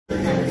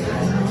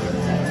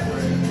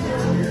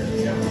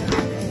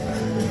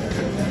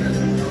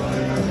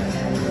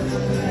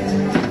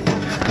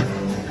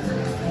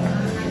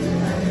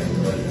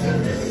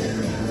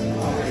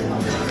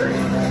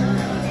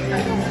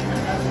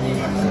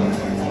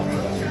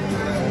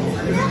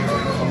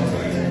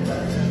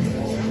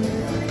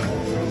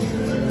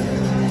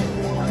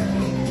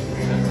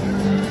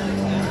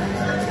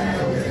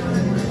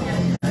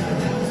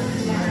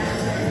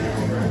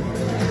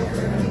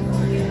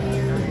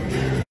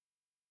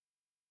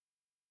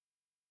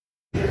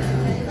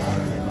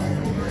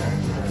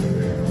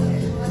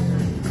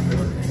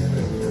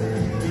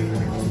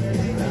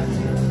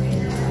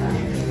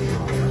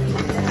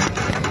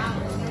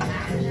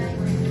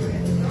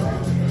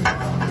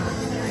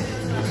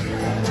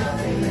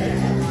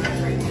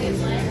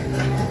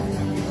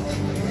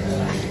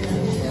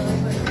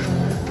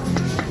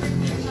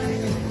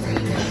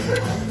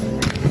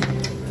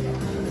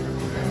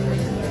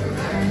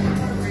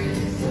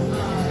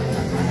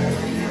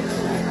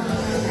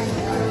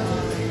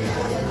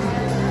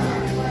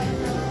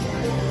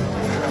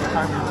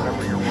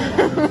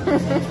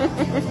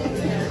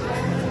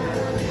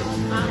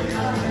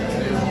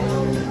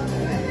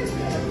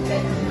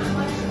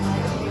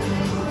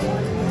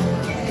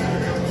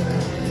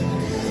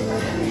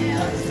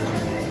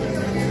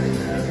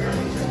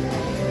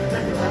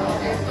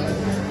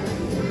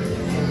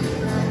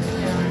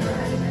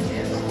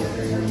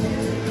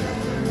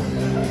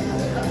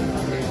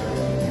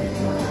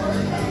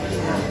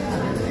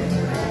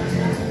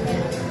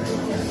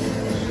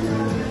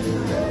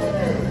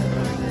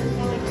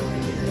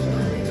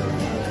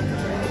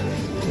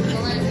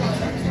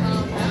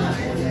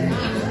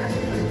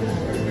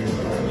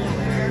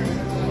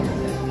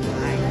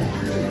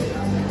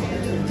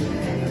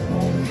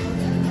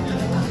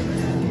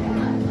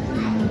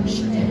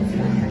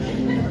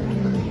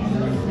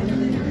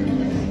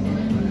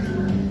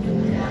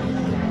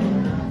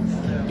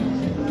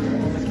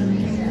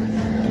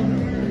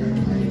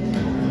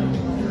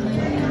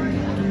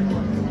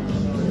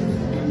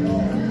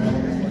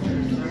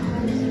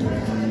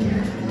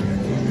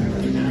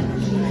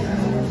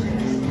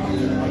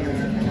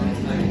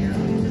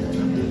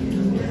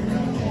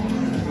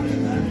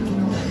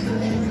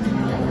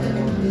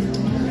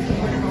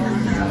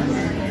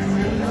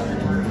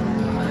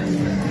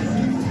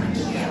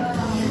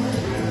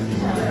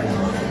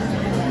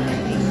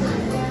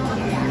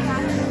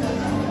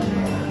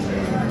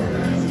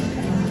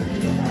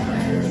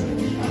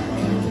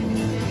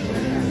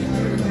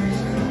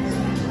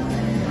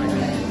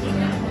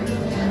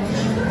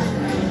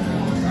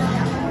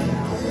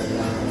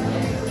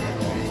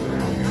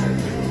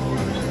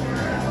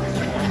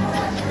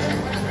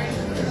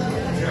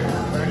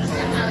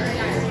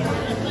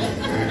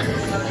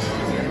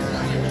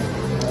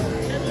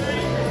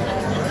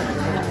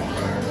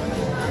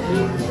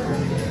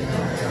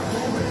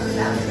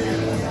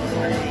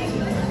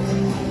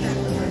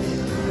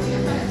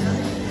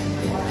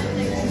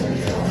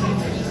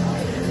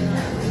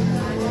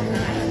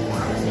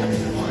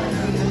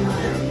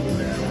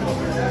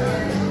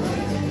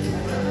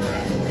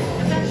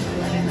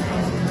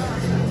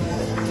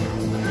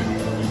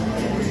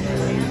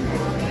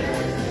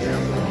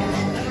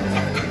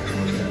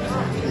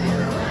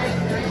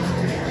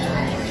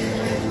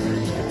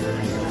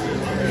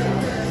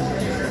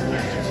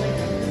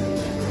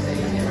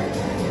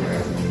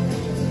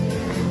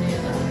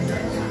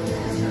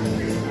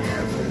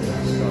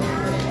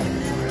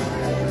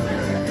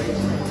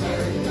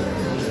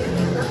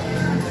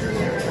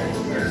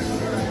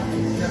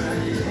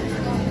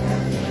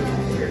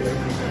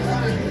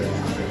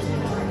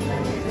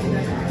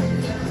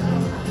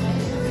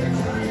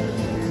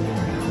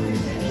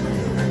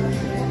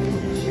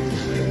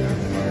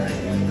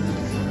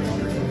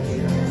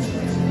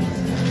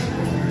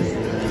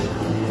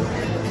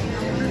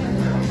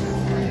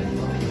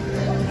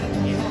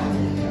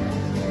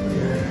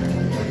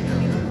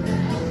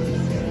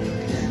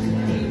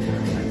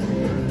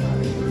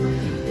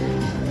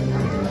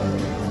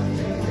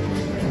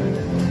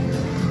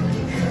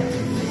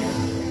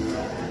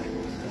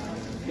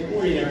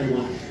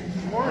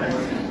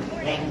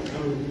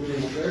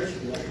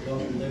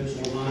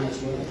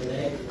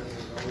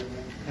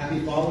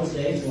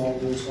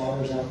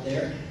Fathers out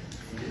there.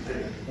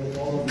 Hope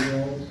all of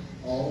you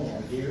all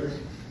are here,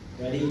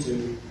 ready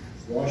to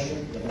worship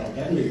with our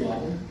Heavenly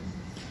Father.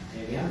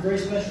 And we have a very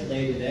special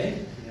day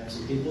today. We have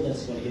some people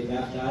that's going to get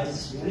baptized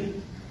this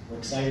morning. We're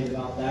excited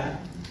about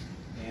that.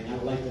 And I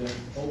would like to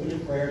open in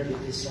prayer to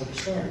get this service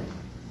started.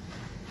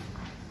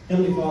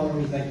 Heavenly Father,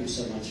 we thank you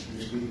so much for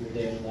this beautiful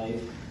day of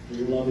life, for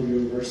your love and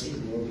your mercy.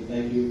 Lord, we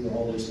thank you for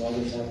all those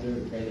fathers out there.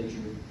 We pray that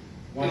you're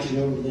watching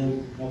over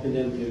them, helping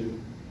them to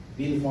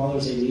be the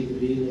fathers they need to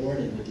be, Lord,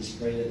 and I just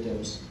pray that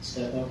they'll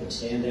step up and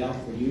stand out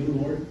for you,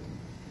 Lord.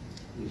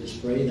 We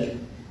just pray that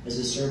as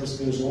this service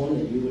goes on,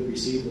 that you would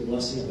receive the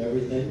blessing of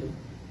everything.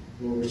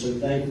 Lord, we're so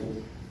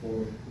thankful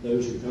for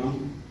those who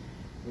come.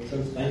 We're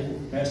so thankful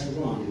for Pastor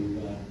Ron,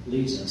 who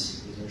leads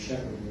us as our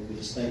shepherd. Lord, we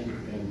just thank you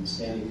for him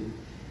standing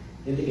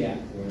in the gap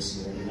for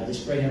us, Lord. And I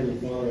just pray,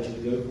 Heavenly Father, as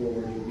we go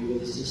forward, you'll be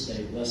with us this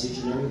day. Bless each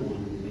and every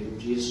one. In the name of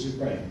Jesus we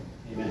pray.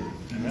 Amen.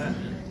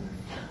 Amen.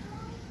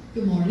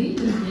 Good morning,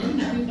 again,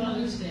 happy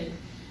Father's Day.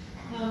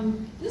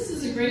 This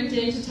is a great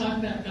day to talk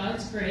about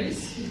God's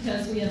grace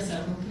because we have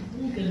several people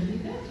who are going to be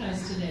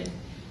baptized today.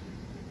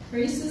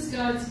 Grace is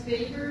God's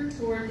favor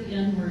toward the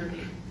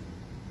unworthy.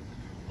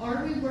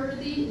 Are we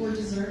worthy or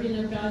deserving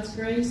of God's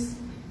grace?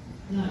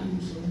 Not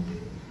usually.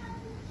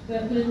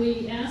 But when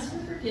we ask for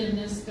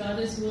forgiveness, God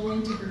is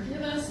willing to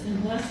forgive us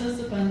and bless us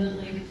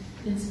abundantly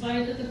in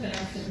spite of the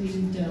fact that we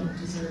don't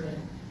deserve it.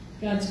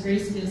 God's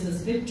grace gives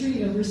us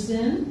victory over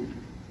sin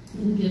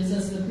and gives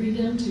us the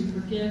freedom to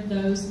forgive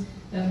those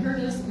that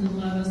hurt us and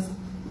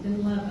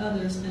love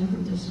others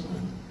unconditionally.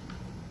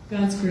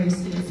 God's grace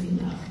is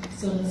enough.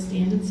 So let's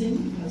stand and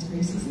sing. God's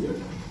grace is enough.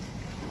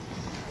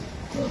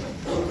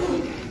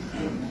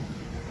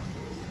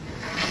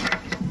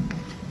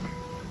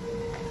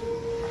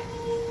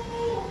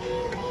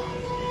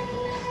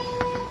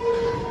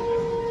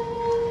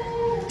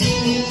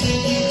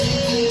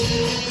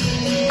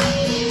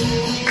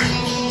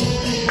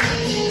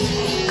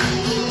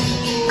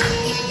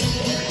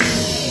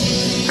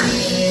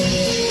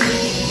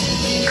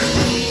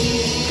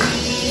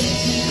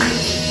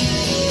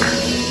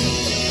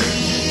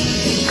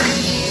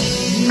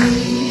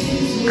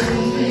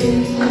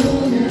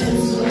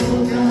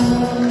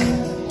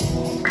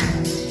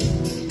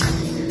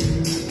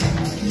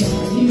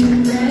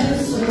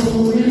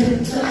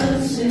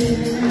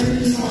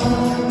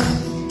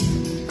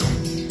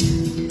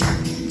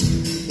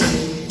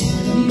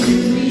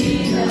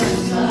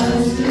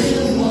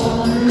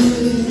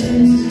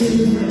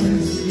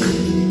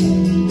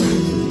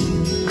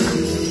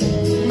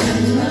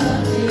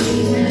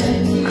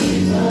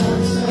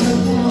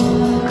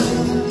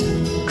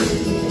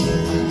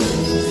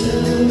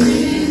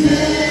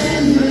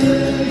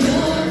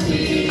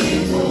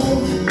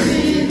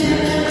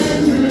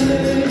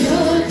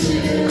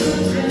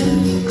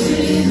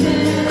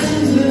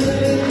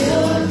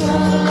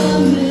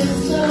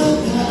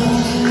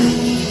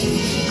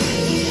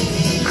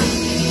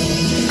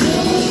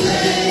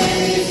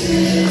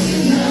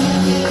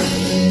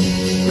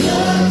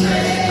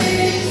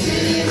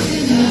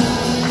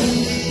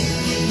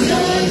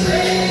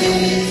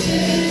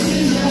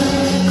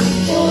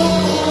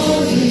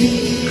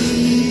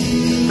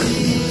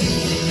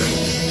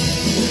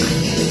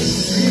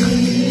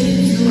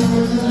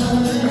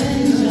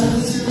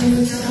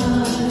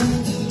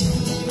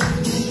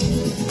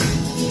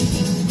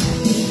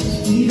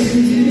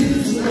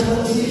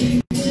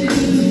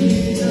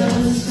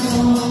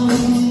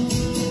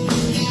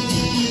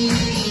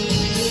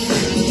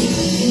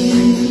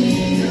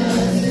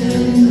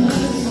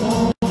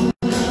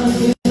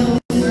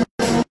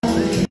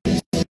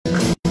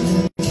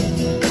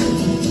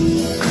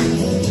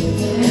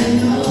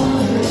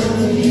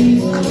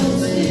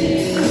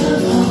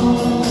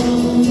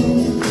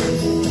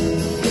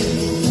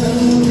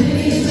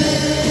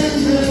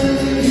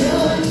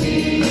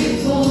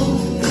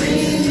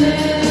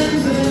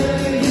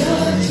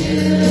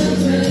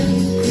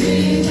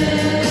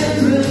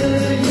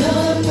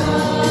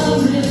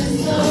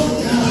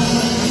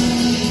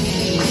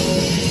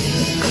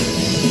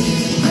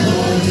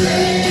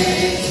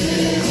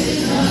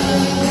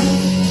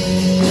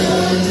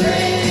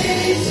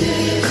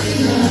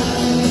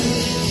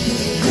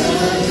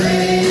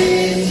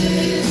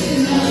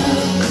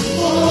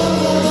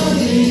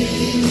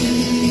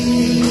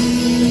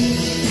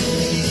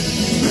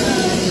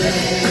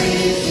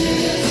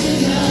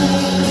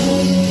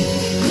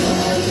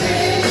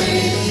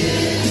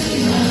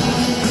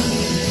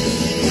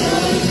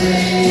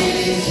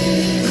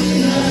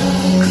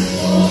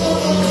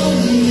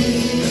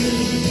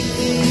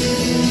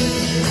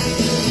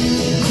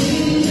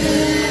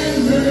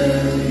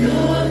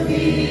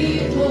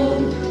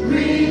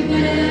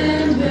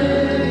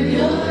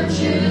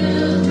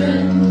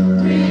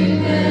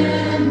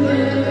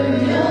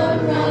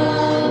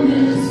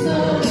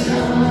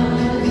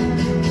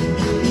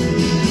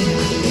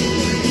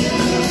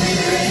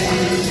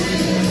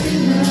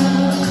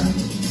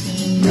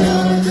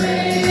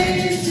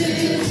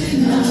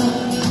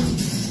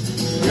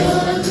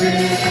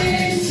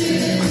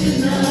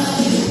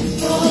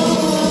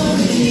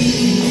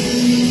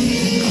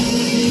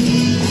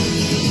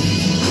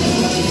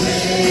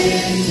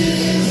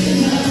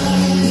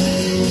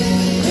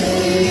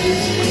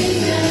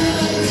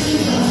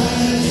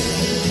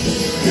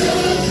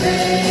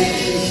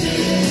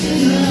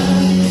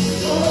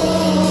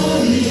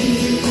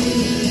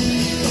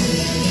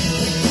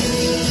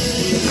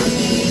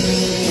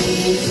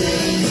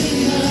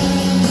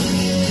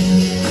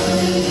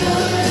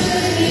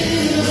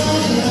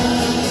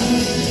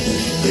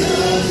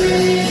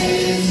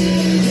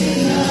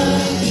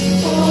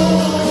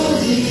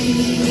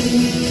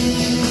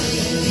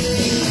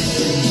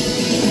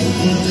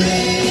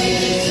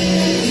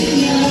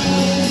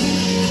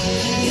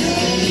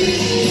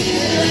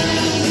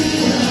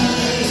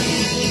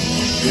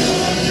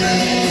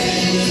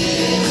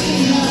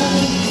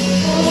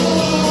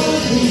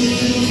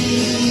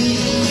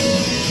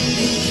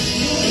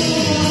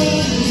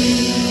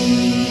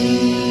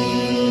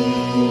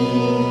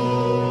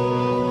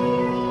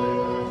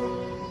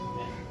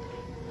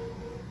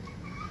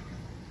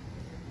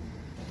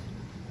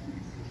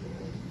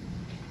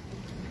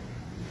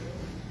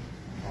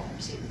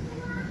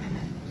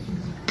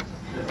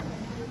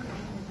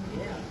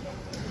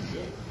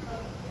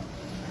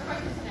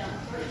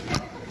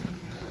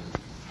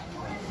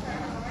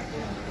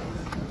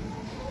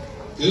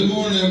 Good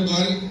morning,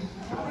 everybody.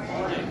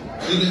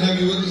 Good to have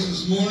you with us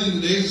this morning.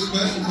 Today's a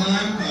special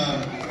time.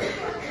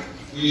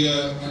 We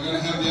are going to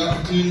have the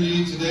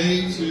opportunity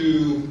today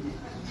to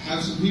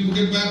have some people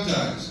get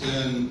baptized,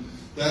 and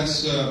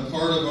that's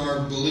part of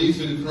our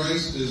belief in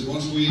Christ. Is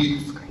once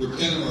we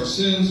repent of our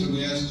sins and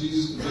we ask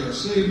Jesus to be our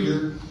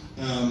Savior,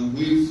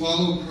 we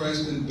follow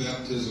Christ in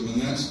baptism,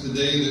 and that's the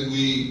day that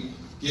we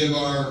give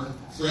our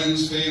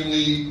friends,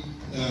 family,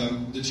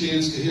 the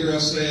chance to hear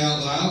us say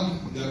out loud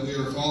that we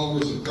are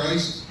followers of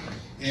Christ.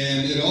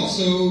 And it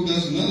also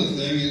does another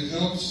thing. It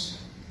helps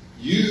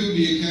you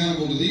be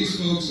accountable to these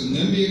folks and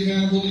them be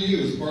accountable to you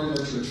as part of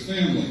our church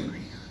family.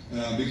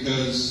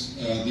 Because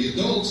the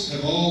adults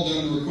have all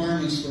done the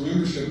requirements for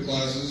membership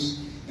classes,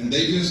 and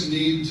they just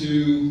need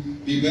to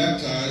be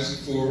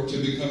baptized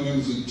to become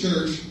members of the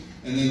church.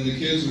 and then the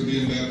kids are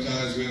being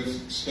baptized. We have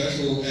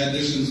special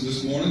additions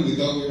this morning. We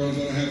thought we were only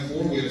going to have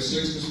 4. We have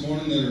 6 this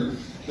morning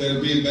that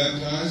are being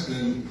baptized,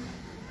 and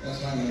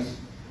that's high enough.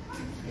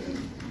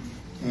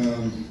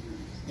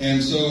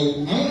 And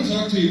so I want to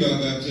talk to you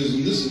about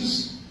baptism. This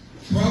is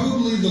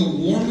probably the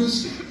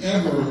warmest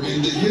ever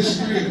in the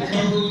history of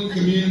Cumberland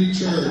Community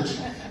Church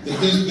that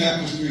this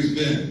baptistry has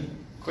been.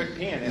 Quit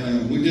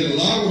peeing. We did a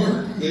lot of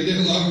work. They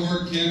did a lot of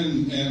work.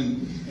 Ken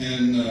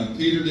and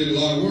Peter did a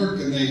lot of work,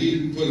 and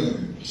they put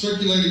a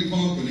circulating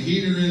pump and a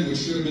heater in, which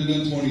should have been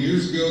done 20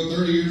 years ago,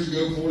 30 years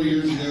ago, 40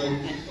 years ago.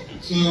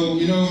 So,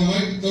 I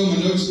might throw my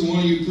notes to one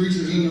of you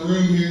preachers in the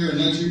room here and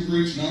let you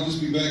preach, and I'll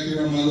just be back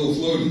here on my little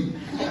floaty.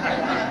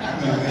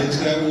 It's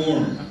that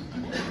warm.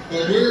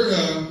 But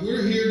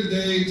we're here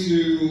today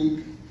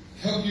to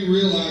help you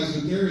realize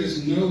that there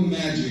is no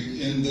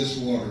magic in this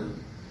water.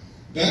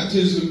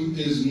 Baptism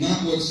is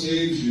not what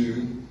saves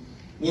you.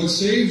 What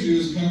saves you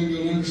is coming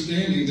to an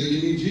understanding that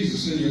you need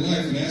Jesus in your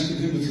life and asking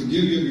Him to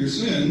forgive you of your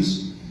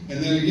sins.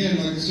 And then again,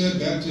 like I said,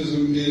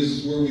 baptism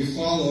is where we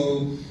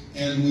follow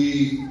and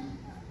we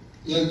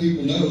let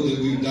people know that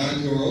we've died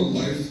to our old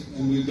life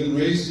and we've been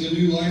raised to a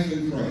new life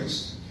in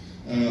Christ.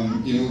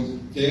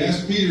 They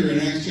asked Peter in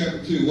Acts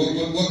chapter 2,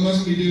 what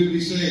must we do to be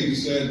saved? He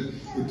said,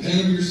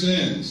 repent of your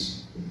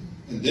sins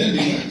and then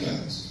be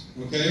baptized.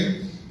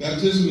 Okay?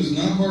 Baptism is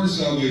not part of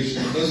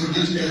salvation. It doesn't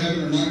get you to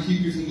heaven or not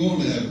keep you from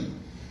going to heaven.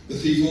 The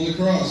thief on the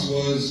cross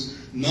was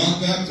not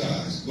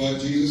baptized, but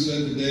Jesus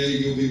said, today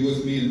you'll be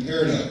with me in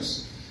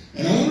paradise.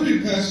 And I want to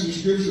read a passage of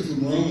Scripture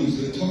from Romans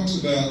that talks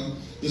about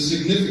the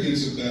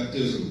significance of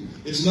baptism.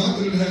 It's not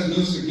that it has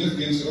no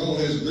significance at all.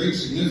 It has great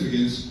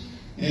significance.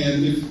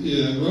 And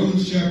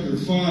Romans chapter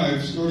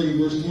 5, starting in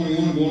verse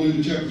 21, going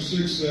into chapter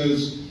 6,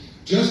 says,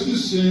 just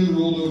as sin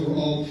ruled over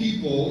all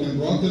people and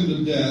brought them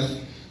to death,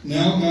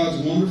 now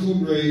God's wonderful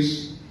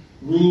grace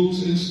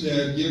rules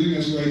instead, giving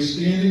us right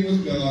standing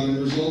with God and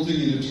resulting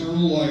in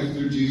eternal life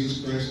through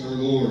Jesus Christ our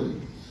Lord.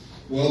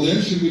 Well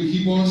then, should we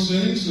keep on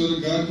sinning so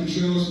that God can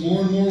show us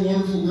more and more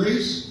wonderful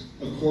grace?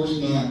 Of course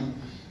not.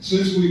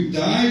 Since we've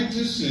died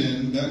to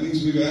sin, that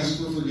means we've asked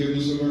for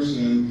forgiveness of our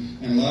sin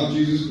and allowed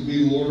Jesus to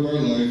be the Lord of our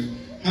life.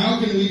 How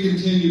can we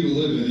continue to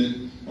live in it?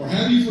 Or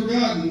have you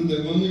forgotten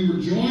that when we were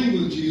joined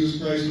with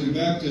Jesus Christ in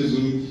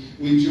baptism,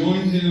 we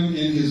joined Him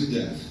in His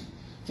death?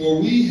 For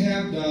we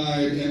have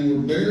died and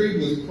were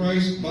buried with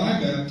Christ by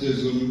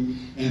baptism,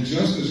 and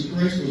just as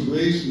Christ was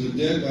raised from the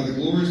dead by the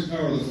glorious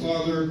power of the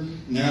Father,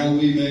 now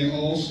we may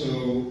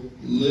also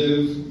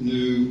live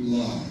new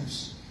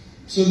lives.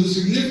 So the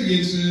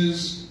significance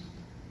is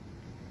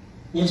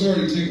what's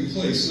already taken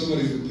place.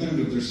 Somebody's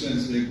repented of their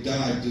sins. They've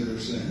died to their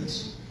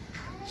sins.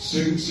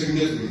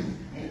 Significant,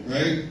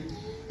 right?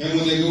 And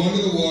when they go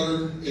under the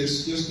water,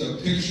 it's just a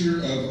picture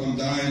of, I'm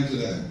dying to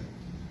that.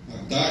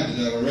 I've died to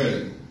that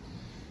already.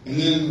 And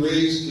then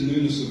raised to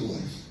newness of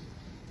life.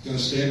 Going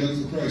to stand up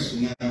for Christ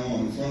from now on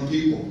in front of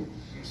people.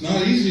 It's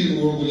not easy in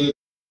the world we live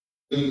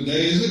in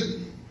today, is it?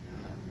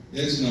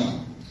 It's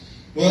not.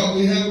 Well,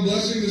 we have a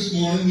blessing this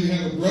morning. We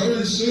have a brother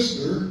and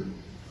sister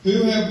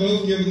who have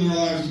both given their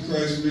lives to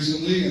Christ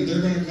recently, and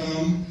they're going to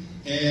come,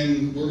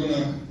 and we're going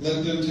to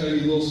let them tell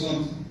you a little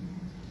something.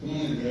 Come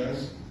on in,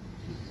 guys.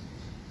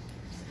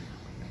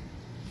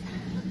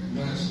 You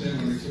might have to stand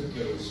on your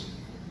tiptoes.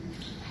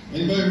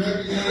 Anybody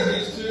recognize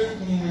these two?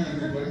 Come on around,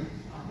 everybody.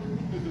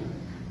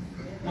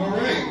 All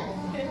right.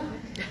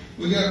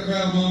 We got a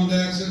crowd of mom and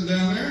dad sitting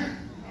down there.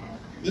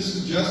 This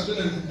is Justin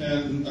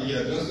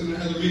Justin and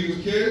Heather meet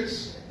with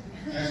kids.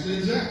 Ashley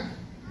and Zach.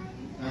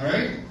 All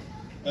right.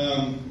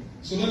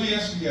 So let me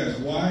ask you guys,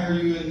 why are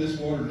you in this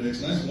water today?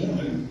 It's nice and warm,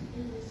 isn't it?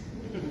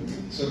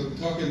 So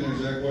talk in there,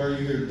 Zach. Why are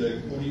you here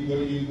today? What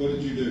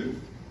did you do?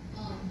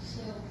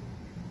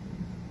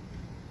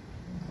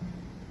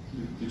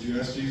 Did you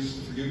ask Jesus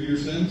to forgive you your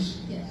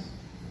sins? Yes.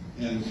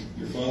 And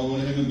you're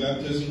following Him in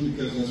baptism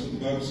because that's what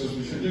the Bible says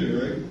we should do,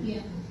 right?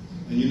 Yeah.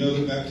 And you know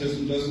that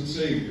baptism doesn't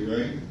save you,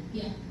 right?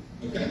 Yeah.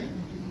 Okay.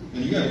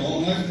 And you got a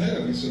long life ahead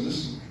of you, so this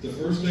is the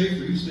first day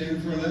for you to stand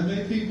in front of that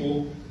many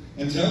people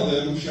and tell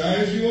them, shy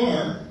as you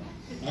are,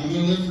 I'm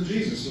going to live for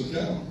Jesus, so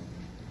tell them.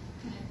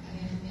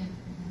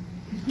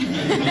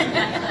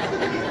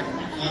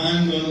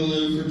 I'm going to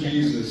live for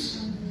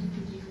Jesus.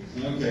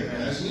 Okay,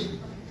 Ashley,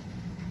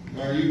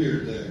 why are you here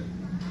today?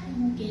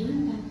 I'm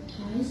getting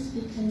baptized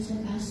because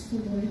I've asked the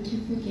Lord to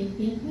forgive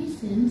me of my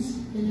sins,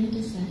 and I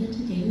decided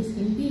today was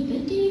going to be a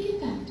good day to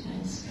get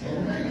baptized.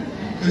 All right.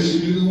 Because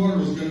you knew the water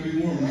was going to be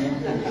warm. All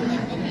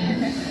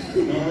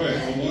right,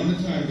 well, one at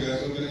a time,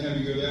 guys. I'm going to have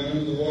you go down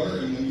under the water,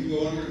 and when you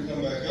go under and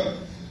come back up,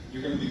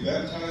 you're going to be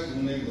baptized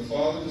in the name of the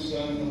Father, the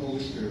Son, and the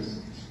Holy Spirit.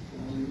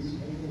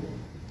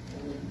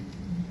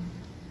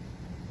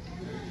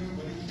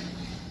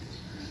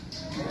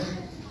 All right,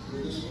 go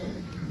this way.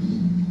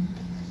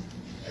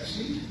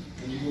 Ashley,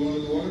 when you go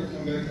under the water,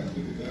 come back up.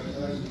 You'll be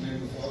baptized in the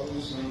name of the Father,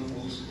 the Son, and the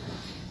Holy Spirit.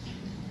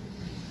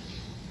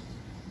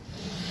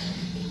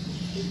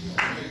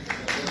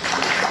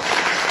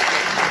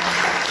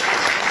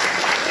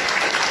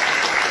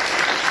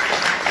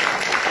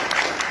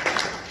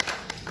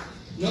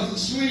 Nothing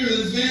sweeter than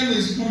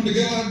come to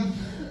God.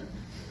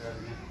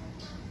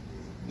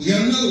 We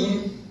got another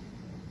one,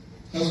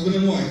 husband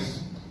and wife,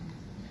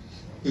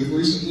 who've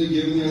recently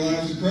given their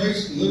lives to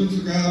Christ and living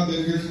for God.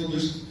 Been here for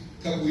just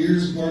a couple of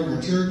years, part of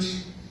our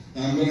church.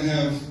 I'm going to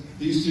have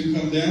these two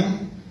come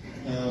down.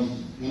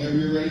 Whenever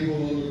you're ready,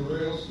 hold on to the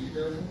rails. Be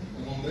careful.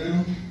 Come on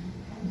down.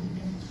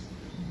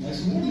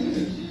 Nice and warm.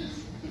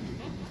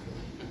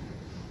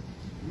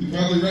 You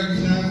probably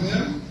recognize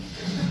them.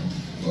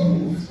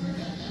 Oh.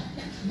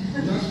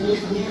 You're not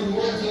supposed to learn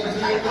words like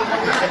that.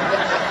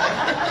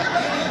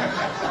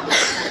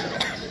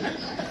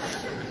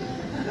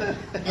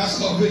 I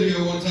saw a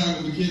video one time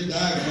of a kid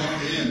diving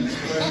off the end,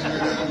 splashing right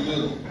down the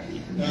middle.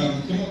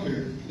 Come up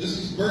here. This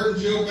is Bert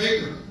and Jill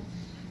Baker.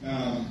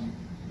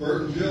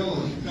 Bert and Jill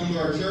have come to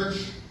our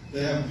church.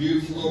 They have a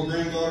beautiful little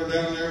granddaughter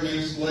down there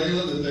named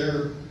Layla that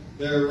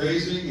they're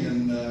raising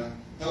and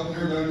helping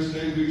her to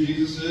understand who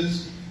Jesus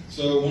is.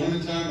 So one at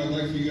a time, I'd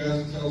like for you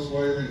guys to tell us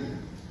why you're in here.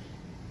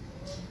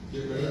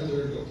 Get right out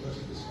there and go touch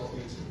this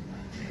coffee.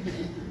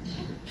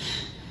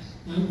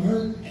 I'm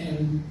Bert,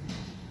 and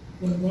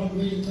what brought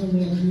me to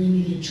Cumberland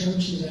Community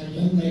Church is that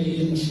young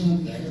lady in the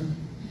front there.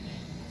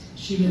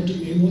 She looked at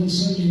me one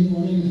Sunday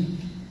morning,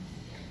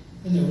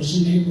 and there was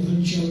some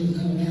neighborhood children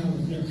coming out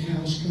of their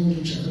house going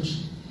to church,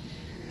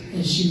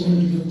 and she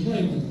wanted to go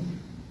play with them.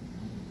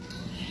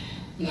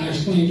 And I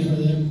explained to her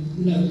that,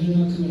 no, they're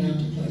not coming out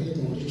to play, they're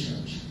going to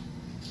church.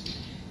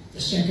 The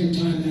second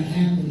time that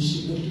happened,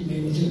 she looked at me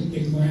with her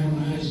big brown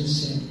eyes and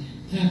said,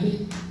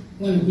 Pappy,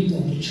 when are we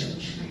going to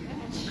church?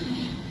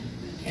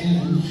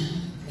 And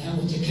that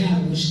was the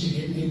catalyst to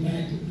get me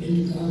back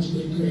into God's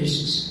good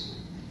graces.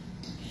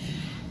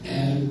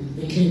 And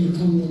we came to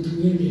Cumberland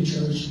Community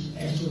Church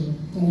after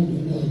going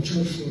to another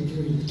church for a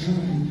period of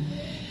time.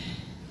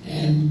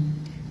 And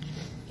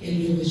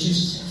it was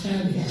just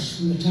fabulous.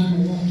 From the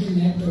time I walked in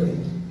that door,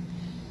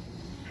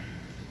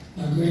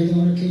 my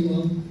granddaughter came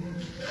up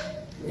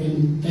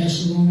when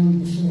Pastor Ron,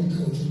 before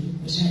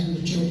COVID, was having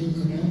the children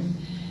come up.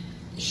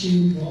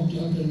 She walked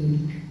up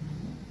and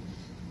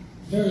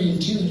very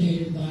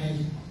intimidated by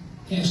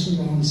Pastor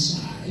Ron's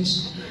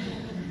size,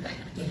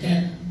 but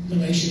that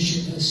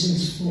relationship has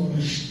since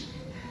flourished.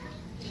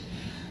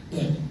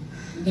 But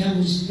that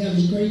was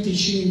great that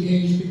she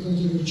engaged because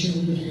there were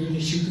children here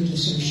that she could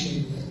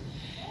associate with.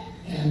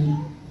 And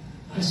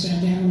I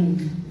sat down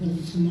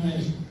and for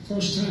my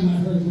first time I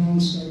heard Ron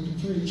start to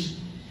preach,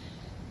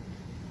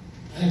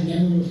 I had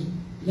never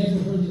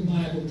heard the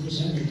Bible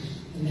presented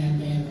in that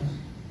manner.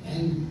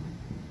 And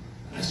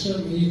I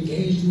certainly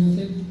engaged with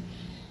it.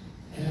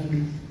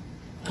 And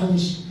I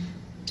was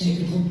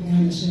taking hook,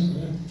 line, and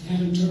sinker. I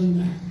haven't turned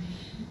back.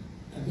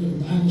 I go to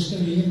Bible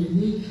study every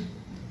week.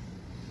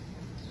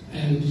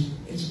 And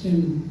it's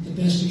been the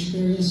best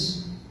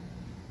experience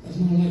of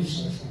my life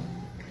so far.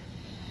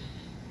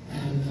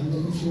 And I'm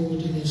looking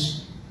forward to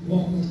this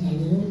walk with my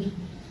Lord.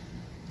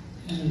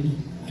 And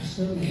I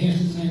certainly have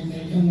to thank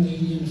that young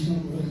lady in the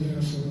front row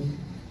there for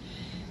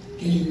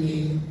getting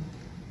me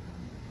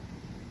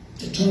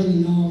to turn the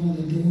knob on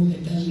the door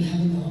that doesn't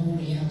have a knob on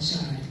the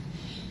outside.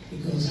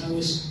 Because I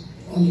was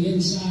on the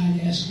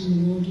inside asking the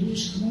Lord to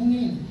just come on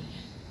in.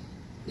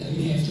 Now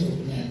you have to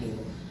open that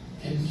door.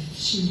 And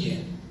she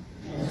did.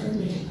 For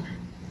me.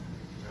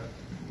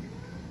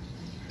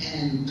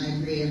 And I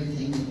agree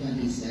everything that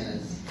Buddy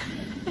says.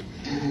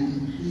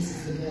 And this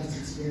is the best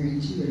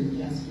experience you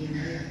have just been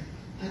here.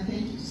 I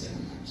thank you so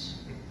much.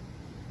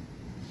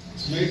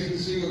 It's amazing to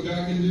see what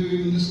God can do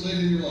even this late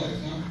in your life,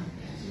 huh?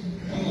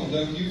 I'm going to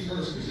dump you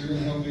first because you're going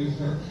to help me with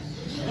her.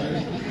 All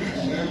right?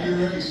 Whenever you're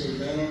ready, so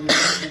down on your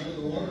knees under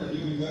the water, and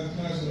you'll be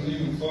baptized in the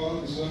name of the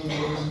Father, the Son, and the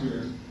Holy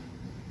Spirit.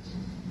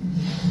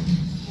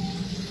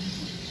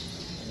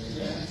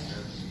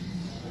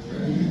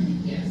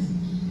 Yes.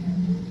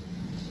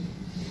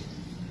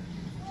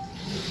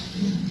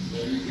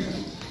 There you go.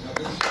 God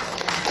bless you.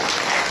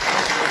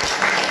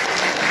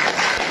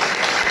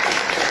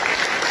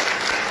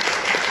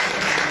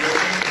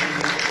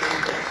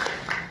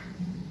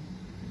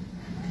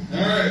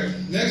 All right.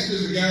 Next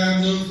is a guy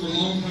I've known for a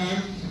long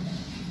time.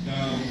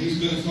 He's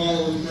been a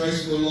follower of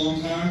Christ for a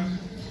long time.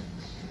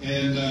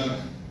 And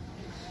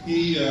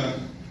he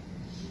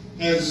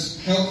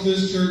has helped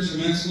this church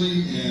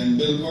immensely and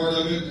been a part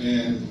of it.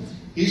 And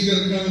he's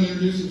going to come and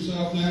introduce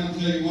himself now and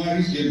tell you why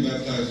he's getting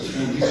baptized this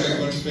morning. He's got a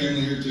bunch of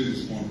family here too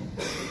this morning.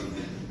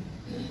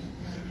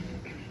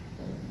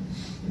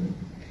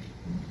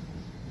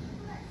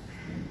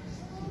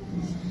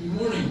 Good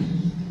morning.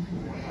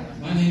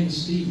 My name is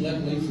Steve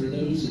Lepley, for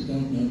those that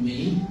don't know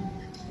me.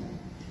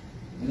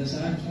 And as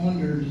I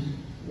pondered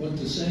what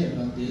to say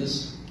about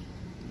this,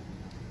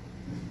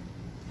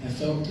 I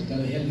felt that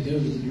I had to go to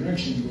the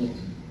direction book.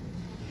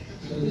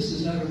 So this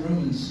is out of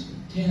Romans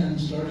 10,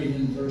 starting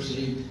in verse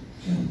 8.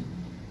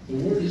 The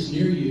word is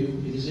near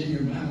you, it is in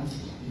your mouth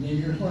and in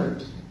your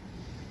heart.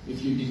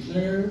 If you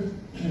declare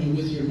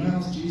with your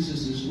mouth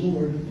Jesus is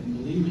Lord and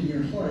believe in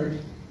your heart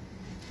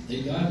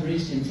that God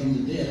raised him from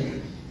the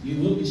dead,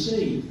 you will be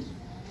saved.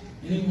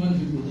 Anyone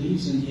who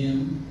believes in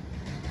him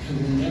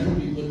will never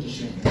be put to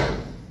shame.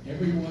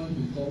 Everyone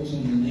who calls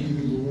on the name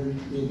of the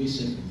Lord will be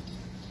saved.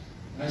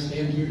 I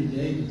stand here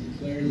today to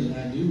declare that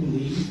I do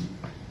believe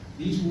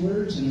these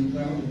words and am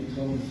proud to be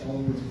called a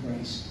follower of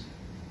Christ.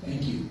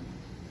 Thank you.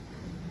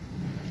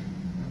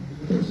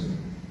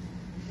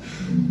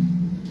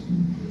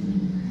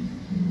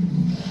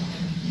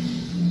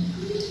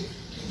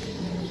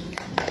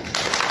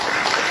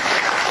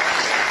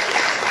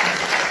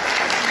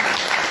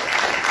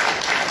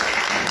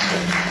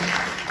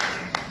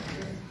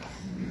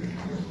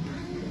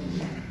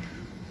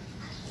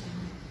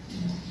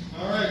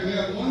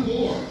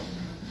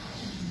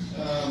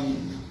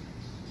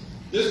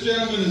 This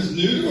gentleman is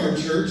new to our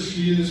church.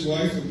 He and his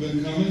wife have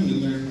been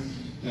coming,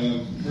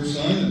 and her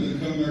son have been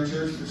coming to our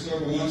church for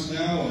several months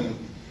now,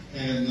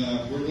 and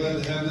we're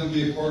glad to have them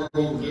be a part of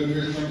what we're doing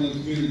here at Cumberland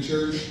Community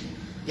Church.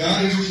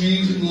 God is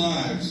changing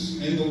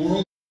lives in the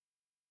world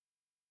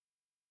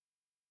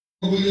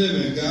we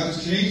live in. God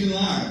is changing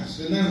lives.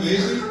 Isn't that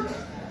amazing?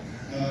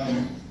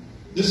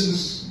 This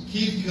is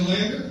Keith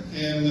Calander,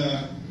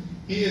 and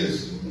he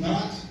has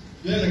not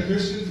been a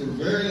Christian for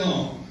very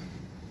long.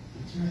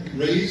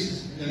 Raised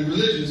in a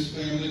religious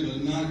family,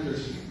 but not a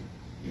Christian.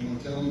 You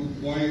want to tell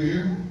them why you're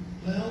here?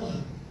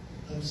 Well,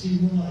 I've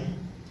seen the light.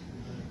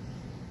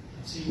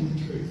 I've seen the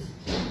truth.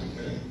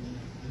 Okay. And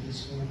I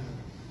just want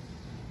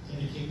to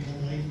dedicate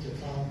my life to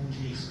following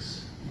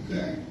Jesus.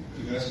 Okay.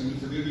 You ask him to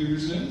forgive you your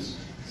sins?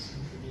 Ask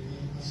him to forgive me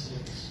my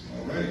sins.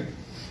 All right.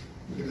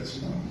 Look at that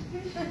smile.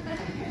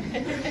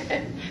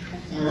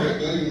 All right,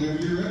 buddy.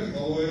 Whenever you're ready,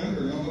 all the way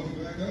under, and I'll help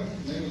you back up. In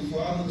the name of the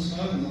Father, the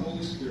Son, and the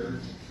Holy Spirit.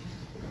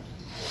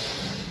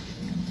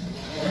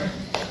 All right.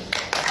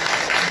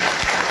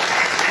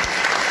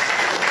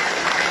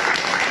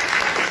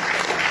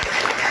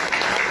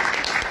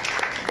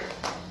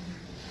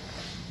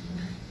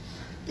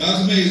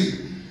 God's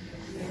amazing.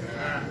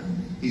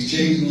 He's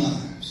changing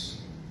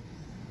lives.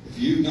 If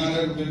you've not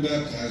ever been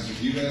baptized,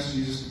 if you've asked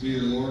Jesus to be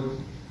your Lord,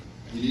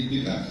 you need to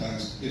be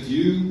baptized. If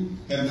you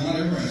have not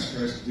ever asked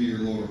Christ to be your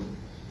Lord,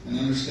 and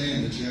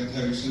understand that you have to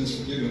have your sins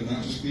forgiven,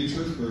 not just be a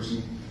church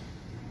person,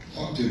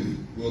 talk to me.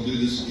 We'll do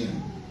this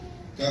again.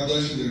 God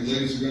bless you. The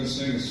ladies are going to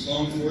sing a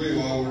song for you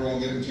while we're all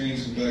getting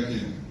changed and back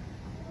in.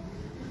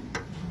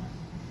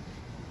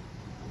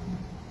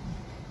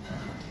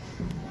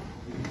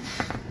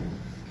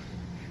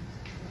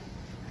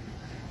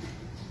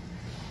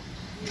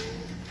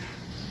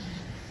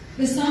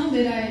 The song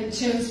that I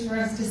chose for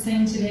us to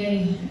sing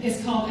today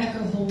is called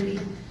Echo Holy.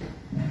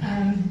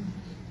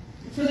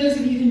 For those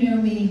of you who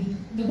know me,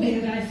 the way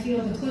that I feel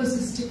the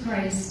closest to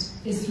Christ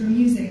is through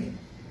music.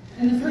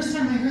 And the first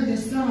time I heard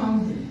this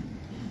song,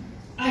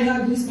 I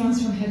got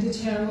goosebumps from head to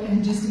toe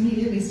and just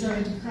immediately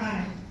started to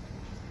cry.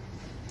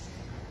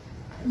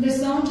 The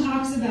song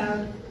talks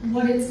about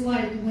what it's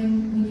like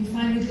when you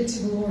finally get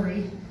to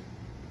glory.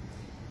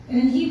 And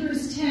in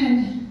Hebrews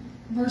 10,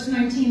 verse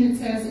 19, it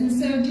says, "And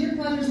so, dear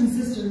brothers and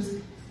sisters,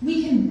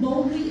 we can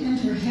boldly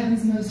enter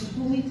heaven's most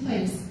holy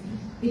place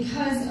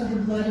because of the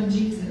blood of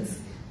Jesus."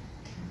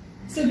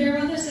 So bear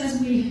with us as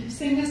we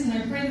sing this, and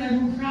I pray that I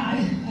won't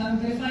cry.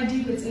 But if I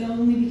do, it's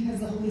only because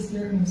the Holy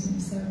Spirit moves me.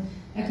 So,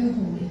 Echo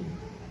Holy.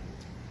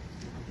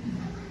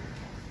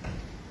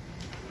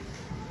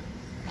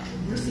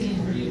 We're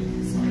singing for you.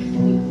 Sorry.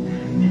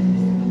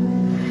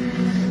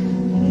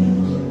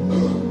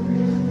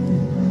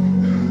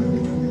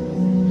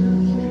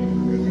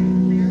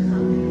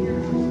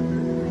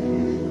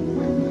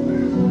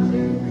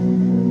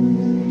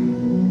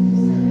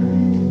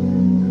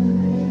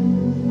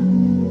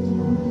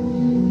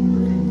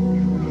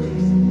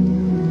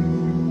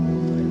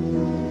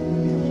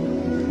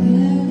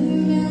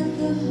 Gathered at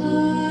the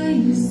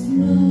highest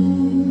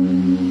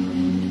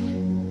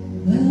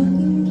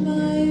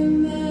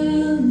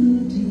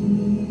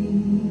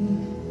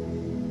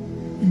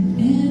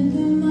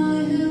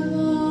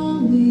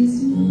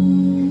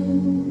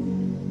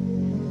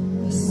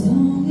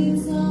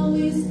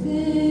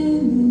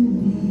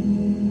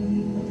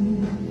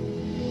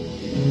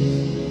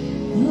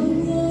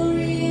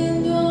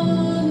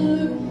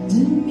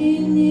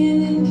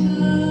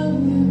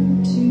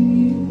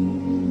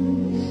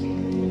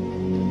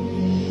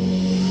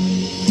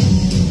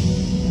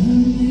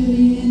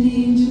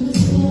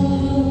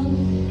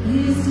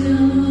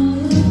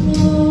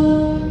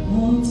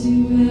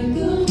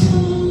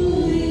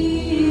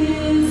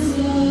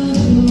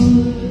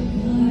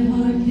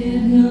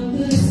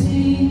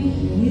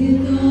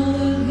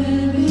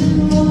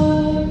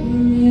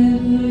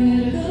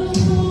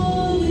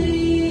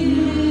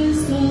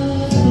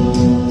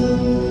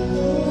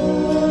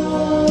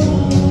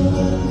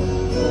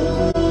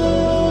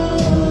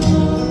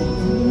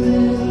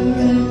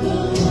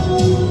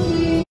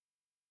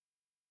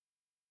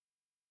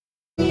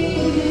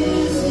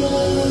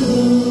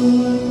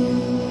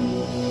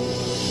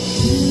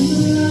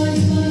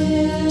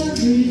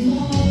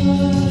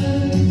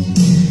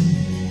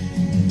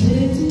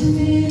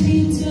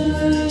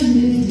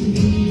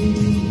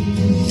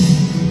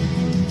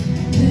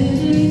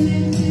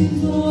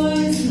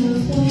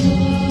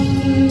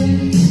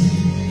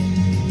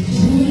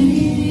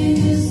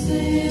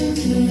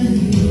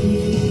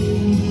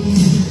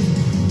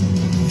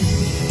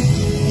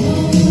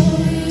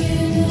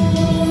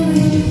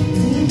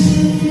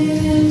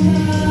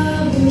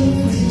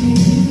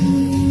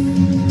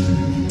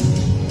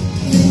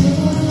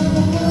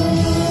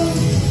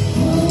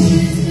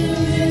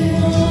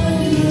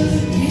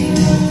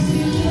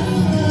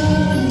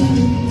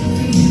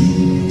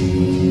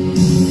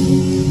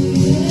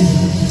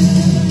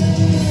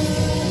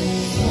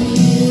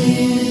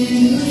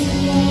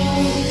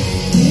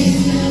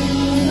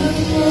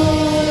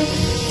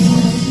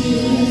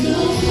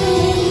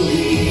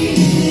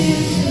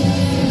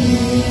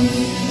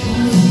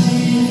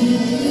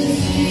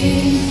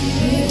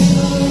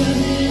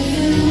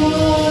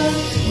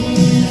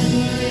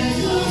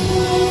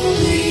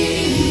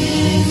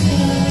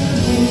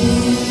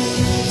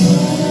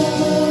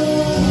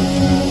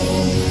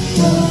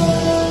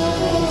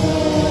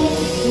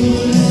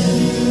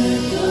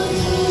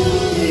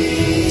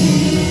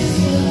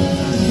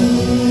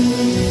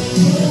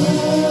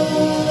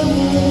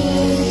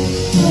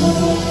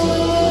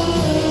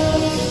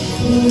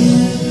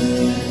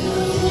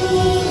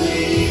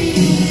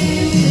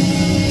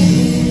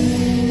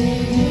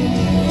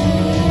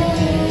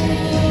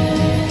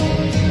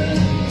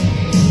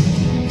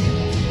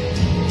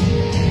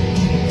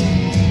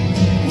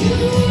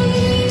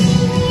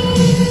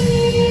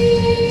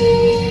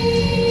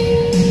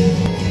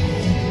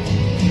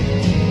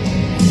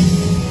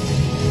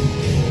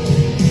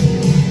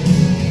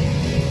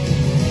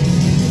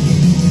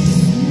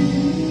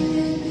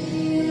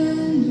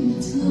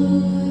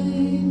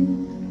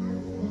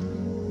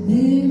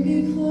Stand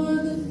before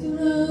the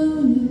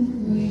throne of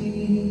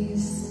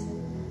grace,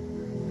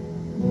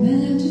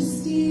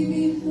 majesty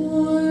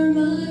before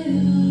my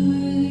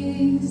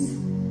eyes.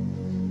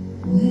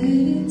 Let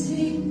it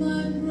take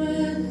my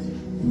breath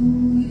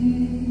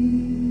away.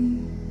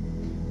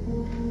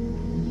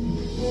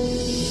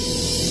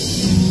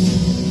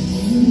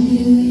 And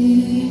the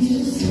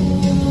angels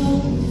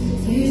fall,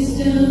 face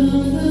down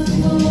on the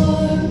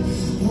floor,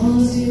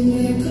 all to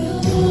echo,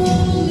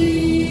 holy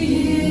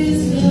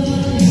is the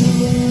Lord.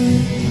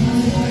 My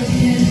heart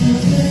can't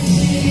help but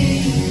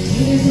sing,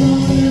 with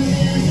all of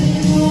heaven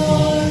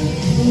more,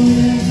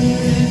 forever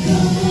echo,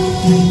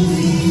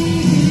 holy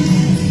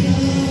is the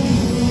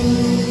Lord.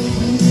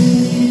 A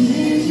million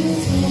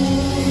angels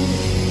fall,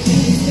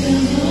 face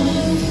down on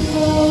the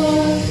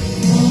floor,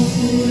 all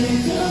to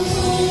echo,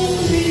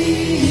 holy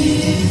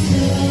is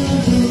the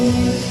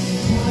Lord.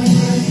 My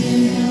heart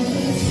can't help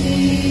but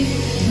sing,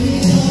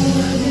 with all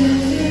of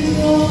heaven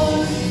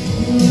more,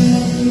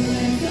 forever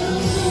echo,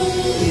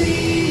 holy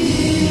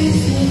is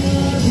the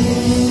Lord.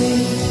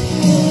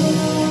 Oh,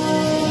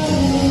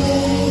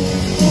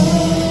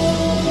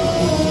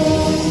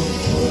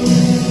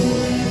 forever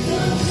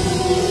echo,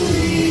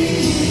 holy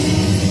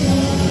is the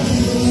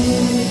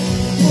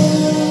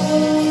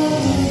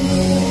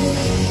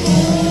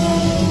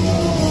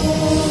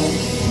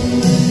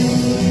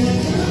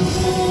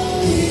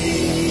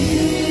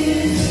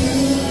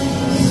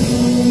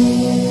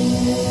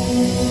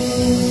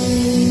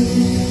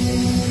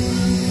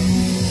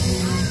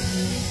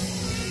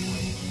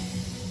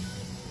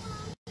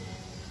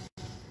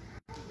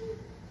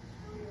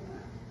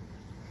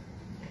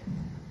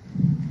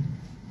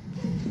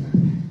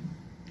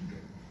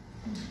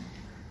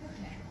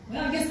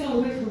Well, I guess while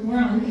we wait for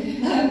Ron,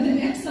 the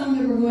next song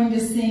that we're going to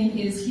sing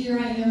is Here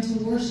I Am to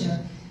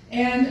Worship.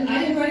 And I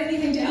didn't write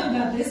anything down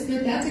about this,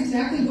 but that's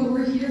exactly what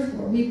we're here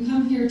for. We've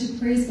come here to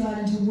praise God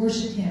and to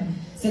worship Him.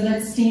 So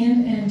let's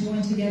stand and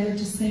join together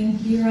to sing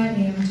Here I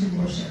Am to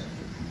Worship.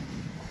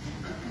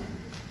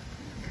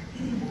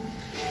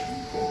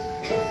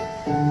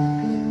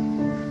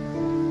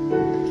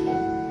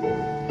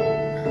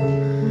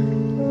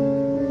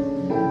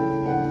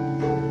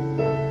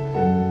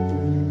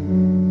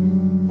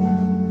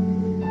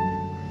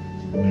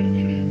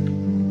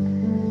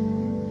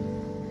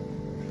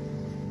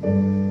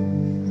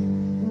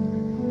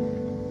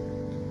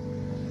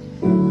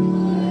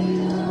 light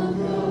of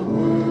the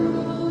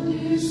world,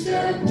 you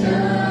step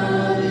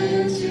down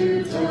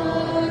into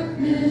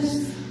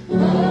darkness.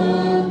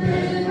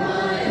 Open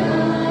my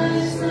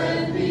eyes,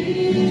 let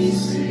me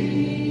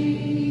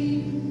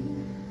see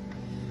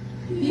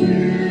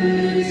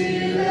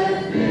beauty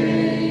that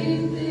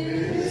made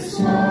this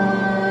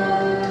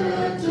heart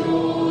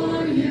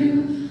adore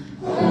you.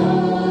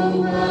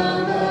 Hope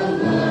of a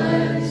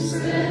life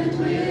spent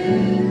with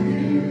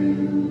you.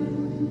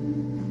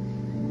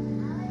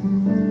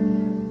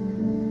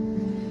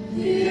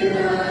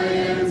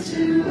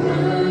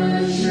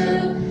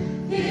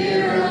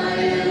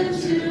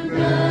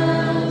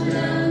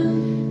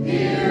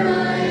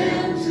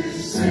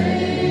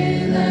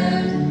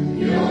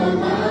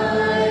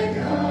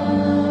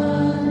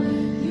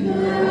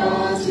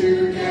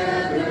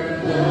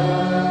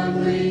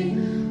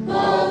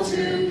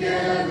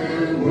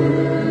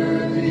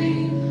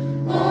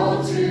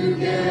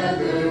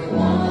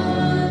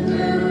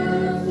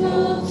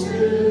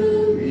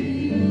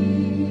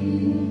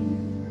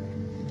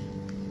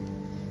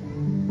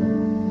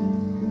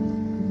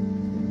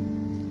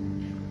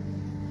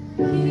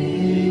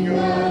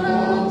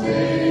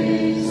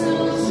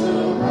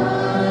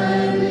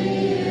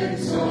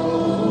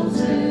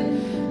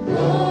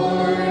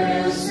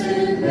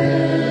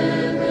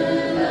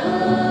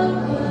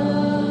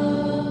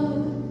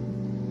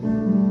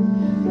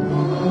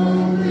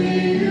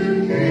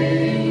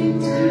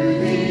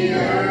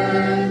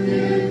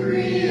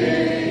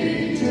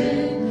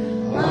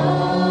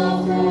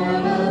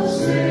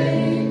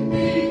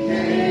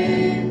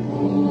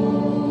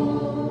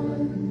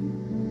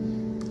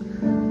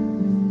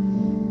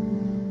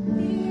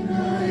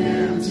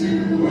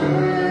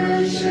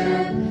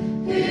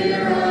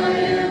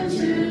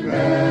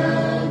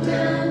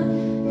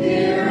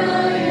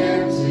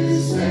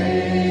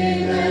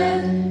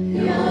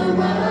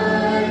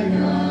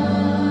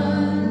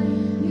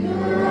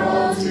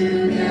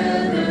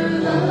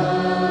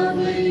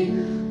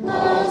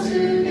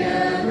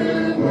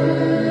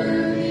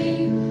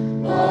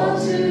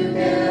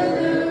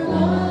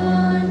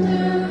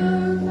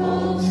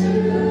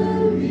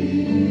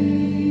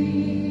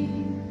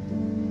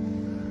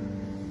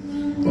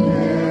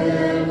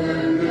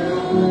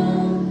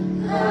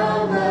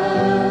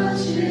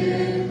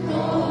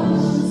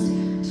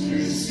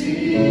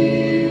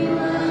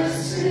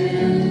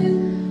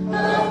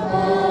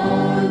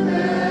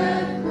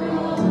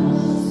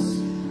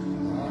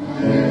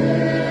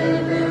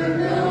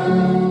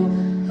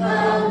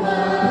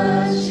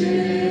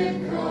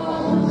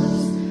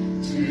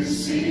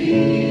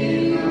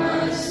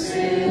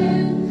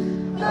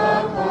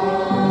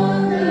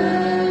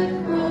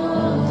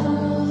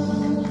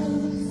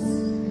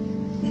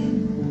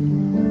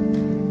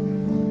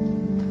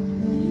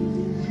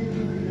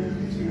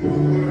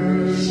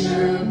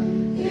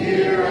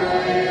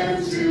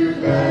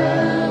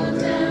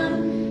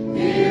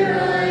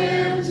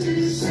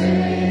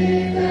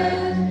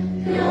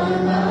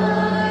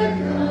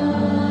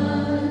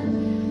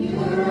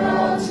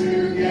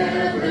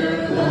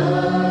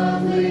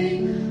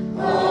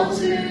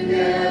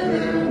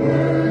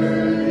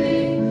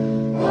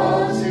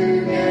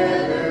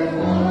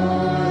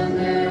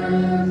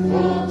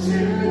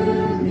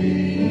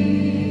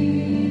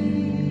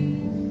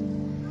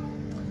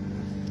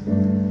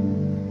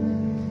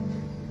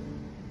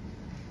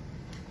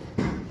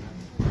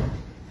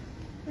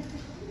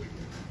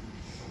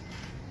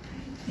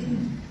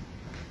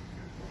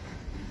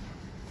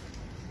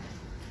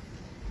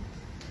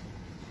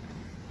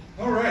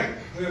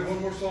 We have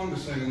one more song to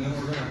sing, and then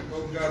we're going to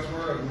open God's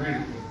Word up and read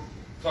it. We'll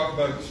talk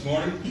about it this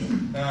morning.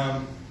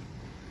 I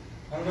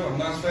don't know, I'm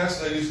not as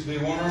fast as I used to be.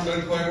 One arm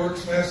doesn't quite work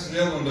as fast as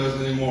the other one does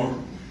anymore.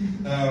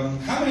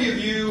 How many of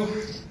you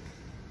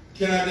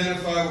can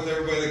identify with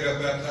everybody that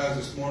got baptized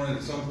this morning?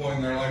 At some point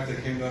in their life,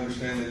 they came to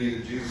understand they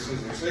needed Jesus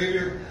as their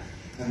Savior,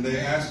 and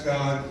they asked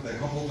God, they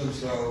humbled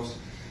themselves,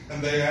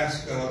 and they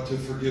asked God to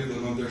forgive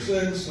them of their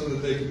sins so that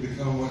they could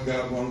become what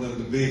God wanted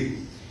them to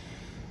be.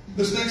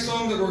 This next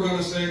song that we're going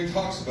to sing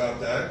talks about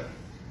that.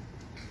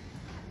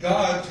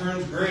 God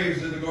turns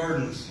graves into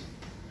gardens.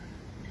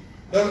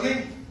 Doesn't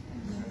He?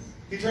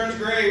 He turns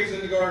graves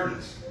into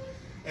gardens.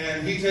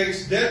 And He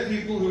takes dead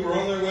people who are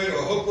on their way to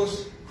a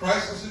hopeless,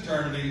 Christless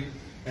eternity,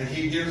 and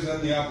He gives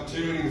them the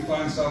opportunity to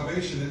find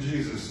salvation in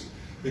Jesus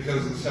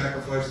because of the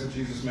sacrifice that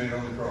Jesus made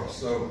on the cross.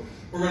 So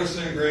we're going to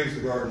sing Graves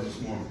to Gardens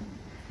this morning.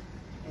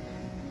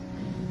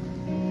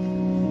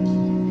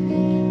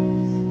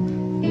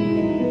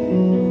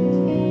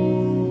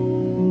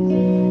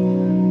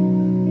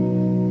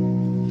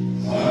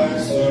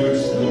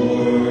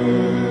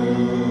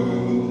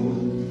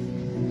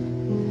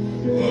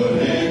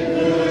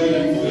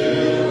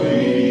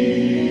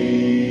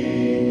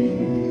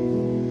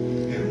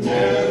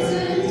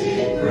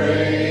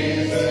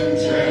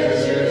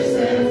 Treasures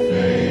that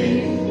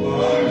fade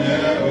are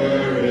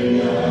never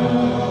enough.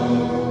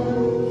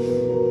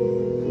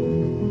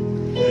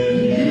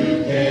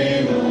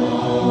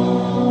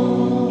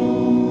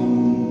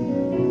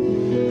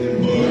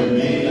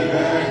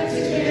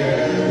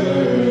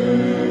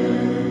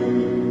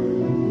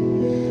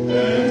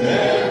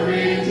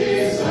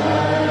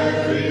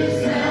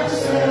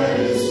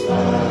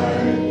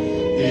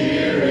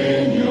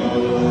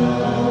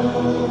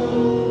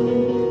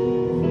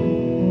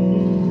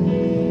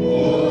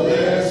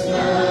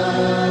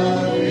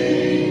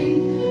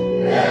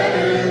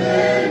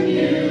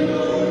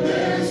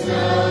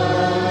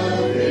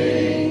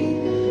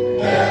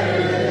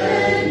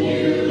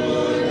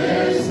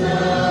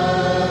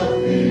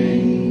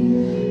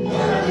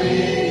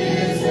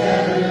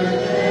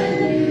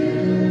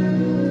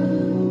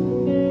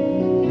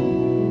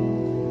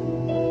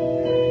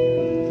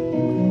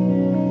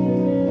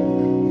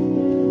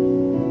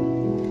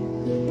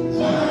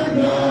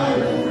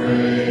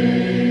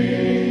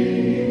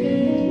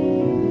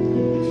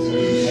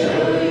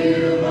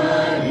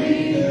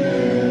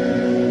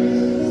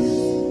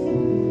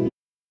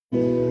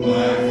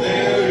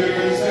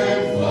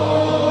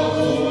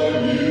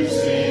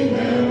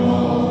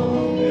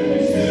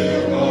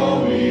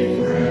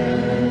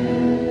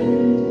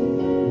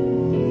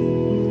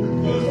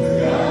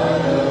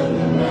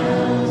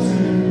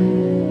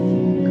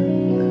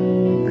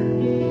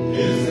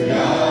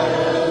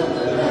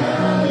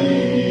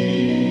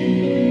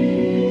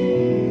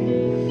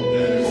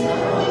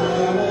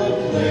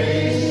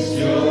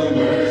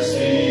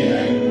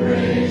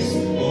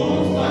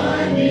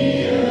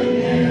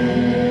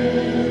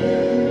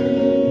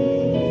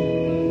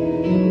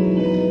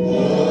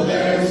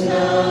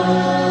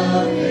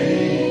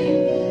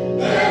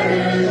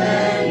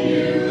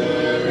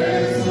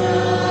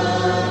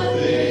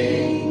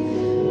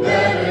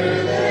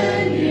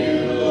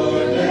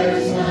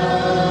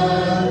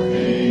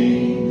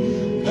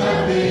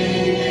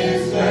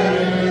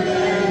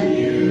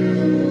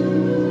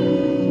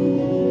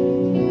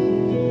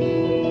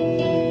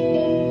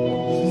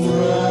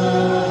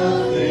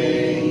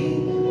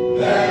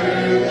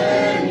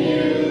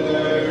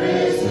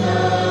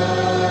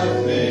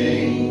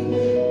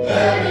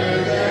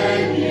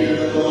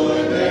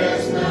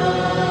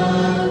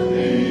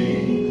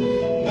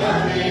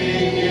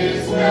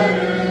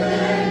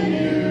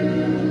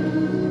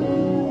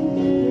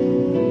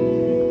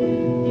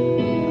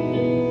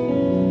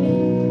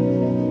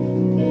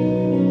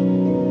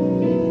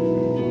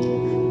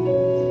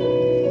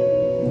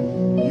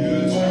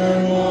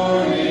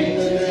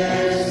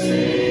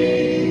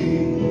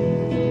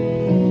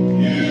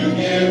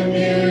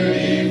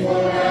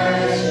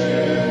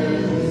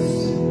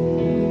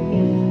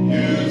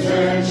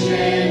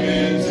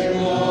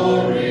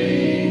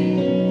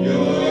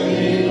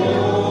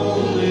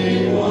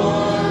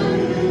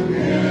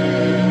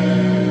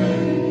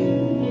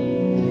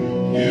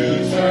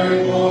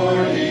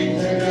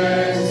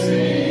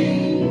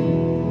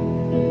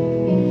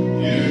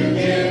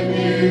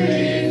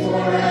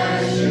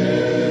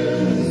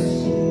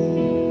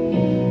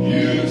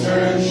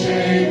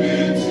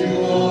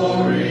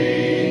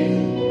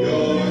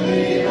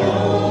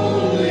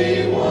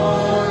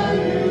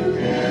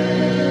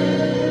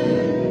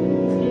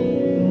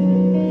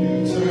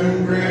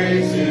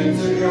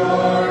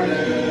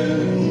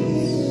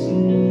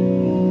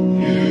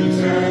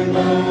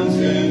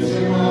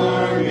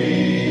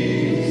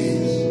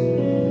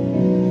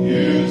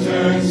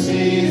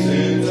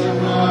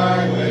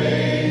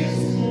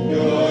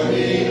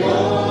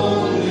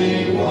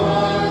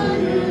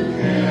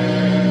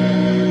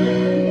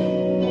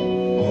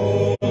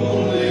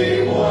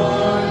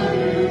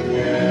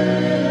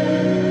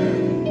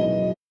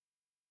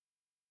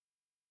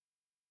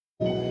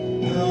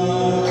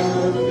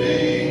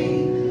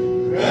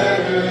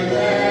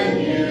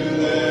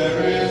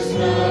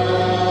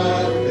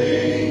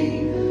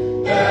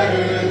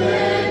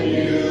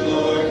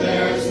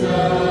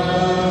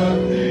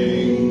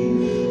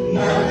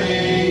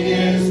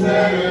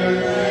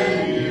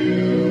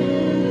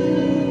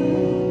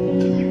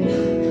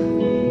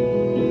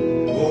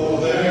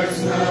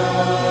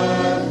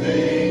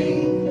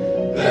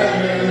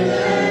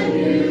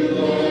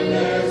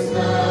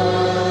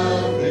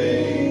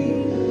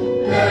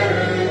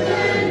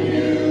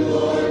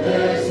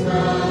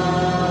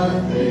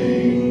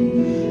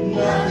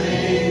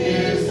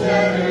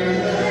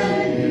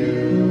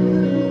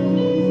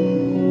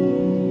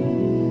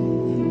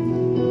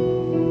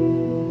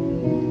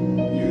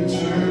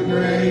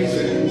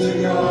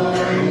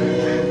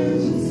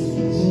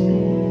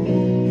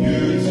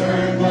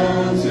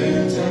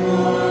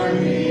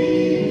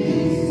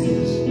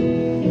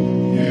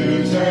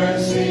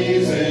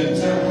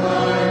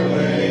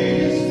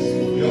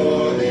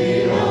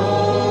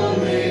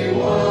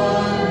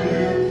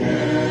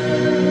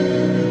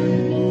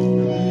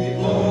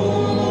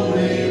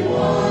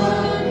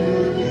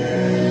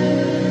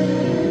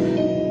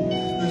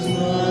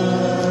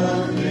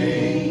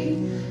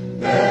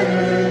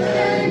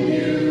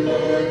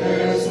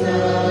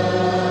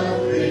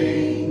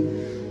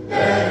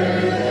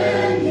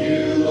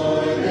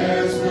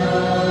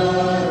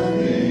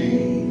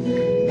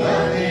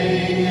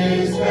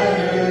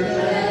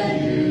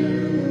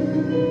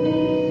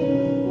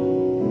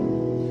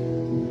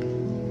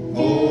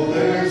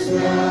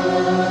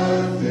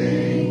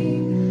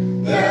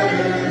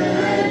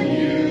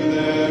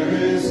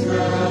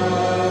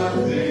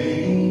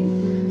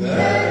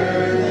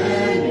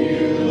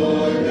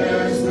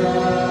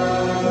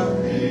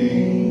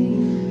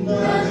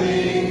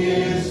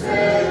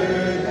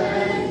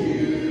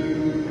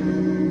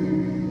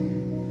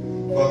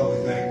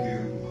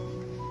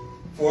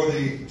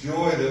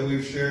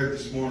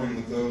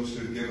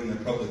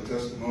 public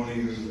testimony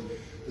who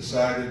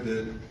decided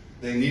that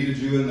they needed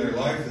you in their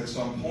life at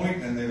some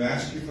point, and they've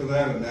asked you for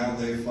that, and now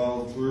they've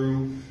followed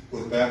through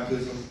with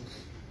baptism.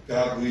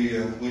 God, we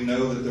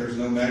know that there's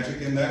no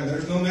magic in that, and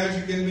there's no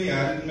magic in me.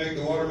 I didn't make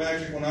the water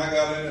magic when I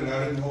got in it, and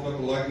I didn't hold up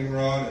a lightning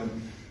rod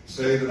and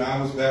say that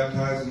I was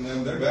baptizing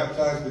them. They're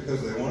baptized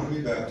because they want to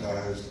be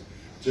baptized,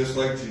 just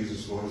like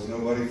Jesus was.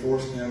 Nobody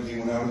forced him. He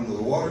went out into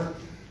the water.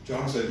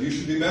 John said, "You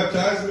should be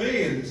baptized in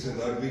me," and he said,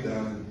 "Let it be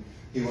done." And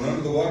he went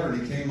under the water,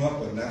 and he came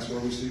up, and that's where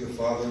we see the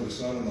Father, the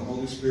Son, and the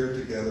Holy Spirit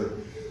together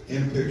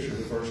in picture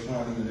the first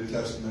time in the New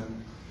Testament.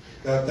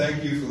 God,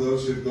 thank you for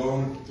those who've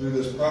gone through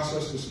this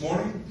process this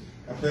morning.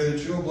 I pray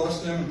that you'll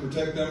bless them and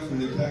protect them from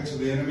the attacks of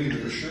the enemy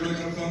that are surely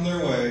going to come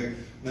their way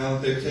now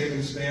that they've taken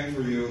a stand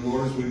for you. And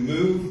Lord, as we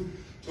move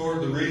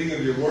toward the reading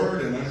of your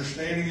word and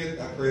understanding it,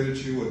 I pray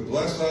that you would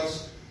bless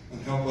us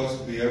and help us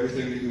to be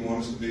everything that you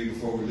want us to be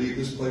before we leave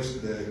this place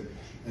today.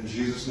 In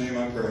Jesus' name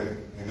I pray.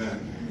 Amen.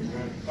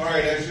 All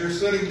right, as you're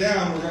sitting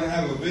down, we're going to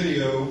have a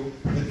video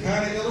that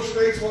kind of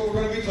illustrates what we're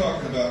going to be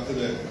talking about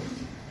today.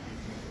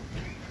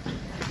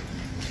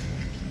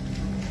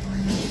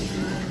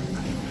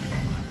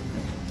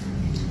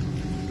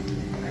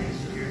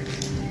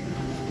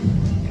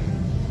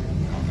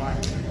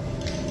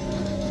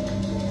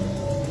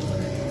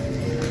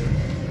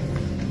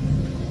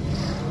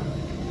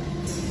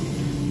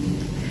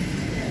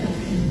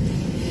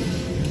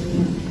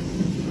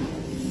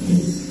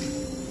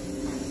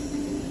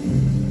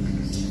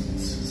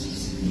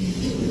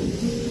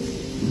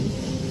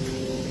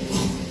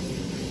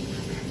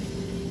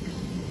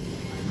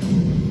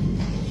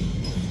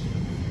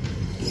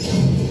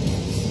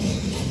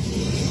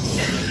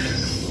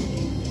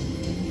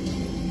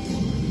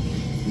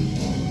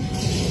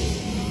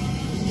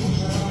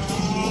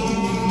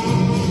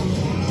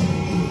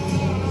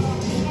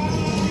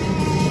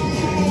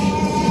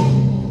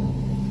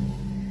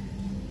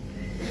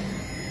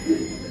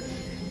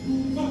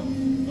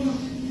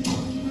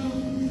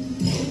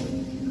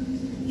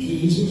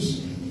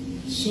 Jesus,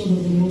 Son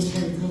of the Most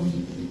High God,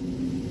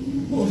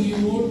 what do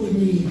you want with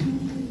me?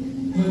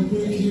 I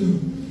beg you,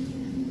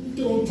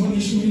 don't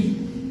punish me.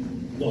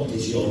 What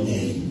is your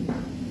name?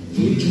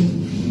 Peter.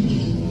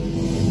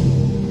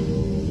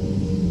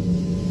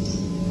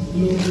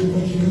 Lord, we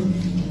beg you,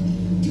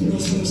 do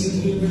not send us into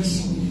the abyss.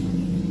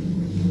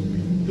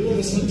 Let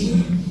us enter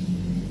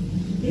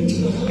into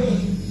the hell.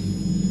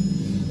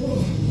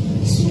 Oh,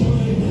 swine.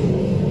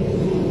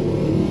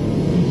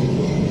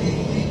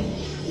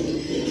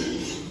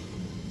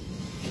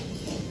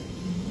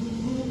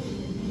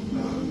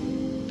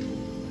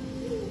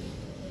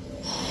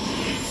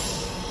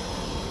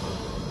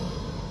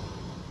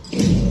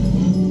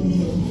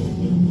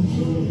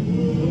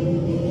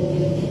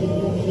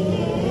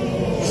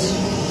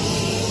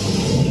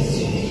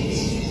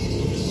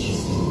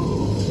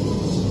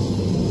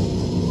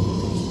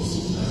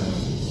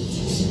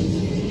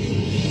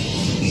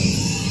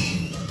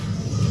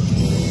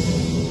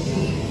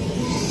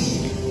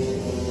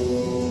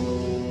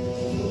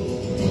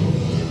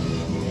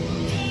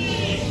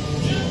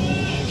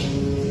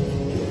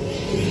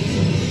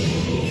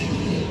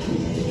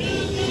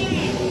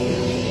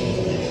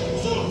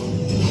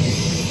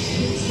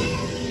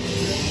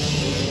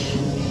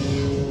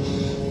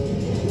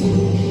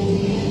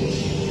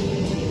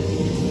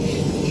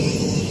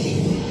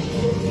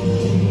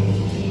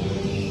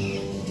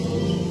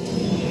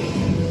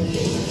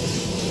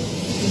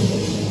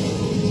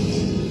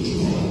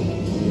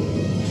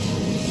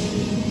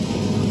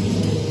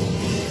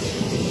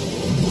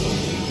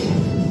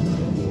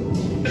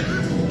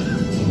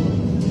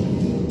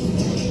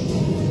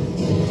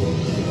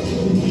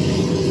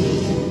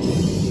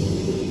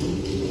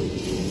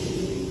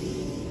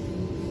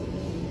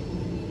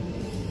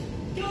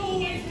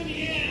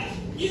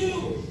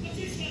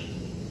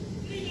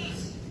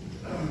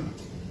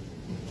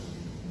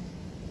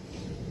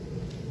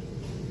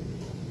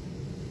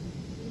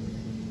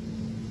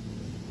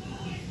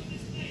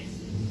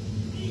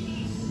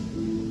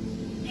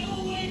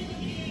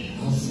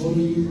 Follow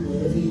you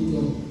wherever you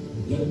go.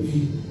 Let me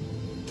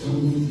come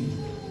with you.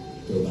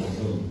 Go back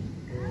home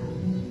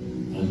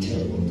and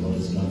tell what God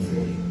has done for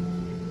you.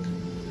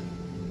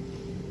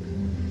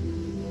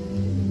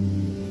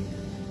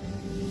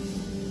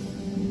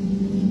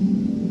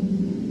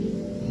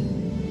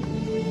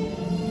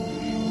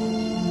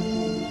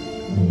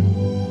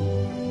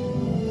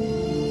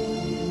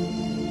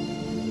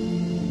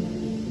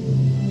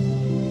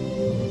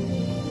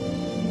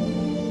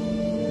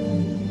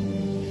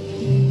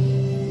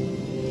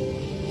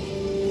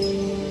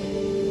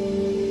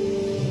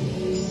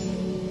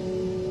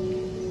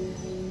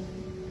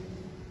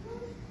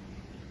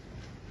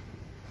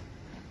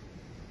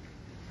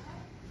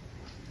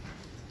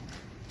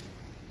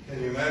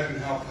 Can you imagine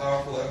how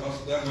powerful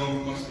that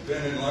moment must have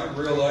been in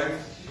real life?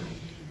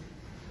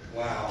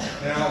 Wow.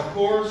 Now, of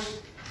course,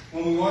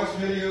 when we watch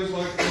videos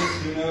like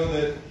this, you know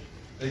that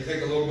they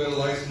take a little bit of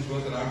license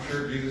with it. I'm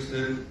sure Jesus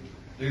didn't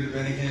do the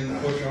Benny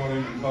Hinn push on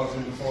him and cause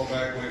him to fall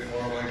back way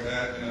far like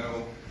that, you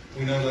know.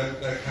 We know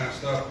that kind of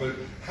stuff. But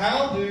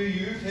how do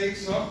you take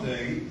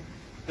something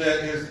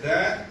that is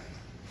that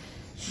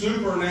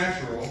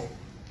supernatural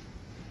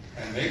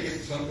and make it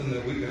something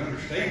that we can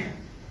understand?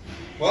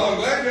 Well, I'm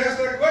glad you asked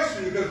that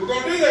question, because we're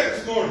going to do that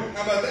this morning.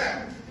 How about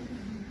that?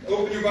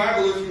 Open your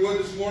Bible, if you would,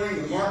 this morning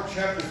to Mark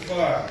chapter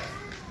 5.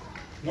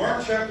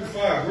 Mark chapter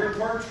 5. We're in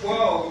part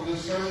 12 of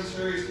this sermon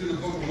series through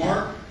the book of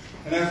Mark.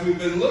 And as we've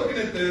been looking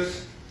at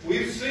this,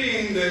 we've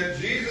seen that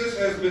Jesus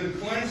has been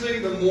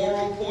cleansing the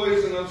moral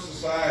poison of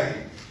society.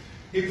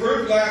 He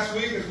proved last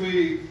week, as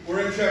we were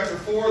in chapter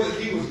 4,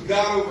 that he was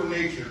God over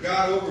nature,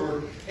 God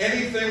over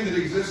anything that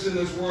exists in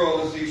this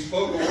world, as he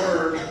spoke a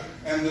word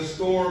and the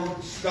storm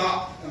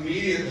stopped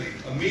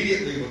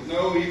immediately with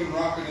no even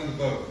rocking in the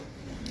boat.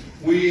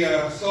 We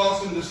saw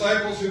some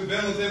disciples who've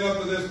been with him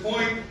up to this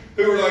point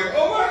who were like,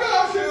 oh my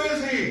gosh, who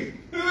is he?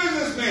 Who is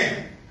this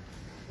man?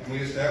 And we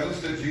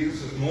established that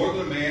Jesus is more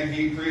than a man.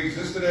 He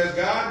pre-existed as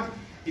God.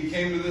 He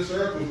came to this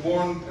earth, was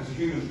born as a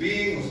human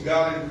being, was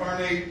God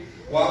incarnate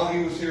while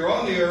he was here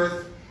on the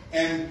earth,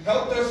 and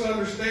helped us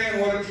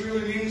understand what it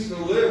truly means to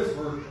live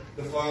for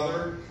the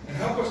Father, and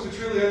help us to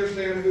truly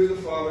understand who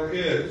the Father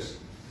is.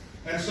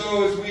 And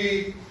so as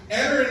we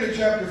enter into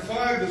chapter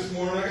 5 this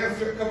morning, I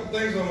got a couple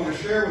things I want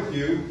to share with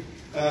you.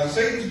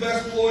 Satan's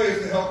best ploy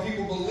is to help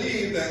people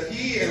believe that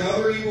he and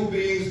other evil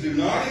beings do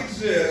not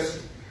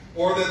exist,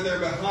 or that they're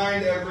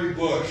behind every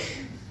bush.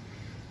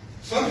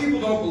 Some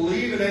people don't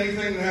believe in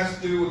anything that has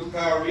to do with the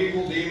power of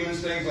evil,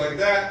 demons, things like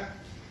that.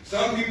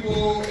 Some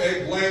people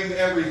blame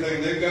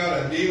everything. They've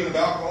got a demon of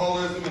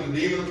alcoholism, and a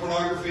demon of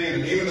pornography,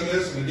 and a demon of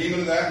this, and a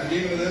demon of that, and a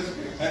demon of this,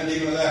 and a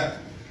demon of that.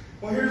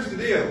 Well, here's the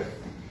deal.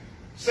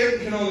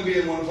 Satan can only be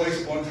in one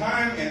place at one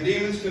time, and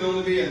demons can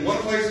only be in one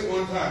place at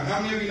one time.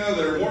 How many of you know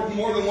there are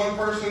more than one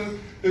person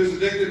who's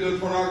addicted to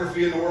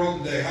pornography in the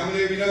world today? How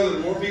many of you know there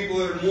are more people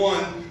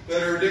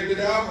that are addicted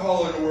to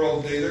alcohol in the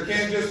world today? There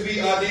can't just be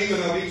a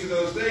demon of each of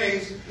those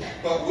things,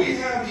 but we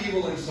have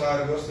evil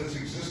inside of us that's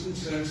existed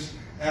since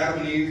Adam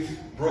and Eve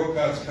broke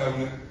God's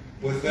covenant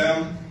with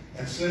them,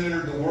 and sin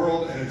entered the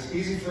world, and it's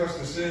easy for us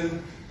to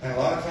sin, and a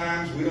lot of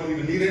times we don't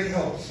even need any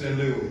help to sin,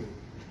 do we?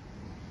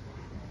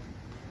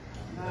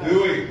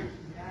 Do we?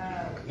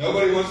 No.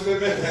 Nobody wants to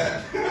admit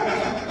that.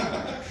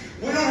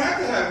 We don't have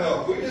to have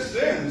help. We just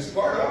sin. It's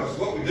part of us. It's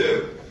what we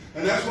do.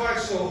 And that's why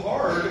it's so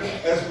hard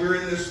as we're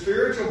in this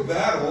spiritual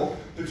battle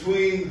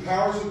between the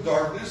powers of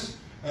darkness,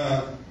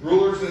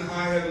 rulers in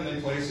high heavenly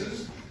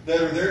places,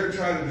 that are there to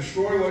try to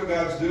destroy what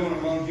God's doing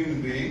among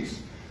human beings,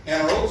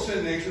 and our old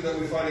sin nature that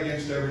we fight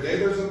against every day.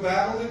 There's a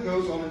battle that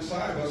goes on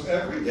inside of us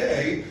every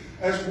day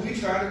as we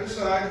try to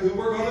decide who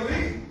we're going to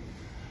be.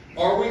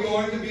 Are we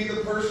going to be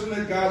the person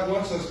that God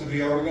wants us to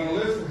be? Are we going to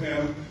live for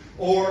Him?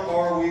 Or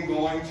are we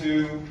going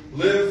to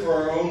live for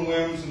our own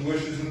whims and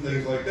wishes and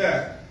things like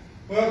that?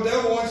 Well, the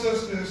devil wants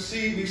us to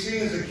be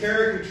seen as a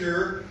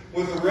caricature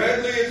with a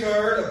red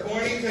leotard, a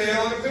pointy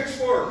tail, and a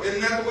pitchfork.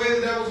 Isn't that the way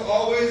the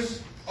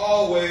devil's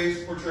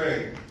always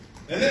portrayed?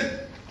 Isn't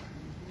it?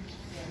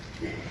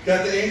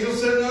 Got the angel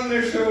sitting on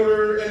their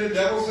shoulder and the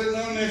devil sitting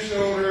on their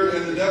shoulder,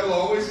 and the devil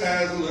always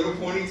has a little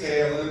pointy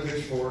tail and a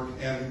pitchfork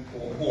and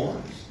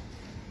horns.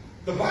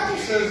 The Bible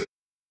says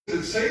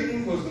that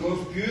Satan was the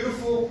most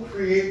beautiful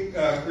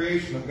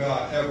creation of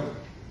God ever.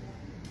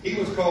 He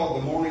was called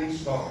the morning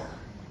star.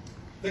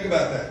 Think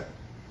about that.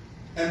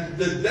 And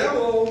the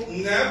devil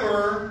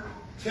never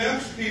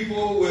tempts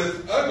people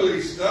with ugly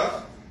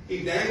stuff.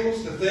 He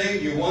dangles the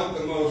thing you want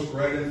the most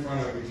right in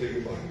front of you till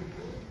you bite.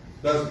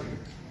 Doesn't he?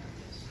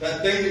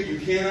 That thing that you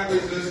cannot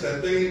resist,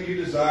 that thing that you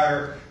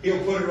desire,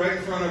 he'll put it right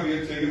in front of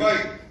you until you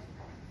bite.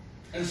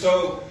 And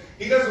so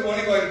he doesn't want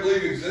anybody to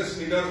believe he exists,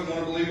 and he doesn't want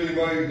to believe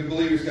anybody to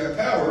believe he's got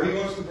power. He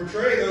wants to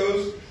portray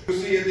those who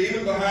see a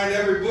demon behind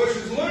every bush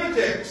as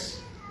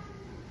lunatics.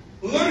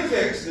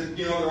 Lunatics that,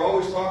 they're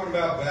always talking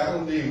about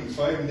battling demons,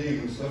 fighting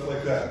demons, stuff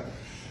like that.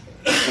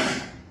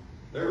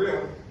 They're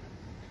real.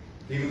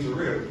 Demons are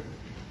real.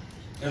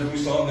 As we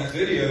saw in that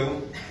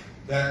video,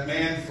 that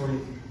man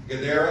from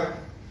Gadara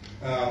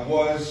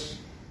was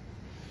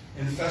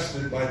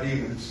infested by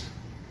demons.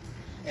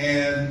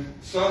 And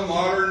some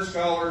modern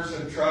scholars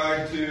have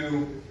tried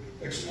to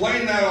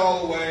explain that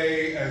all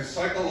away as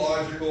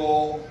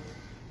psychological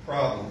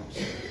problems,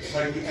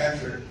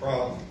 psychiatric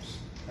problems.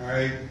 All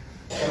right?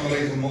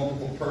 Somebody has a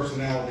multiple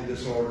personality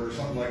disorder or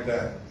something like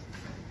that.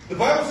 The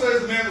Bible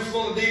says the man was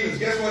full of demons.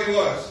 Guess what he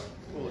was?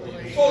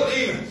 Full of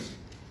demons.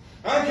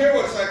 I don't care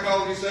what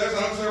psychology says.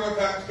 I don't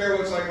care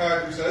what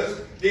psychiatry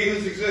says.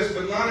 Demons exist,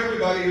 but not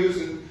everybody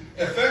who's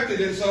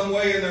affected in some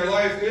way in their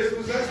life is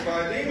possessed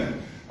by a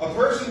demon. A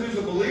person who's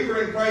a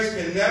believer in Christ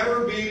can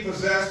never be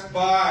possessed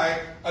by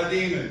a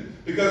demon.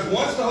 Because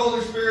once the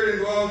Holy Spirit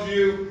indwells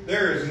you,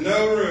 there is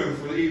no room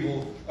for the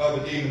evil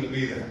of a demon to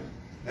be there.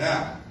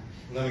 Now,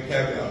 let me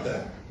caveat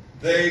that.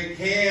 They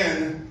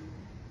can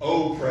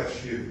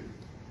oppress you.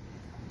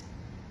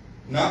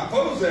 Not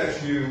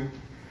possess you,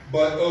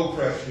 but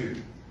oppress you.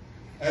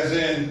 As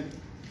in,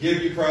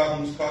 give you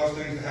problems, cause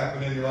things to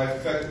happen in your life,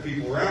 affect the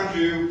people around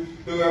you,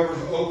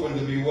 whoever's open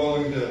to be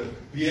willing to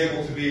be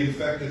able to be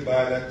infected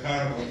by that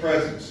kind of a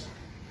presence.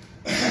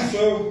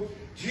 So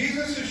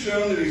Jesus has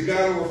shown that he's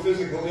got over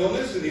physical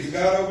illness and he's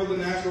got over the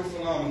natural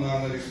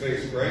phenomenon that he's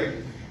facing, right?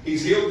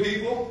 He's healed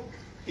people.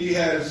 He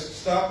has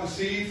stopped the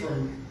sea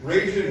from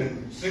raging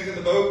and sinking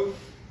the boat.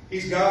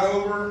 He's got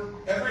over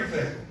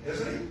everything,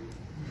 isn't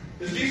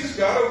he? Is Jesus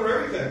got over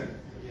everything?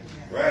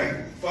 Right.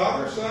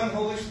 Father, Son,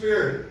 Holy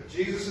Spirit.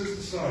 Jesus is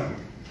the Son.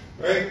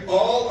 Right?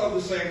 All of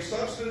the same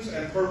substance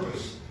and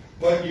purpose,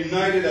 but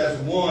united as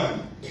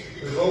one.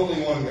 There's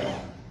only one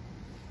God.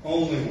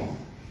 Only one.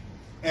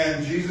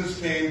 And Jesus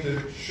came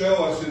to show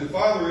us who the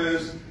Father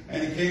is,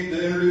 and he came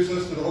to introduce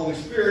us to the Holy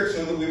Spirit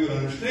so that we would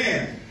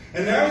understand.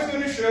 And now he's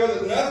going to show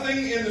that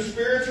nothing in the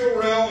spiritual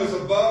realm is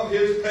above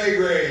his pay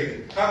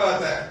grade. How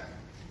about that?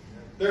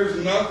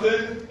 There's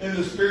nothing in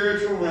the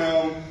spiritual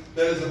realm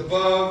that is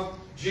above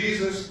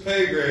Jesus'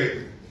 pay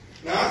grade.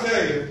 Now I'll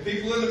tell you,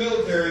 people in the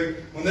military,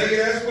 when they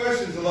get asked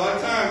questions, a lot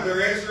of times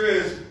their answer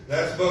is,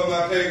 that's above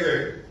my pay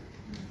grade.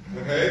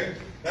 Okay?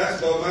 That's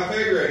above my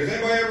pay grade. Has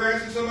anybody ever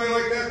answered somebody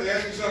like that? They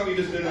ask you something you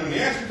just didn't know the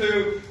answer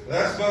to.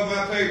 That's above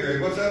my pay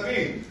grade. What's that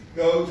mean?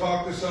 Go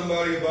talk to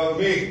somebody above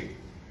me.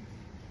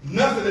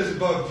 Nothing is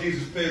above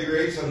Jesus' pay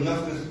grade, so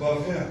nothing is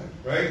above him.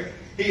 Right?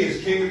 He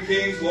is King of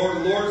Kings, Lord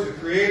of Lords, the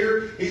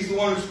Creator. He's the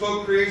one who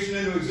spoke creation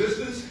into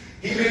existence.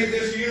 He made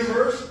this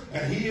universe,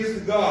 and he is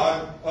the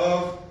God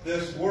of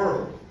this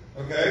world.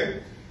 Okay?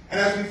 And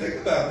as we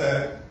think about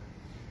that,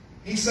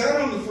 he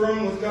sat on the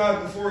throne with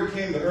God before he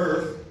came to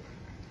earth.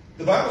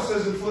 The Bible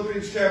says in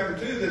Philippians chapter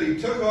 2 that he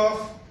took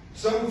off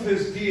some of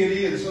his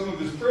deity and some of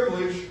his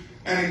privilege,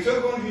 and he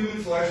took on human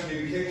flesh and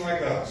he became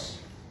like us.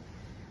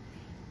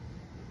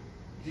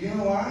 Do you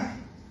know why?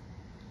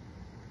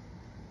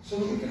 So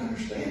that we can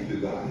understand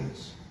who God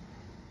is.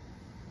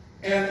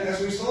 And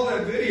as we saw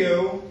that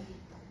video,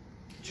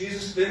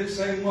 Jesus didn't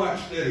say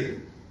much, did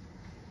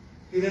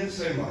he? He didn't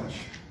say much.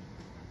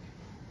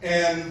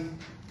 And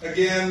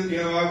again, you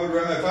know,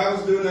 if I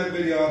was doing that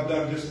video, I'd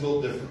done just a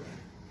little differently.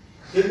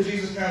 Didn't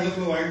Jesus kind of look a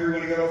little angry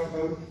when he got off the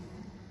boat?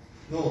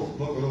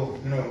 Look a little,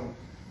 you know.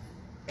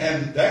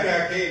 And that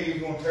guy came, he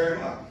was going to tear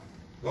him up.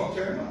 Going to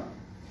tear him up.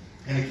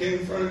 And he came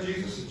in front of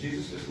Jesus, and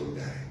Jesus just looked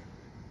at him.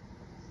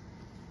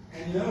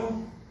 And you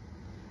know,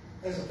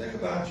 as I think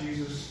about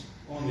Jesus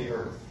on the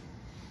earth,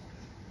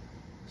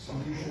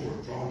 some people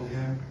were drawn to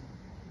him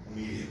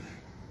immediately.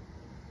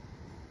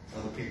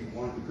 Other people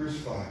wanted to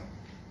crucify him.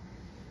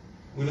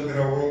 We look at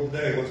our world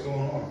today, what's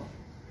going on?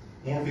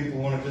 More people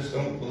want to just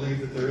don't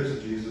believe that there is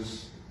a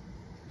Jesus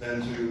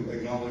than to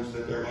acknowledge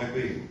that there might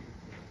be.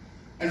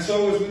 And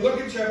so as we look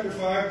at chapter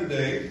 5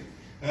 today,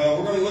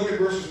 we're going to look at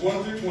verses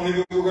 1 through 20,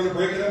 but we're going to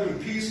break it up in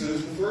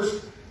pieces. The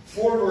first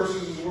 4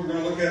 verses is what we're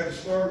going to look at to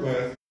start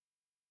with.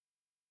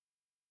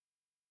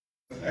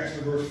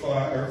 Actually, first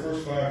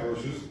 5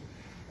 verses.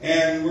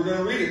 And we're going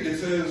to read it. It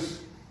says,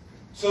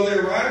 so they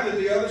arrived at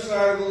the other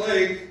side of the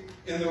lake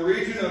in the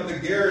region of the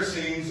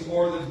Gerasenes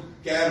or the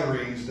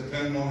Gadarenes,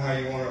 depending on how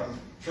you want to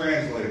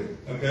translate it.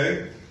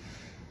 Okay?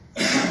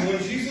 When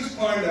Jesus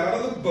climbed out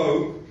of the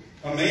boat,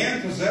 a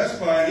man possessed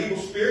by an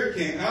evil spirit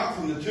came out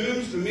from the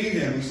tombs to meet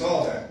him. He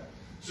saw that.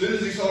 As soon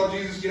as he saw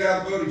Jesus get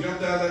out of the boat, he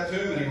jumped out of that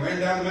tomb and he ran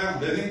down the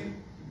mountain, didn't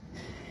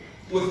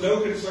he? With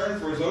no concern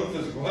for his own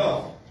physical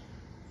health.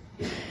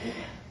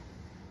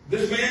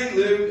 This man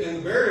lived in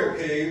the burial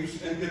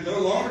caves and could no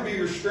longer be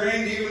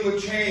restrained even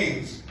with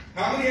chains.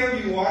 How many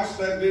of you watched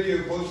that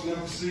video close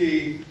enough to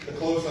see the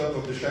close-up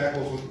of the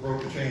shackles with the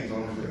broken chains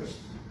on his wrist?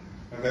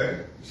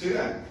 Okay? You see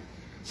that?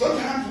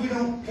 Sometimes we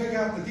don't pick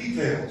out the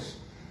details.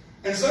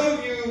 And some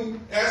of you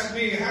ask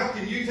me, how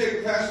can you take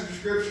a passage of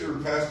Scripture,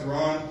 Pastor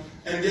Ron,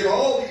 and get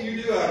all that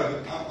you do out of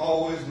it? I'm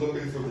always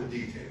looking for the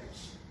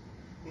details.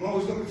 I'm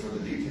always looking for the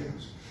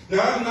details.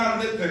 Now, I'm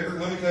not a nitpicker.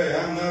 Let me tell you,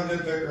 I'm not a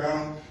nitpicker. I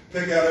don't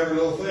pick out every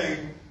little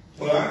thing.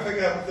 But I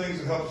pick out the things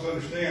that help us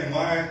understand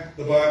why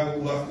the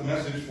Bible left the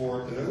message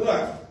for it that it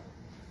left.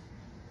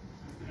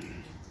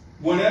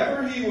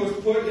 Whenever he was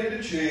put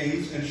into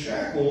chains and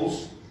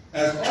shackles,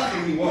 as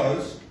often he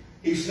was,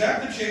 he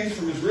snapped the chains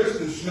from his wrist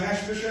and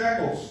smashed the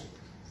shackles.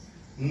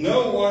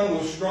 No one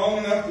was strong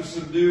enough to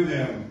subdue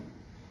him.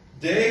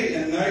 Day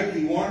and night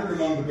he wandered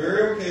among the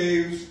burial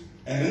caves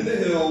and in the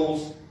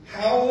hills,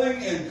 howling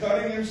and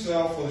cutting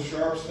himself with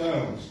sharp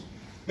stones.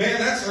 Man,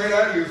 that's right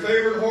out of your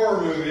favorite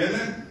horror movie, isn't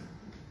it?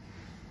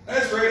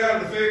 That's right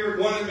out of the favorite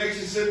one that makes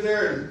you sit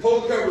there and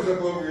pull the covers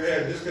up over your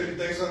head just because you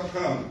think something's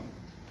coming.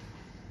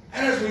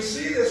 And as we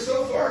see this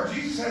so far,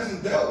 Jesus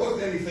hasn't dealt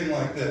with anything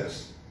like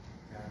this.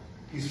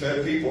 He's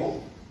fed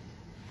people.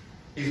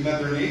 He's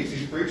met their needs.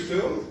 He's preached to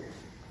them.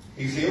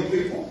 He's healed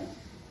people.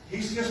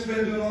 He's just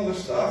been doing all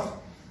this stuff.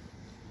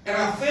 And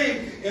I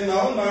think, in my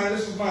own mind,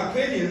 this is my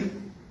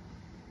opinion,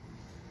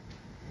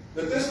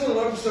 that this little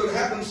episode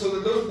happened so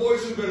that those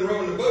boys who've been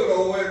rowing the boat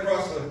all the way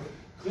across the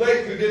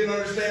lake who didn't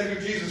understand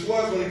who Jesus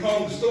was when he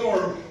calmed the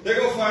storm, they're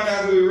going to find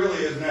out who he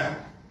really is now.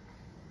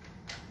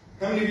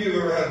 How many of you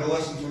have ever had a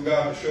lesson from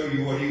God to show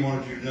you what he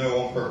wanted you to know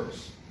on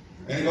purpose?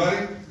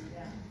 Anybody?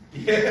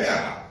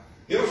 Yeah,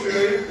 he'll show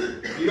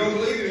you. If you don't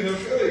believe him, he'll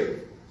show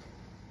you.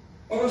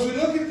 Well, as we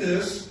look at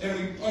this and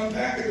we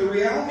unpack it, the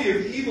reality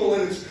of evil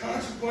and its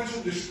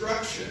consequential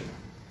destruction,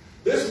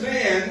 this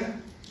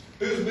man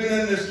who's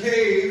been in this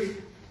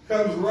cave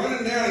comes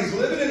running down. He's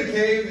living in a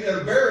cave, in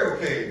a burial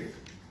cave.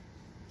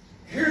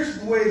 Here's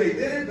the way they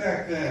did it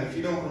back then, if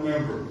you don't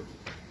remember.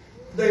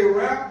 They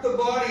wrapped the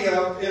body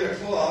up in a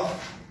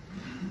cloth.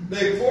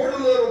 They poured a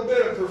little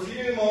bit of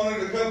perfume on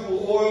it, a couple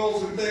of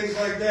oils and things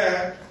like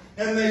that,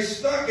 and they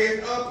stuck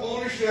it up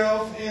on a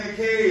shelf in a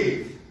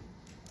cave.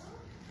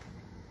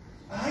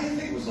 I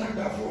think it was like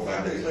about 4 or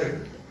 5 days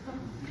later.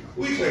 A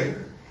week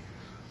later.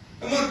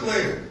 A month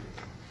later.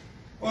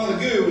 While the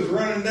goo was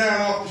running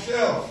down off the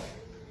shelf.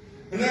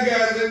 And that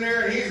guy's in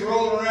there and he's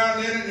rolling around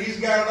in it and he's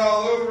got it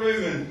all over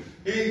him and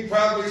he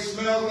probably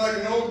smells like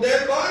an old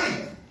dead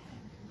body.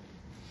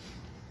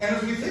 And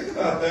as we think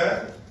about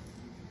that,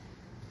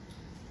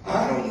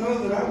 I don't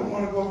know that I would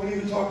want to go up and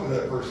even talk to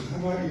that person. How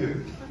about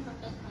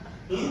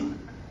you?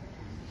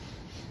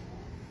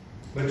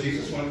 But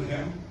Jesus went to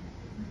him.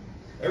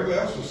 Everybody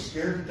else was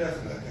scared to death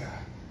of that guy.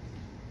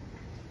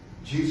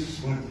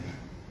 Jesus went to him.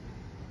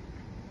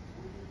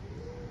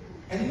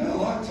 And you know, a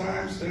lot of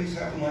times things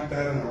happen like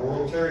that in our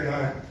world. Terry and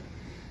I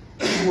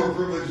were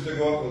privileged to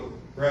go up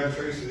with Brad and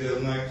Tracy the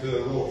other night to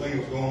a little thing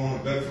that was going on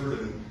in Bedford.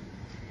 And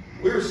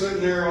we were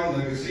sitting there on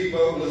the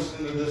gazebo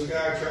listening to this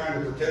guy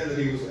trying to pretend that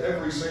he was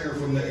every singer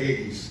from the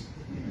 80s.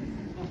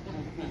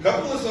 A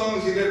couple of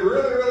songs he did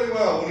really, really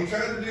well. When he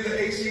tried to do the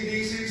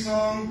AC/DC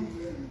song,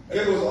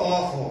 it was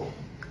awful.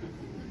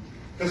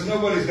 Because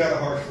nobody's got a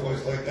harsh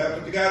voice like that,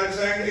 but the guy that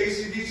sang the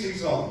AC/DC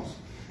songs.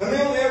 And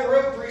they only ever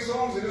wrote 3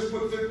 songs, they just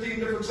put 15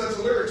 different sets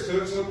of lyrics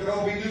to it so it could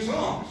all be new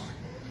songs.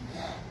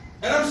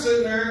 And I'm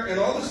sitting there, and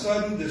all of a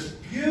sudden, this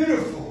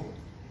beautiful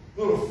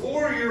little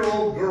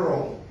 4-year-old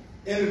girl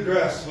in a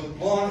dress with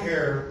blonde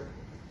hair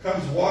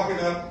comes walking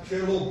up. She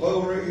had a little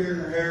bow right here in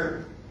her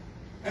hair.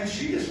 And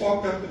she just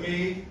walked up to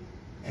me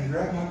and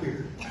grabbed my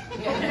beard.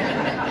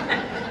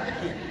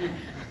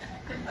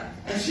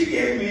 And she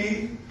gave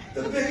me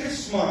the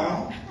biggest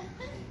smile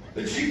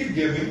that she could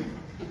give me.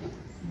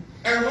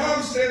 And her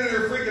mom's standing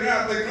there freaking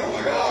out, thinking, oh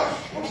my gosh,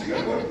 what's he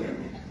going to do?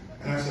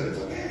 And I said, it's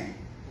okay.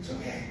 It's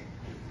okay.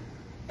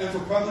 And for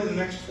probably the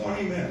next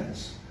 20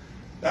 minutes,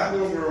 that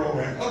little girl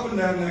ran up and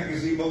down that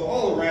gazebo,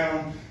 all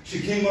around. She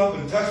came up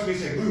and touched me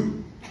and said,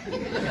 boo. She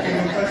came up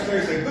and touched me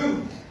and said,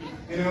 boo.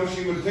 You know,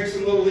 she would pick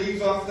some little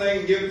leaves off the thing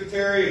and give it to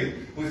Terry.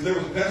 And there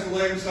was a pencil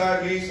laying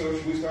beside me, so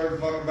we started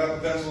talking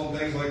about the pencil and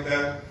things like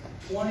that.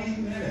 20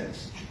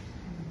 minutes.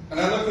 And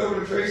I looked over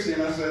to Tracy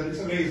and I said, it's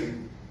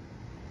amazing.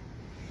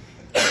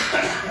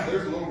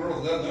 There's a little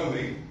girl that doesn't know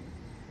me.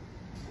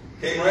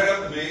 Came right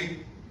up to me.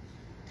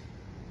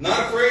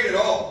 Not afraid at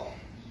all.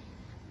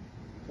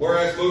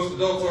 Whereas most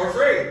adults are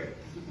afraid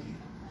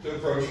to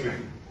approach me.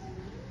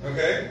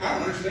 Okay? I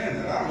don't understand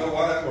that. I don't know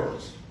why that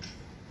works.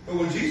 But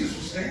when Jesus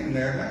was standing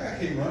there, that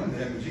guy came running to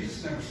him, and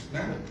Jesus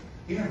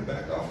never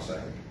backed off a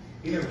second.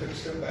 He never took a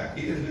step back.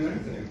 He didn't do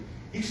anything.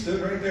 He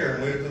stood right there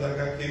and waited until that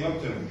guy came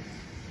up to him.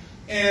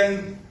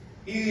 And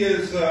he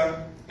is,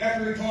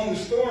 after he calmed the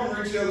storm,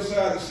 reached the other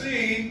side of the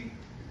sea,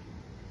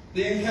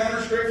 the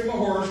encounter straight from a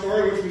horror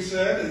story, which we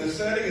said, and the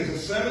setting is a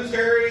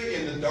cemetery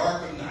in the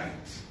dark of night.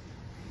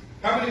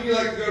 How many of you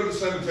like to go to the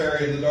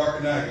cemetery in the dark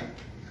of night?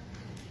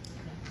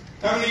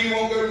 How many of you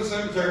won't go to the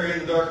cemetery in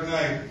the dark of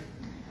night?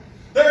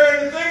 There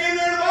ain't anything in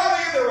there to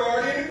bother you. They're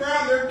already in the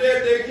ground. They're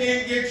dead. They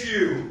can't get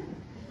you.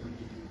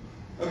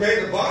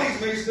 Okay, the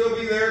bodies may still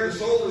be there. The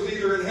soul is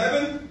either in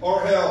heaven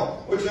or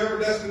hell, whichever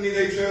destiny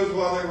they chose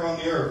while they were on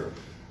the earth.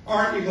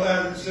 Aren't you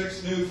glad that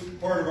 6 new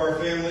part of our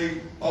family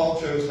all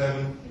chose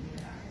heaven?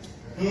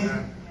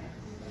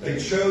 They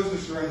chose to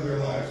surrender their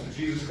lives to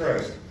Jesus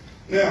Christ.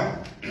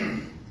 Now,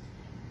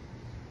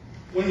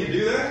 when you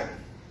do that,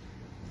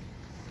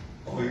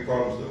 all your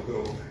problems don't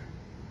go away.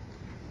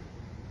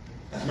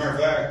 As a matter of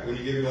fact, when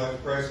you give your life to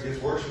Christ, it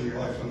gets worse in your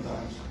life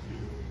sometimes.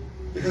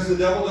 Because the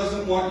devil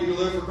doesn't want you to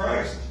live for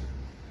Christ.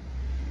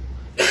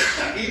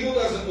 Evil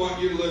doesn't want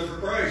you to live for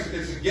Christ.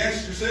 It's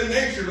against your sin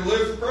nature to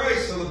live for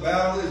Christ, so the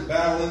battle is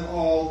battling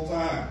all the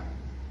time.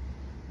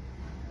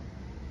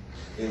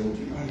 Okay, would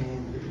you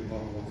mind give me a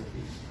bottle of water,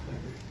 please?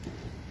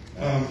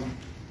 Thank you.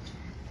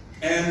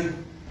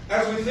 And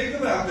as we think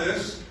about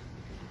this,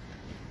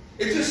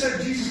 it just said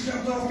Jesus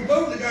jumped off the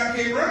boat, the guy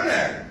came running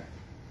at him.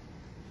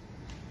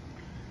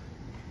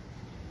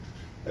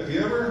 Have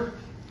you ever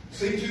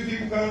seen 2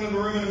 people come into the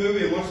room in a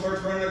movie and one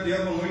starts running at the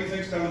other one? What do you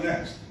think's coming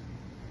next?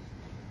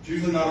 It's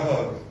usually not a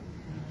hug,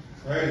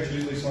 right? It's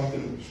usually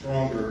something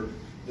stronger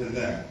than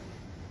that.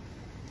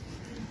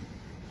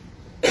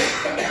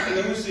 And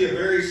then we see a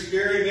very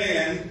scary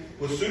man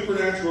with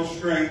supernatural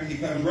strength. He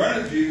comes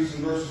running at Jesus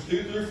in verses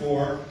 2 through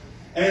 4.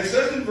 And it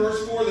says in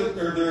verse 4 that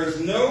there is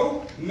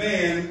no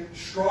man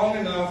strong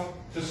enough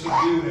to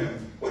subdue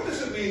him. What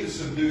does it mean to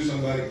subdue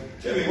somebody?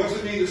 Timmy, what's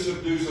it mean to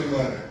subdue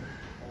somebody?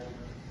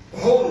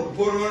 Hold him,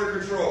 put him under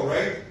control,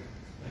 right?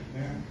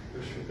 Amen.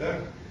 Appreciate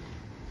that.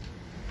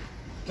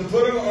 To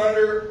put him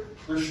under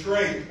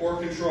restraint or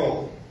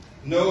control.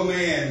 No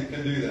man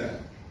can do that.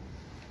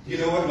 You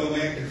know what? No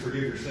man can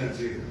forgive your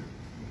sins either.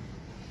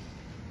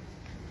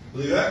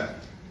 Believe that?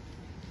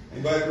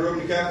 Anybody grew up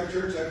in the Catholic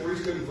Church? That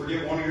priest couldn't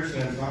forgive one of your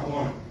sins, not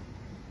one.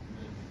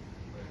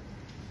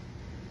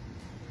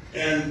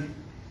 And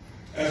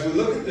as we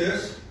look at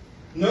this,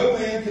 no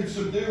man can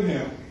subdue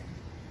him.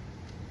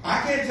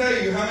 I can't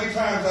tell you how many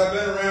times I've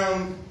been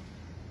around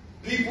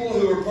people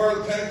who are part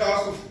of the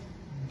Pentecostal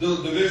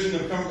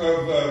division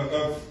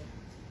of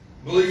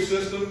belief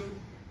system,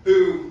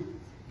 who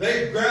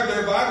they grab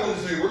their Bible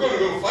and say, we're going to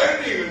go fight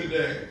a demon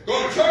today.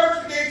 Going to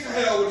charge the gates of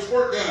hell with a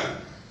squirt gun.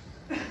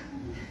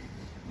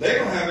 They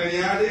don't have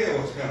any idea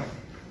what's coming.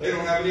 They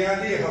don't have any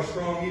idea how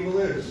strong evil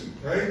is,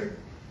 right?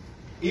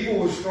 Evil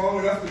was strong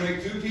enough to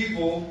make two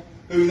people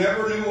who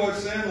never knew what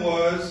sin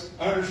was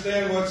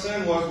understand what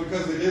sin was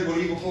because they did what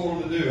evil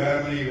told them to do,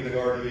 Adam and Eve in the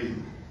Garden of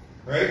Eden,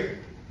 right?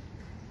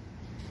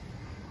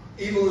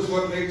 Evil is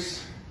what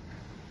makes...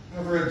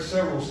 I've read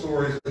several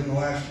stories in the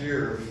last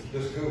year of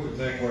this COVID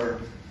thing where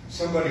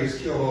somebody has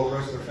killed all the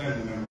rest of their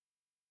family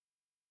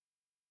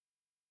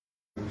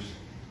members.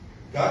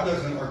 God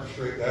doesn't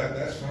orchestrate that.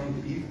 That's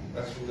from the evil.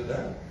 That's from the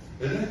devil,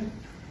 isn't it?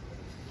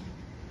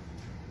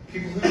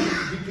 People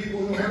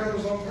who hurt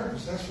others on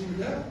purpose, that's from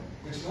the devil.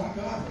 It's not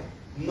godly.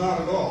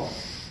 Not at all.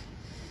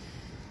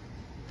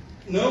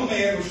 No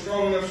man was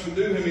strong enough to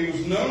subdue him. He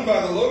was known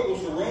by the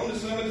locals to roam the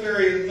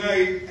cemetery at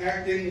night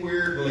acting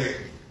weirdly.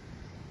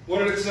 What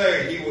did it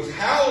say? He was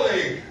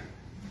howling.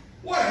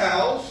 What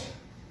howls?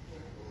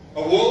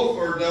 A wolf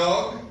or a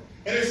dog?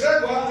 And it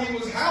said while he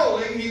was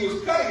howling, he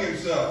was cutting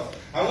himself.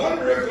 I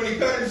wonder if when he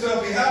cut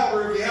himself, he howled,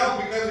 or if he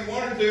howled because he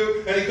wanted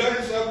to, and he cut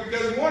himself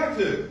because he wanted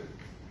to.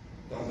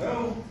 Don't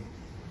know.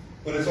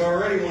 But it's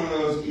already one of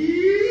those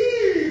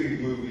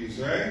movies,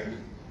 right?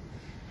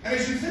 And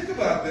as you think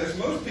about this,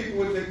 most people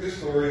would take this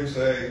story and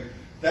say,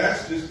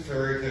 that's just a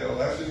fairy tale.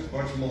 That's just a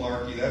bunch of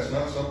malarkey. That's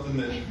not something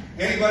that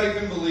anybody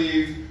can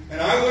believe.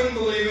 And I wouldn't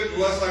believe it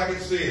unless I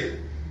could see it.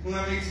 Well,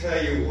 let me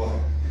tell you what.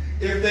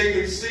 If they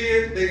could see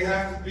it, they'd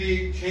have to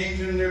be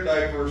changing their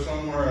diaper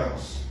somewhere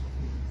else.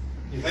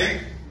 You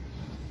think?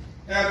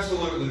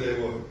 Absolutely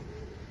they would.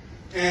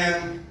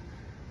 And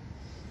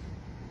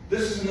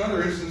this is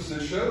another instance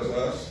that shows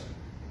us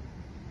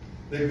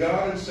that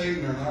God and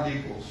Satan are not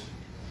equals.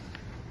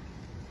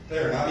 They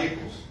are not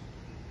equals.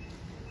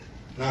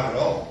 Not at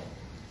all.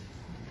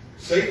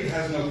 Satan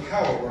has no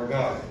power where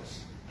God is.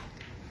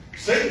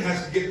 Satan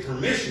has to get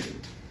permission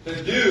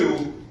to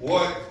do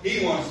what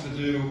he wants to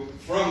do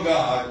from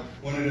God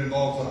when it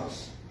involves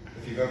us.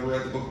 If you've ever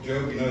read the book of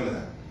Job, you know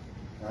that.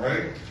 All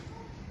right?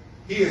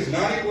 He is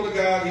not equal to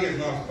God. He is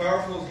not as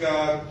powerful as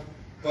God.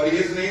 But he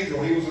is an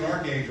angel. He was an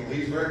archangel.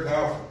 He's very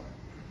powerful.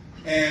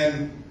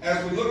 And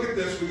as we look at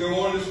this, we go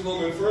on just a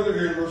little bit further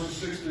here in verses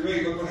 6 through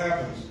 8. Look what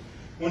happens.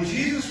 When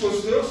Jesus was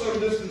still some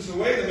distance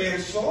away, the man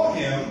saw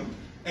him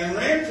and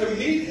ran to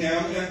meet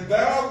him and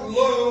bowed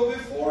low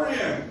before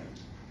him.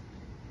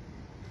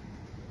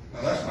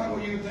 Now that's not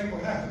what you would think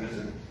would happen, is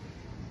it?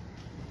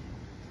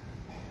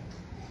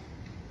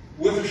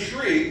 With a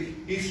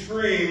shriek, he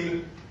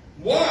screamed,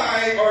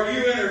 "Why are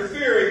you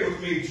interfering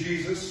with me,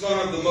 Jesus,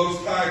 Son of the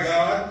Most High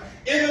God?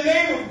 In the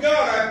name of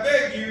God, I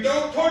beg you,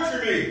 don't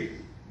torture me."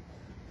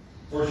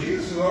 For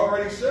Jesus has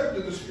already said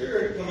to the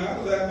spirit, "Come out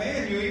of that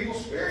man, you evil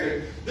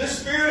spirit." This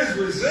spirit is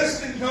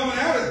resisting coming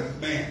out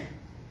of the man.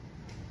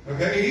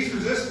 Okay, he's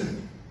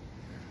resisting.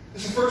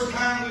 It's the first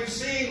time we've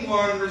seen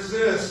one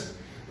resist.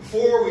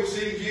 Before, we've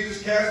seen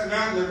Jesus cast them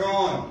out and they're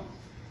gone.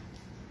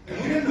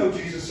 And we didn't know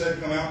Jesus said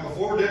come out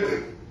before, did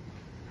we?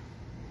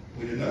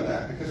 We didn't know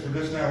that because we're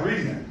just now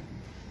reading it.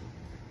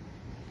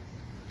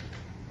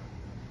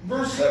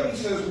 Verse 7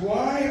 says,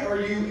 "Why are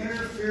you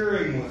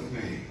interfering with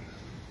me?"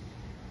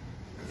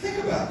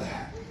 Think about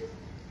that.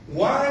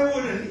 Why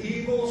would an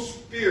evil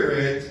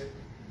spirit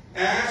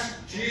ask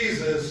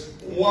Jesus,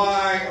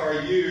 "Why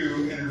are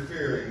you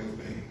interfering with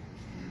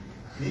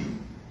me?"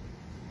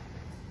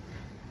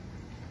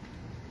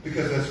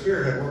 Because that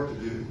spirit had work to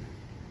do.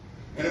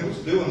 And it was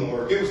doing the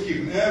work. It was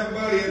keeping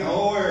everybody in the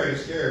whole area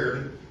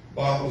scared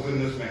while it was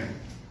in this man.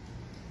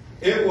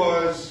 It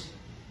was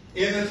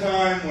in the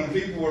time when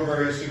people were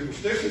very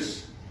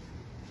superstitious.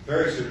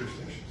 Very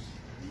superstitious.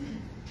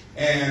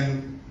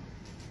 And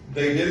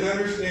they didn't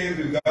understand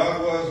who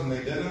God was, and they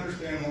didn't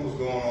understand what was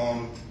going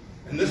on.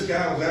 And this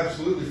guy was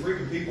absolutely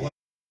freaking people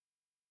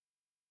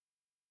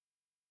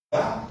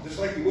out, just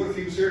like he would if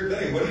he was here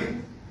today, wouldn't he?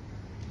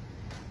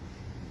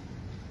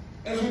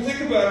 As we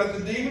think about it,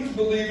 the demons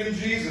believe in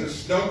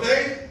Jesus, don't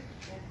they?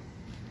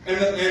 And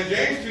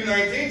James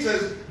 2:19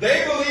 says,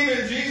 they believe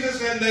in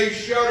Jesus and they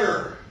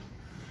shudder.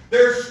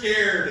 They're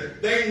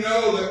scared. They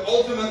know that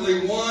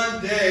ultimately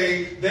one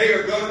day they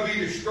are going to be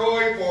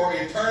destroyed for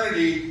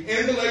eternity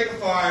in the lake of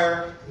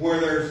fire where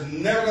there's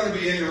never going to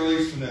be any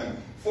release from them.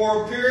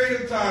 For a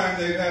period of time,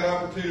 they've had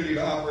opportunity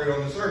to operate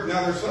on this earth.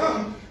 Now, there's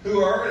some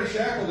who are already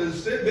shackled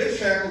and been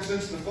shackled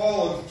since the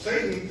fall of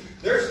Satan.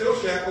 They're still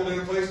shackled in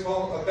a place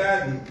called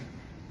Abaddon.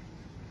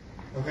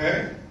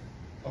 Okay?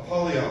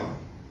 Apollyon.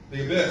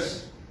 The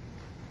abyss.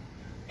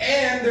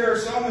 And there are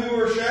some who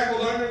are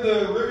shackled under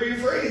the river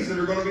Euphrates that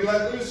are going to be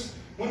let loose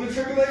when the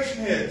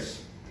tribulation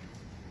hits.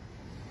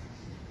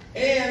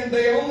 And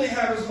they only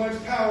have as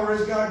much power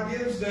as God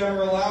gives them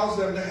or allows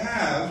them to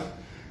have.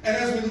 And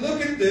as we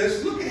look at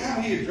this, look at how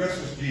he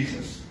addresses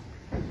Jesus.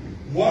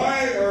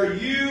 Why are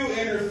you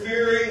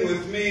interfering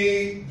with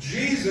me,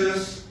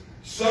 Jesus,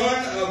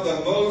 Son of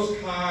the Most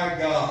High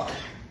God?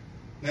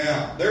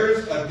 Now,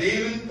 there's a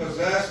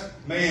demon-possessed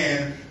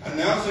man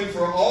announcing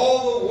for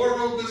all the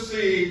world to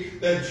see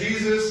that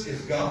Jesus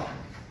is God.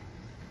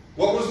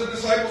 What was the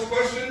disciples'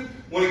 question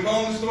when he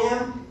calmed the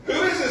storm? Who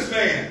is this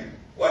man?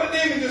 What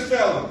did demon just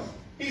tell him?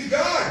 He's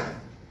God.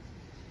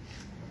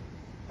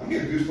 I'm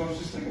getting goosebumps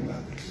just thinking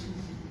about this.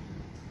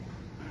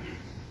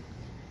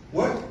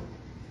 What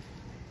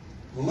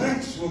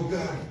lengths will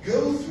God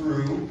go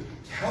through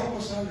to help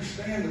us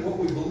understand that what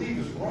we believe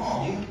is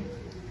wrong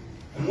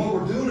and what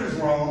we're doing is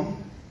wrong,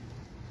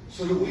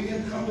 so that we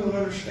can come to an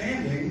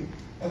understanding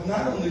of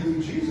not only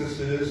who Jesus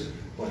is,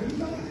 but who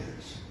God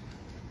is.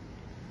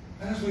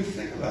 And as we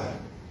think about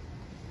it,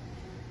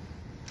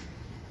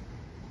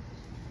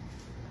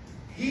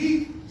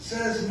 he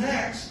says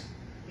next,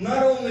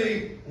 not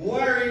only,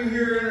 why are you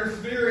here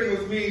interfering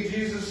with me,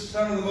 Jesus,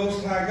 Son of the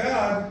Most High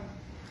God?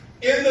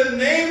 In the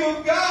name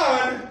of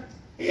God,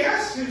 he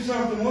asks him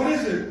something. What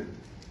is it?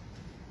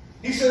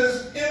 He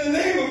says, in the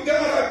name of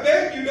God, I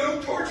beg you,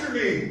 don't torture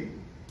me.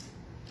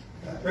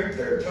 That right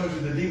there tells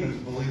you the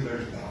demons believe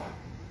there's God.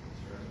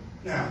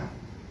 Now,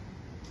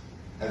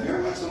 have you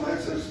ever met somebody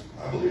that says,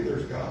 I believe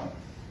there's God?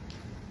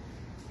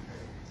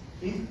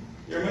 You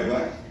ever met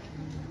anybody?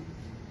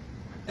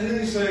 And then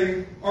you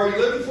say, are you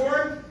living for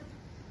him?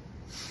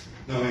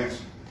 No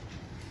answer.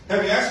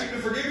 Have you asked him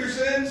to forgive your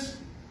sins?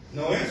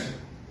 No answer.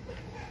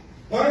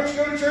 Why don't you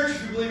go to church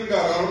if you believe in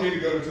God? I don't need to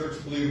go to church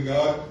to believe in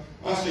God.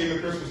 I see him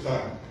at Christmas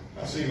time.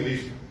 I see him at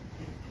Easter.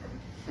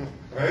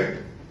 Right?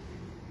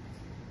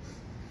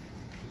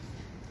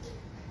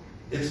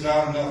 It's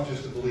not enough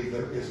just to believe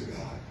there is a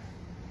God.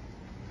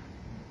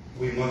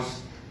 We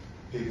must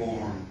be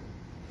born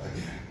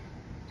again.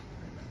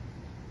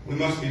 We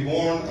must be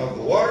born of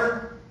the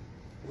water,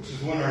 which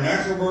is when our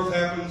natural birth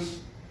happens,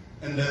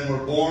 and then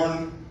we're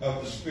born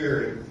of the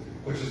Spirit,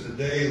 which is the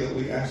day that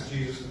we ask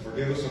Jesus to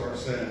forgive us of our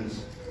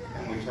sins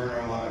and we turn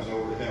our lives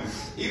over to him.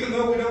 Even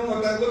though we don't know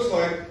what that looks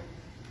like,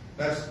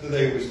 that's the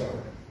day we start.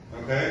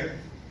 Okay?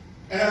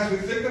 And as we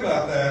think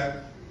about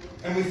that,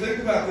 and we think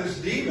about this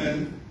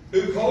demon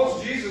who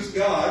calls Jesus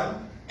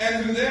God,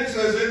 and who then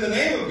says, in the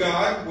name of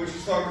God, which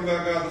is talking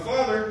about God the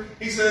Father,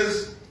 he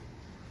says,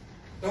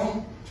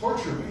 don't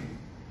torture me.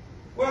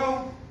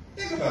 Well,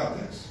 think about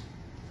this.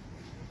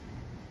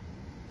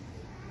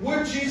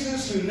 Would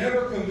Jesus, who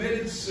never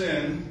committed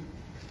sin,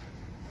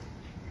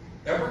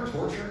 ever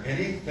torture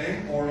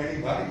anything or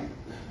anybody?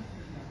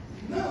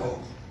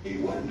 No, he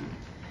wouldn't.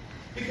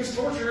 Because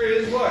torture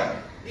is what?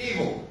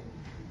 Evil.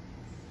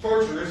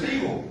 Torture is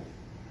evil.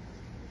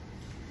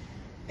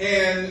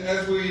 And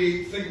as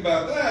we think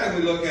about that and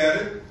we look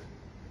at it,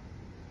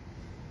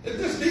 if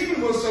this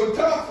demon was so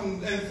tough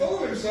and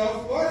full of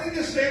himself, why didn't he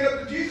just stand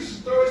up to Jesus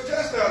and throw his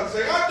chest out and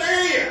say, I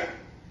dare you?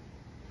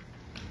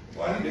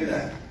 Why did he do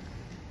that?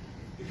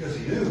 Because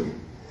he knew.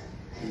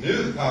 He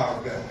knew the power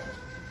of God.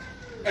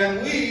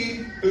 And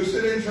we, who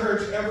sit in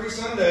church every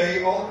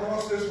Sunday all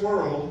across this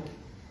world,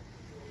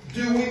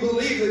 do we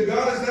believe that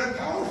God is that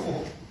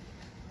powerful?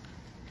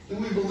 Do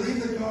we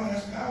believe that God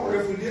has power?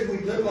 If we did,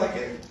 we'd live like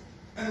it.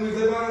 And we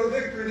live out of the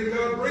victory that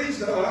God brings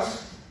to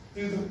us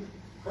through the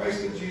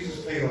Christ that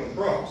Jesus paid on the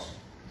cross.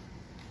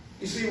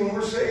 You see, when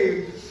we're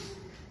saved,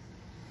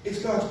 it's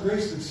God's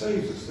grace that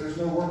saves us. There's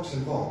no works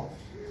involved.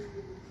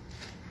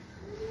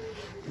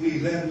 We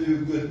then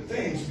do good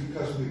things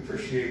because we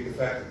appreciate the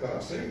fact that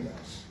God saved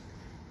us.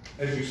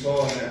 As you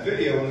saw in that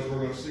video, and as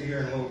we're going to see here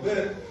in a little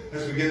bit,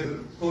 as we get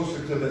closer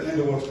to the end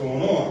of what's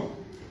going on.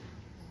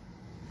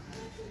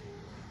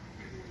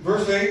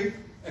 Verse 8,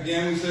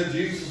 again, we said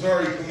Jesus has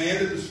already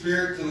commanded the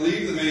Spirit to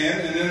leave the man.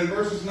 And then in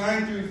verses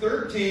 9 through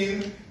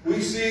 13,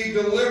 we see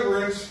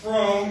deliverance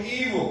from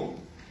evil.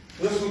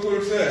 Listen to what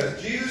it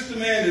says. Jesus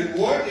demanded,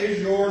 what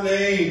is your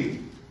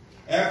name?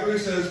 After he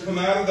says, come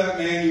out of that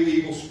man, you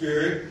evil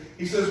spirit,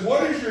 he says,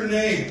 what is your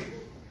name?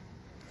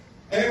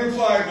 And he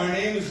replied, my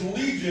name is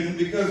Legion,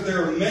 because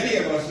there are many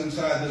of us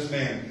inside this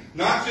man.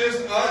 Not just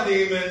a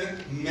demon,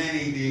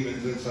 many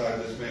demons inside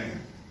this man.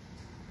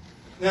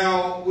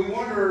 Now, we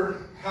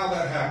wonder how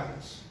that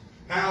happens.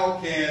 How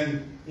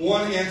can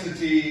one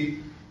entity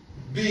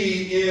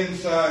be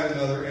inside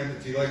another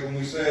entity? Like when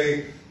we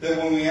say that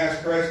when we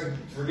ask Christ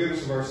to forgive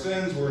us of our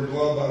sins, we're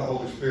indwelled by the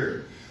Holy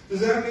Spirit. Does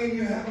that mean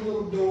you have a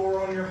little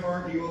door on your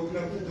heart and you open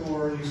up the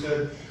door and you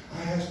said,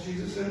 I asked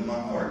Jesus into my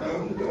heart. And I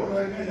opened the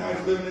door and now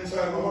he's living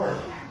inside my heart?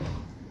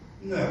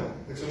 No,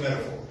 it's a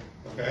metaphor.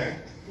 Okay?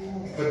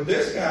 But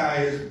this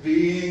guy is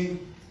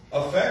being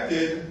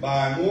affected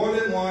by more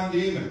than one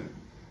demon.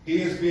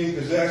 He is being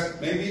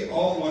possessed maybe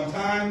all at one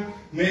time,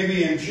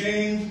 maybe in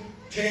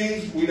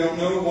chains. We don't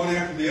know, one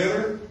after the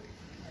other.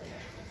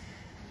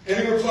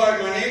 And he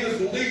replied, "My name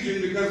is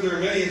Legion, because there are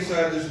many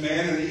inside this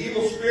man." And the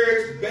evil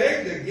spirits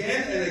begged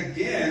again and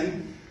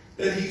again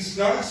that he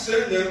not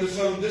send them to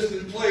some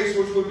distant place,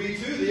 which would be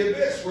to the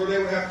abyss, where they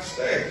would have to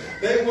stay.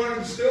 They wanted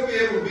to still be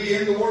able to be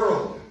in the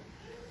world.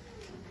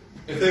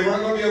 If they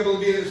weren't going to be able to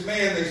be in this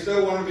man, they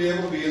still wanted to be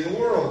able to be in the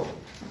world.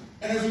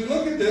 And as we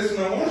look at this, and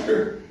I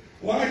wonder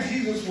why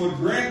Jesus would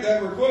grant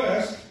that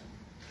request,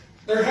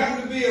 there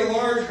happened to be a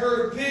large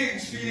herd of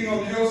pigs feeding on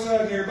the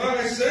hillside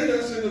nearby. "Send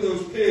us into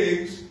those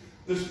pigs,"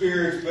 the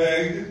spirits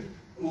begged.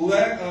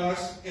 "Let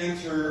us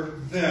enter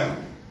them."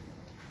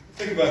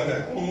 Think about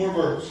that. One more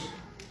verse.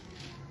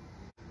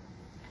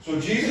 So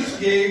Jesus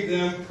gave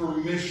them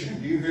permission.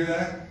 Do you hear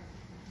that?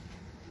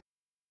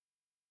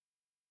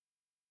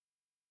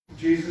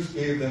 Jesus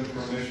gave them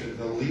permission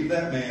to leave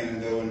that man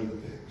and go into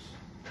the pigs.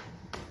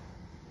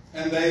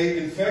 And they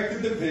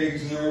infected the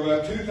pigs, and there were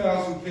about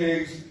 2,000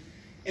 pigs.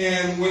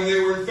 And when they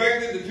were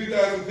infected, the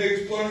 2,000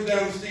 pigs plunged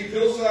down the steep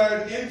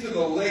hillside into the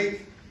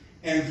lake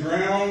and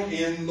drowned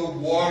in the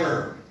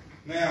water.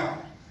 Now,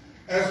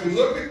 as we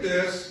look at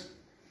this,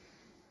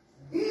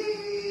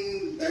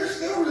 they're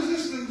still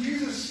resisting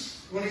Jesus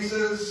when he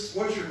says,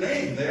 "What's your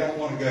name?" They don't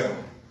want to go,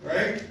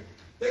 right?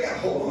 They got a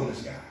hold on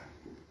this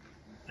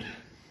guy.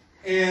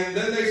 And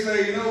then they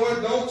say, "You know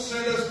what? Don't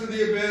send us to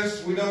the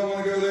abyss. We don't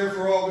want to go there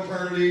for all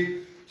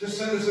eternity. Just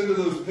send us into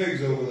those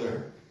pigs over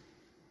there."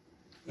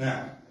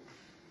 Now,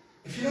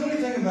 if you know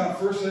anything about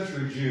first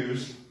century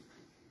Jews,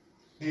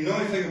 and you know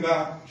anything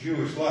about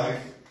Jewish life,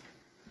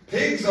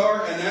 pigs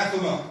are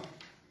anathema.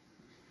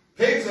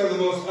 Pigs are the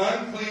most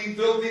unclean,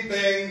 filthy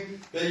thing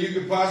that you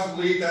could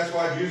possibly eat. That's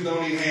why Jews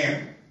don't eat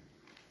ham.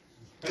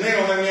 And they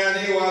don't have any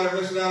idea why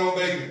they're missing out on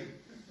bacon.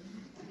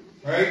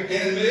 Right? And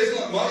in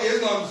Islam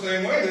the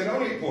same way, they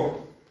don't eat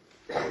pork.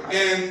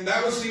 And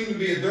that would seem to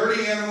be a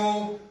dirty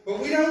animal, but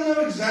we don't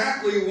know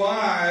exactly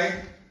why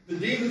the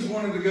demons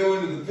wanted to go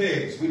into the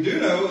pigs. We do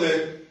know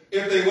that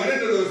if they went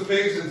into those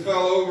pigs and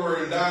fell over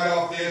and died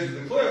off the edge of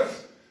the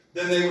cliff,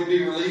 then they would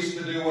be released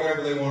to do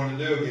whatever they wanted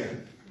to do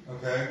again.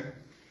 Okay?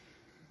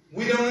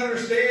 We don't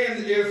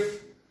understand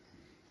if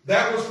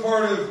that was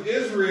part of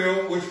Israel,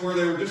 where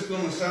they were just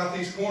on the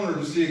southeast corner of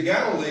the Sea of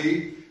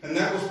Galilee, and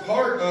that was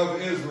part of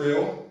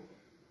Israel.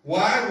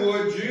 Why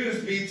would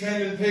Jews be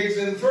tending pigs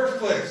in the first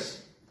place?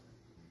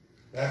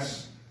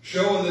 That's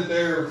showing that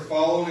they're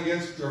following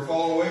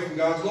away from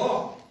God's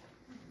law.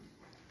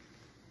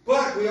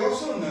 But we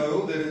also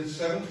know that in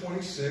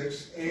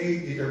 726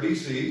 AD or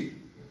BC,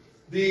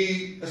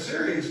 the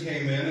Assyrians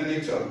came in and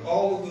they took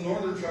all of the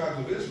northern tribes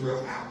of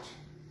Israel out.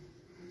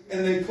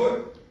 And they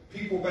put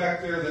people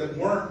back there that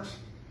weren't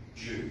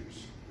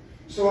Jews.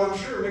 So I'm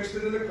sure mixed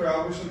into the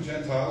crowd were some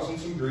Gentiles and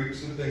some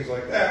Greeks and things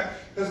like that,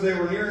 because they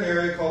were near an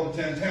area called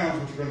the 10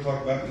 Towns, which we're going to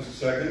talk about in just a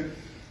second,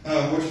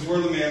 which is where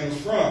the man was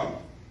from.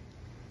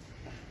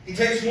 He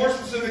takes more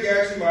specific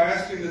action by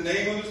asking the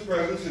name of his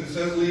presence, and it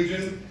says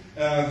Legion.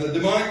 The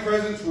demonic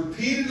presence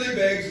repeatedly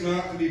begs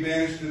not to be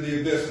banished to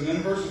the abyss. And then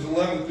verses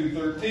 11 through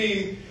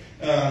 13,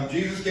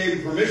 Jesus gave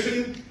him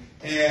permission,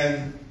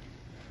 and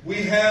we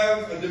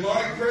have a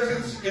demonic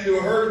presence into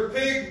a herd of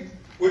pig,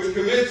 which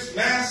commits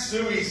mass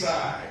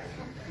suicide.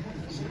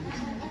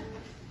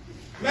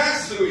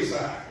 Mass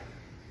suicide.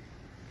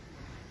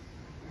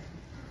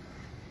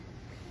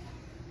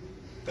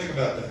 Think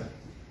about that.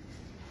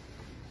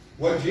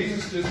 What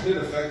Jesus just did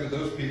affected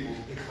those people's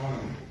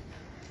economy,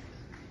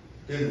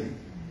 didn't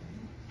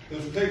he?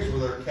 Those pigs were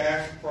their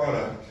cash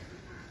product.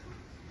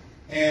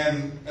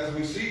 And as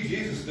we see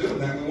Jesus doing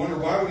that, we wonder,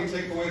 why would he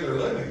take away their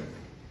living?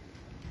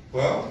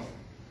 Well,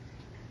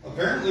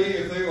 apparently,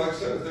 if they, like I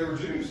said, if they were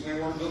Jews and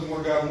they weren't living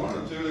where God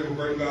wanted them to, they were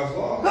breaking God's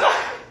law.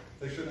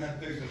 They shouldn't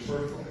have pigs in the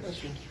first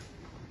place.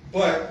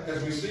 But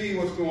as we see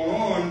what's going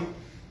on,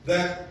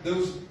 that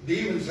those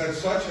demons had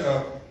such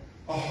a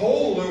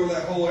hold over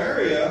that whole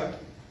area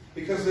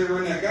because they were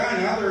in that guy.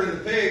 Now they're in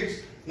the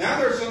pigs. Now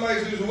there's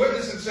somebody who's a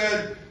witness and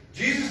said,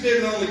 Jesus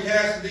didn't only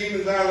cast the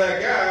demons out of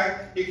that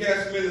guy, he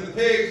cast them into the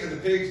pigs, and the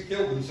pigs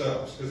killed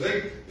themselves.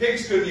 Because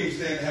pigs couldn't even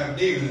stand to have a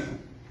demon in them.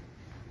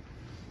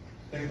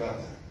 Think about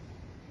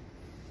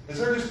that. Is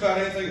there just about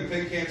anything a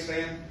pig can't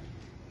stand?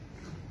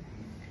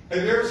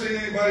 Have you ever seen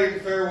anybody at the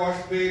fair wash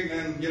a pig and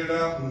then get it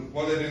out, and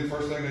what do they do the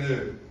first thing they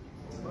do?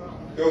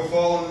 Go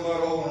fall in the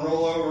mud hole and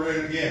roll over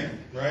in it again,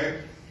 right?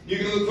 You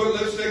can put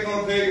lipstick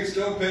on a pig, it's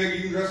still a pig.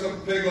 You can dress up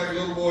a pig like a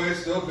little boy,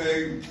 it's still a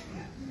pig.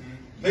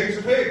 Pigs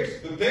are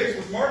pigs. The pigs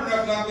were smart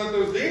enough not to let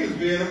those demons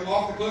be in them.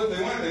 Off the cliff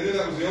they went. They knew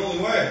that was the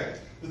only way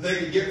that they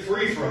could get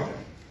free from it.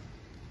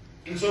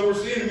 And so we're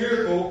seeing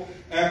miracle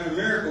after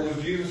miracle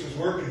as Jesus is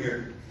working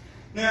here.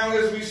 Now,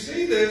 as we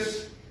see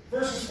this,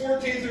 verses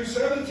 14 through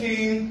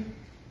 17,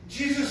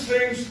 Jesus'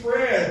 fame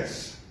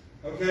spreads,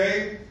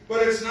 okay?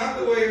 But it's not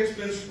the way it's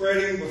been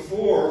spreading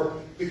before,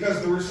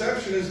 because the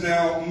reception is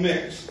now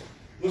mixed.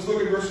 Let's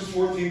look at verses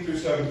 14 through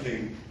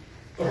 17.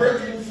 The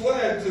herdsmen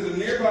fled to the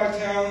nearby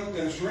town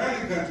and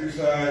surrounding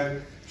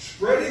countryside,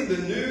 spreading the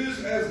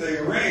news as they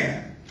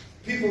ran.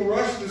 People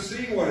rushed to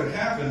see what had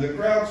happened. The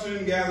crowd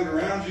soon gathered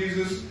around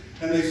Jesus,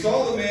 and they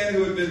saw the man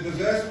who had been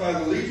possessed by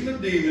the legion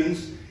of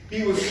demons,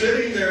 He was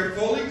sitting there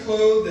fully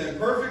clothed and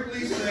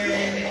perfectly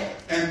sane,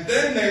 and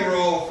then they were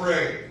all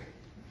afraid.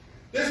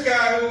 This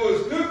guy who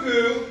was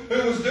cuckoo,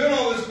 who was doing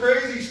all this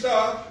crazy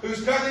stuff,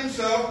 who's cutting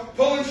himself,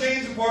 pulling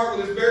chains apart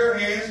with his bare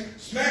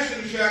hands,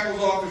 smashing the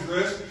shackles off his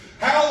wrists,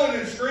 howling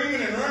and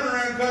screaming and running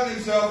around cutting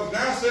himself, is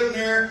now sitting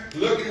there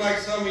looking like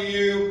some of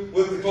you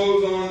with the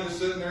clothes on, just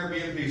sitting there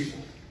being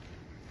peaceful.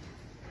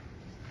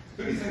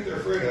 Who do you think they're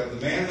afraid of?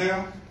 The man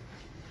now?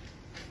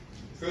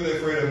 Who are they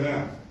afraid of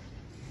now?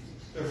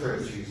 They're afraid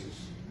of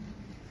Jesus.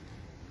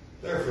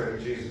 They're afraid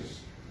of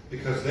Jesus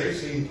because they've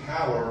seen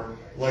power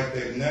like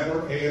they've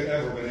never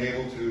ever been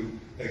able to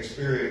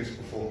experience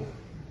before.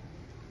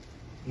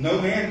 No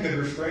man could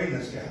restrain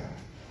this guy.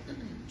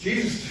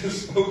 Jesus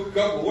just spoke a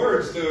couple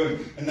words to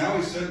him, and now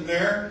he's sitting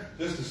there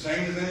just the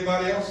same as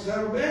anybody else has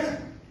ever been.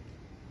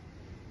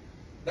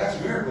 That's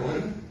a miracle,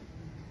 isn't it?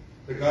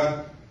 That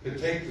God could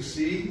take the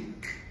sea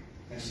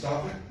and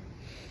stop it,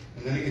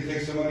 and then he could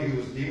take somebody who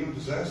was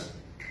demon-possessed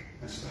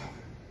and stop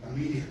it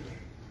immediately.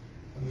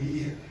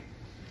 Immediately.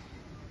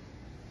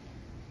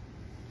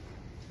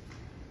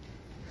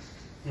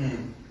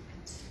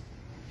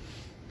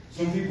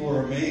 Some people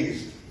are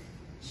amazed.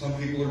 Some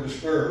people are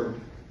disturbed.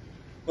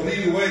 But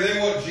either way, they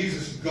want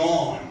Jesus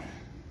gone.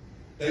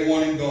 They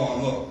want him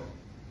gone. Look.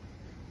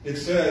 It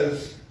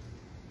says,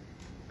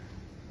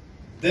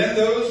 then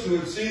those who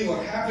had seen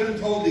what happened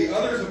told the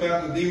others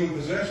about the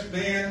demon-possessed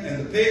man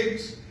and the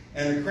pigs,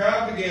 and the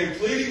crowd began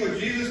pleading with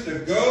Jesus to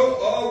go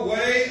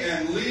away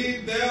and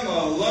leave them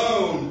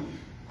alone.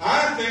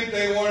 I think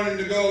they wanted him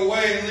to go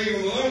away and leave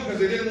them alone because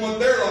they didn't want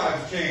their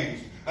lives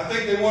changed. I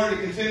think they wanted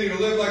to continue to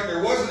live like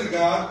there wasn't a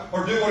God,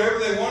 or do whatever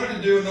they wanted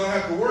to do and not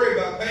have to worry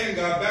about paying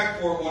God back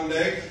for it one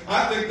day.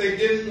 I think they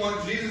didn't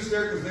want Jesus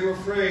there because they were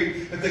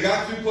afraid if they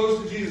got too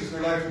close to Jesus,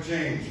 their life would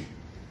change.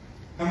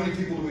 How many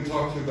people do we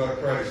talk to about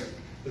Christ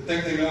that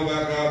think they know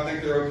about God,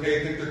 think they're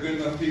okay, think they're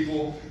good enough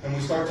people, and we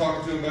start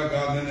talking to them about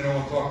God, and then they don't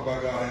want to talk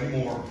about God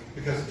anymore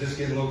because it's just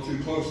getting a little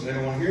too close and they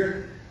don't want to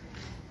hear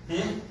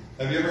it?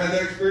 Have you ever had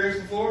that experience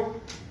before?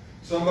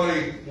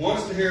 Somebody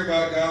wants to hear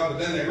about God, but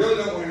then they really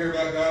don't want to hear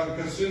about God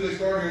because as soon as they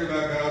start hearing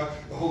about God,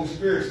 the Holy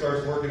Spirit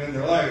starts working in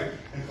their life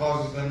and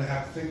causes them to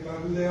have to think about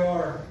who they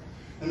are.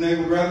 And they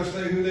would rather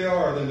stay who they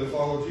are than to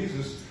follow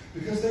Jesus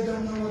because they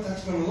don't know what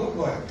that's going to look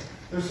like.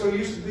 They're so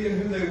used to being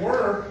who they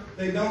were,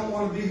 they don't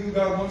want to be who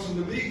God wants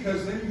them to be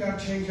because then you've got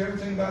to change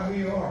everything about who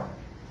you are.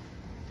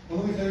 Well,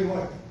 let me tell you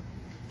what.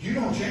 You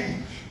don't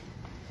change.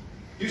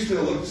 You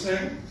still look the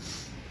same.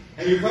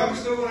 And you're probably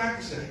still going to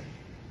act the same.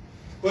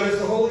 But as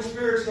the Holy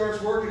Spirit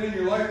starts working in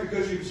your life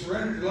because you've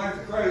surrendered your life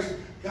to Christ,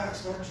 God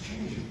starts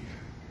changing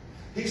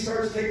you. He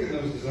starts taking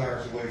those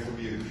desires away from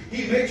you.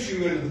 He makes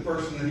you into the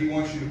person that he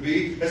wants you to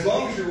be as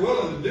long as you're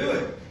willing to do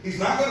it. He's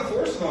not going to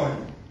force it on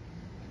you.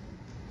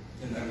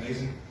 Isn't that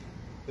amazing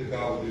that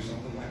God would do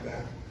something like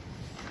that?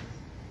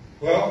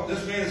 Well,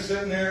 this man is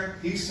sitting there.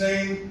 He's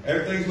saying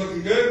everything's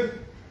looking good.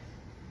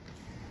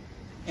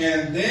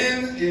 And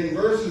then in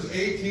verses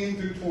 18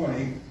 through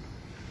 20,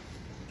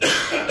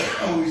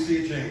 we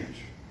see a change.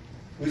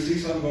 We see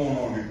something going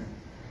on here.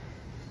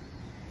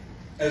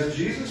 As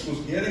Jesus was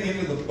getting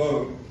into the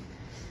boat,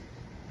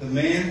 the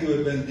man who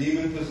had been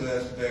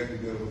demon-possessed begged to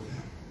go with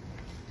him.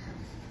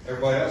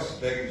 Everybody else is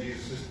begging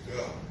Jesus just to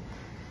go.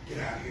 Get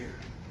out of here.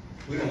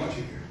 We don't want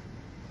you here.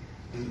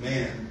 And the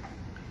man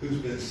who's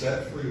been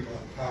set free by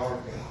the power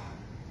of God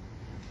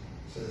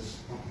says,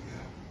 I want to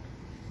go.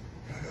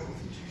 Can I go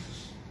with you,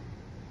 Jesus?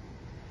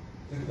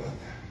 Think about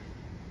that.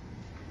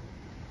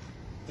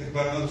 Think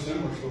about another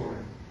similar story.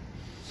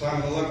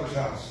 Simon the leper's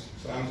house.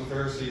 Simon's a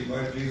Pharisee,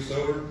 invited Jesus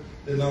over,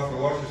 didn't offer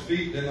to wash his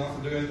feet, didn't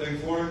offer to do anything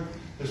for him.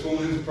 This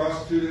woman who's a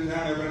prostitute in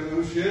town, everybody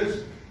knows who she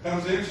is,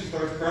 comes in, she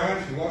starts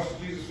crying, she washes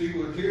Jesus' feet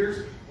with her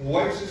tears,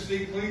 wipes his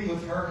feet clean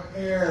with her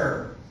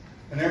hair.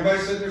 And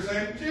everybody's sitting there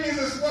saying,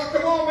 Jesus, well,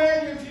 come on,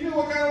 man, if you knew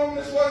what kind of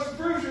woman this was, it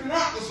proves you're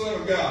not the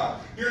Son of God.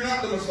 You're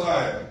not the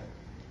Messiah.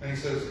 And he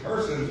says,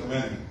 her sins are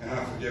many, and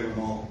I forgive them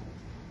all.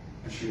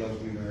 And she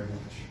loves me very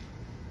much.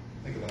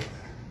 Think about that.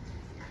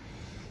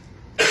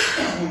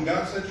 When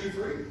God sets you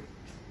free,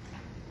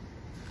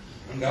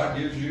 when God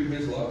gives you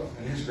his love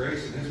and his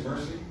grace and his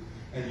mercy,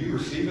 and you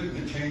receive it and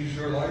it changes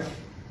your life,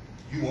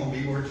 you want to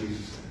be where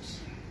Jesus is.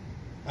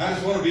 I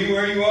just want to be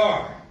where you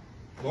are.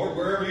 Lord,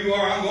 wherever you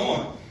are, I'm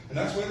going. And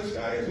that's where this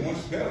guy is. He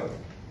wants to go.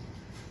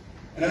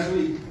 And as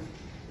we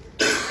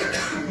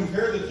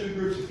compare the two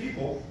groups of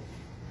people,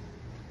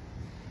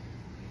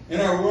 in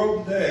our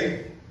world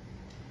today,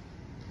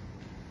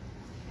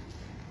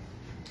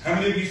 how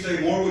many of you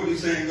say more would be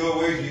saying, go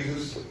away,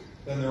 Jesus,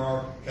 than there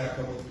are can't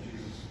come with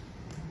Jesus?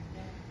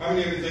 How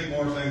many of you think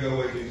more are saying,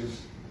 go away,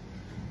 Jesus?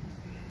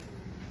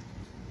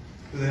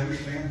 Do they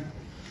understand?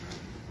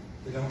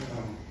 They don't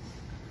know.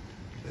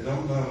 They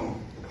don't know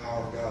the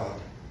power of God.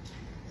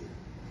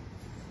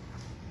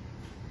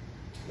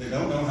 They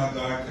don't know how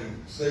God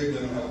can save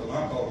them and help them.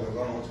 I apologize. I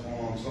don't know what's going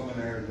on.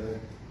 Something there today.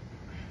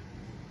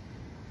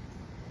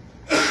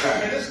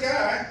 And this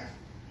guy,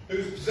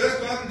 who's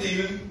possessed by the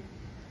demon,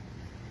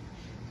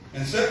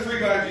 and set free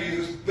by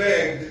Jesus,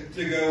 begged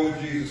to go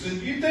with Jesus.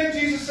 And you'd think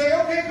Jesus say,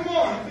 okay, come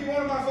on, be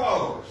one of my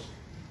followers.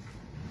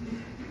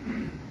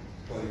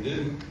 But he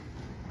didn't.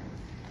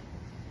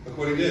 Look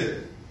what he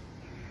did.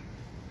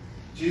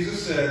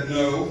 Jesus said,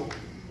 no,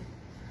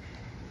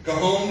 go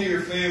home to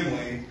your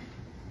family,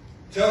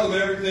 tell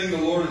them everything the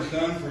Lord has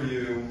done for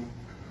you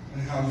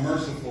and how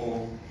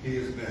merciful he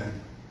has been.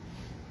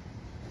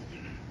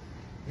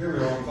 Here we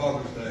are on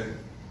Father's Day.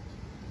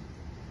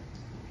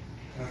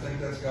 And I think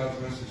that's God's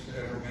message to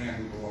every man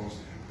who belongs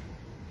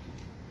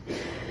to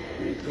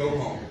him. Go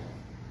home.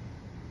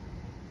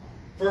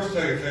 First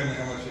tell your family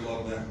how much you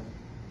love them.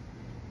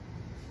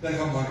 Then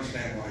help them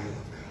understand why you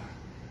love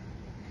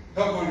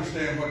God. Help them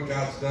understand what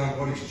God's done,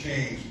 what he's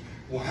changed,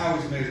 well, how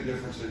he's made a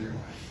difference in your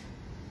life.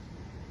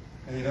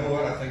 And you know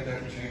what? I think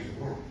that could change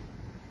the world.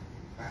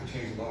 That could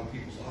change a lot of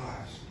people's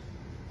lives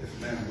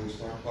if men would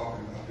start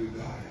talking about who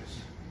God is,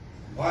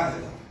 and why they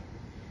love him,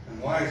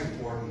 and why he's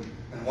important,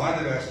 and why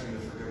they've asked him to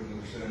forgive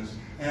them their sins,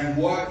 and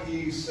what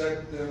he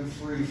set them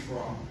free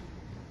from.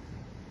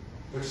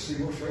 But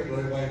see, we're afraid to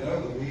let everybody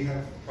know that we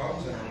have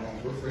problems in our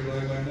lives. We're afraid to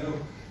let everybody know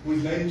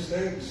we've made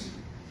mistakes.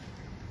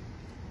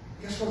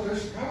 Guess what?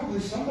 There's probably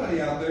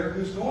somebody out there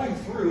who's going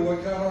through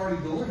what God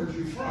already delivered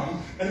you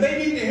from, and they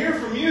need to hear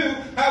from you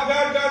how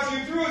God got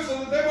you through it so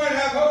that they might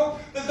have hope,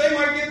 that they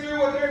might get through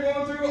what they're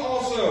going through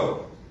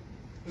also.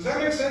 Does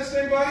that make sense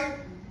to anybody?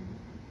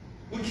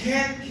 We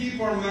can't keep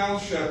our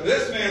mouths shut.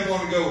 This man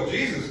wanted to go with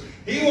Jesus.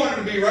 He wanted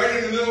to be right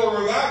in the middle of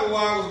revival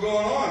while it was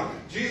going on.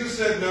 Jesus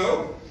said,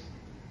 no,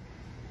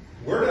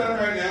 we're done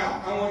right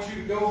now. I want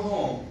you to go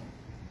home.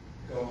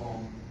 Go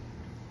home.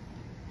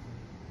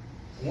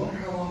 I wonder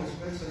how long it's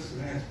been since the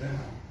man's been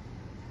home.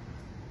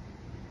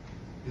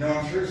 You know,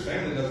 I'm sure his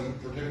family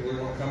doesn't particularly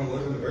want to come and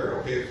live in the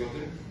burial caves with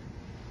him.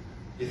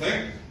 You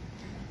think?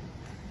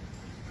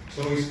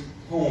 So he's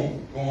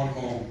home, going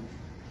home.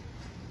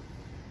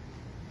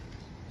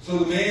 So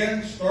the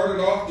man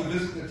started off to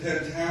visit the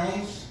 10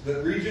 towns,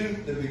 the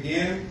region that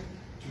began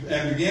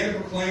to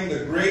proclaim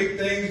the great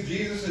things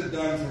Jesus had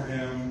done for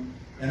him,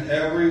 and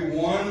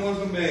everyone was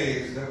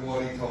amazed at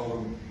what he told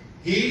them.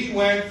 He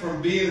went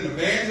from being an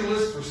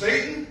evangelist for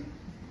Satan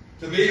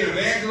to being an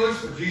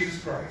evangelist for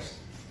Jesus Christ.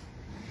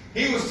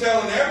 He was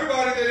telling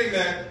everybody that he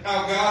met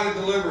how God had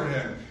delivered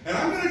him. And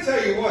I'm going to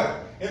tell you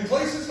what, in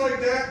places like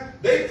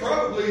that, they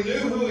probably knew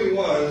who he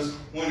was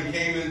when he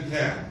came into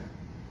town.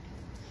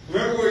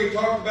 Remember where he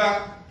talked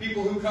about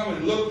people who come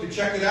and look to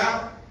check it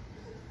out?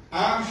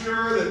 I'm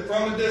sure that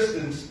from a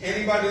distance,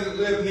 anybody that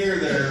lived near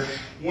there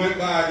went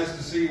by just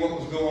to see what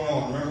was going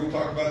on. Remember we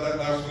talked about that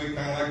last week,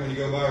 kind of like when you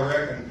go by a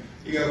wreck and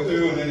you go,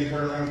 ooh, and then you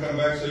turn around and come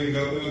back so you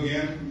can go, ooh,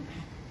 again.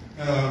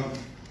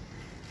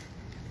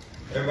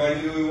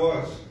 Everybody knew who he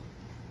was.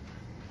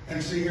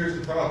 And see, here's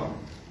the problem.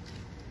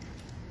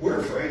 We're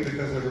afraid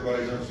because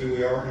everybody knows who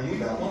we are, and we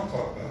don't want to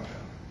talk about that.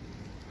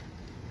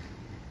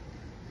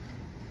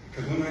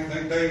 Because we might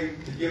think they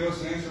could give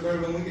us an answer better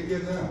than we could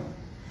give them.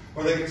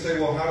 Or they could say,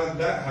 well, how did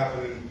that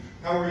happen? And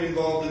how were you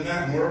involved in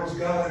that? And where was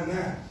God in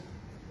that?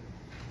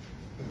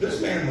 But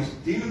this man was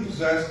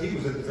demon-possessed. He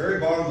was at the very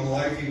bottom of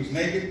life. He was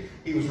naked.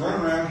 He was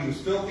running around. He was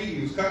filthy.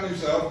 He was cutting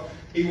himself.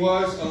 He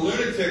was a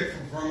lunatic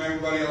from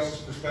everybody else's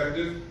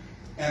perspective.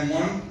 And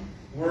one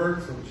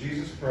word from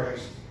Jesus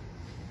Christ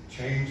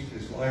changed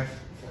his life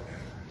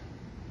forever.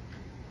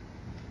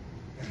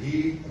 And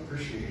he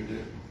appreciated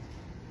it.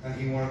 And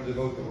he wanted to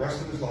devote the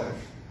rest of his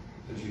life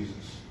to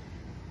Jesus.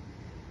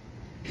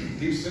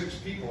 These 6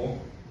 people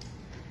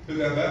who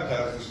got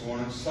baptized this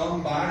morning,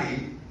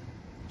 somebody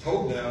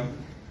told them,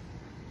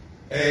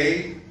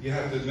 A, you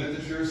have to admit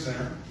that you're a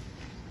sinner.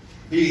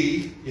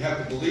 B, you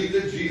have to believe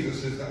that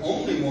Jesus is the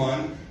only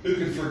one who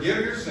can forgive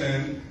your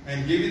sin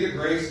and give you the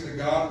grace that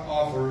God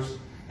offers.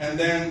 And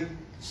then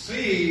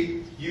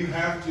C, you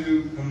have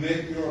to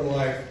commit your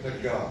life to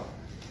God.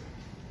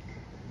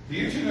 Do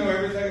you two know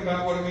everything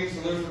about what it means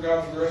to live for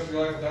God for the rest of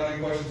your life without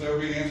any questions ever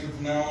being answered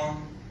from now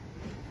on?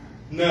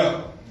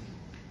 No.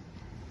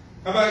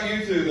 How about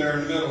you two there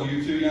in the middle,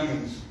 you two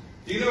youngins?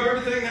 Do you know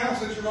everything now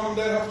since your mom and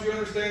dad helped you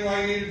understand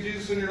why you needed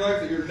Jesus in your life,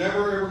 that you're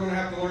never ever going to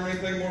have to learn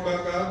anything more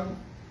about God?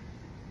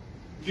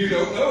 You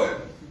don't know it.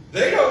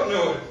 They don't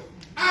know it.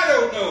 I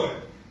don't know it.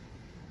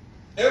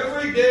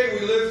 Every day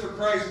we live for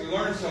Christ, we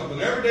learn something.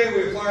 Every day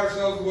we apply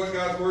ourselves to what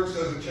God's Word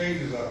says, it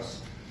changes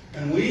us.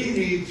 And we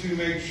need to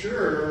make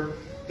sure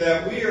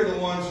that we are the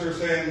ones who are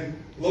saying,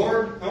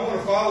 Lord, I want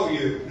to follow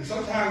you. And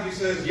sometimes he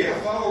says, yeah,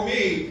 follow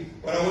me,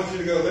 but I want you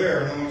to go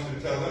there, and I want you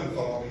to tell them to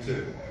follow me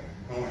too.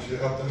 I want you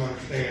to help them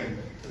understand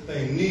that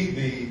they need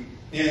me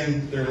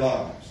in their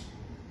lives.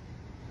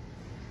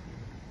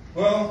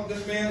 Well,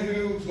 this man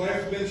whose life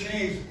has been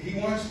changed, he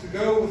wants to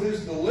go with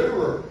his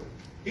deliverer.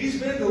 He's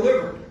been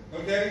delivered,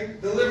 okay?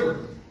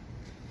 Delivered.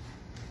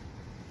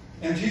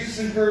 And Jesus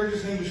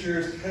encourages him to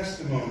share his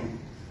testimony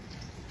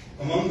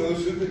among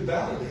those who could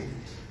validate it.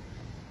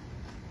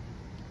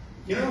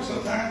 You know,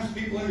 sometimes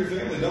people in your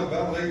family don't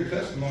validate your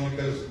testimony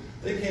because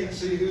they can't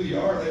see who you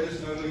are, they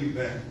just know who you've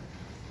been.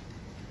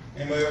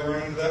 Anybody ever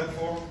run into that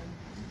before?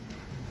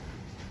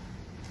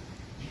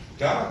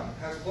 God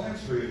has plans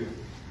for you.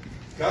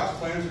 God's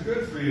plans are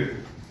good for you.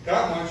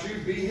 God wants you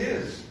to be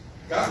His.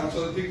 God wants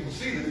other people to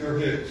see that you're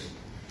His.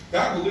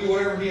 God will do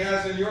whatever He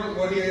has in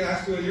what He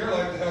has to in your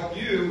life to help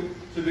you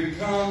to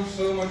become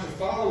so much a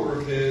follower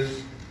of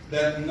His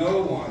that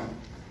no one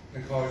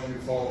can cause you to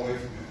fall away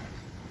from Him.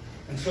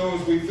 And so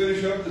as we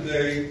finish up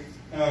today,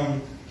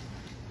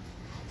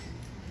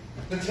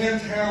 the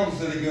 10 towns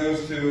that he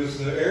goes to is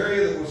the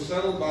area that was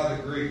settled by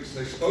the Greeks.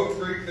 They spoke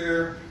Greek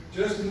there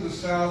just to the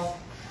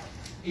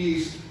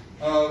southeast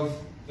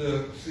of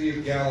the Sea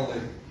of Galilee.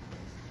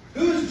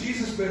 Who has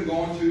Jesus been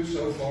going to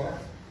so far?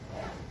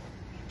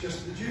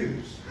 Just the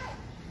Jews.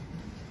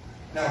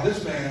 Now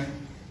this man,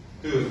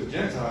 who is a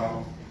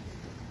Gentile,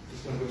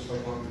 is going to go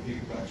start talking to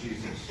people about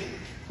Jesus.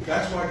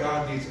 That's why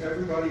God needs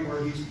everybody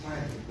where He's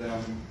planted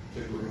them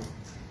to grow.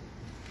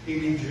 He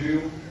needs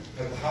you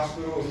at the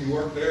hospital if you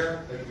work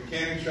there, at the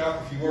mechanic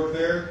shop if you work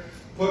there,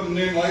 putting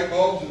in light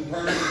bulbs and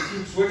turning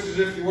switches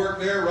if you work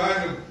there,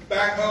 riding a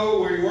backhoe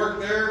where you work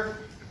there,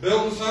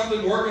 building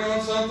something, working on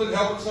something,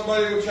 helping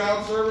somebody with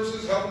child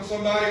services, helping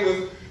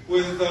somebody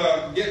with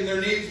getting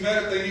their needs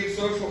met if they need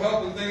social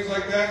help and things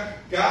like that.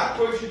 God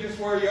puts you just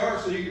where you are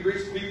so you can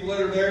reach the people that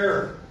are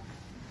there.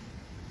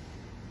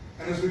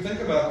 And as we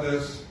think about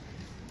this,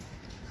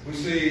 we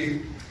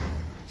see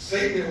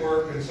Satan at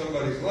work in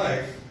somebody's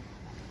life.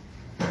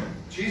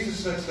 Jesus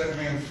sets that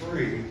man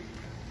free.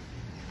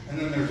 And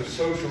then there's a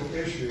social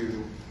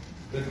issue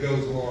that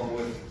goes along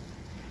with it.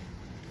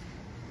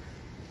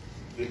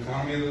 The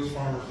economy of those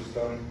farmers is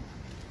done.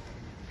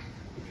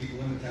 The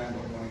people in the town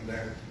don't want him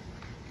there.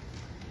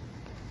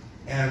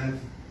 And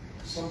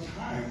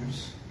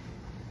sometimes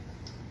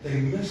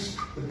they miss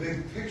the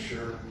big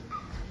picture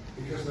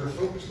because they're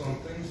focused on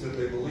things that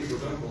they believe or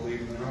don't believe,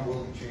 and they're not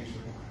willing to change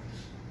their minds.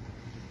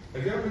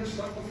 Have you ever been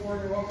stuck before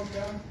in your walk with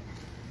God?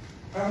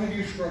 How many of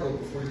you struggled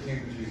before you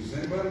came to Jesus?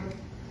 Anybody?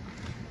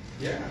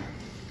 Yeah.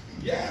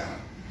 Yeah.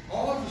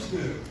 All of us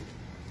do.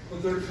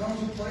 But there comes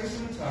a place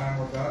and a time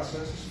where God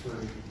sets us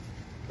free.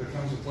 There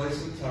comes a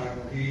place and a time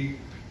where He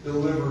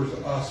delivers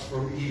us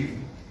from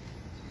evil.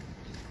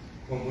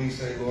 When we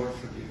say, Lord,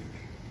 forgive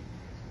me.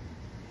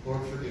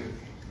 Lord, forgive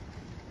me.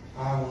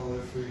 I want to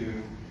live for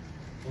you.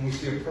 And we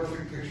see a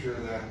perfect picture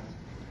of that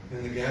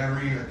in the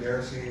Gadarene or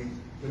Gerasene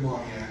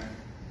demoniac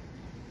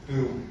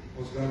who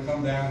was going to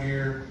come down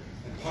here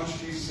and punch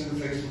Jesus in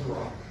the face with a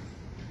rock.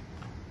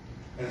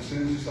 And as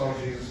soon as he saw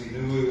Jesus, he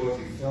knew who he was.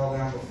 He fell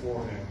down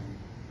before him,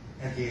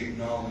 and he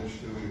acknowledged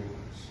who he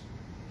was.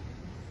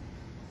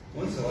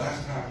 When's the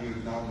last time you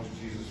acknowledged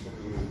Jesus for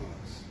who he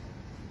was?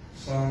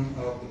 Son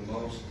of the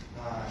Most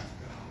High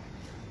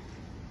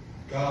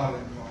God. God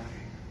incarnate.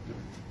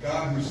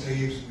 God who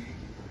saves me.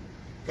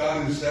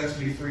 God who sets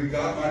me free.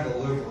 God my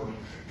deliverer.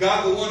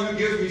 God the one who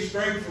gives me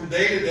strength from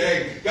day to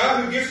day.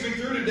 God who gets me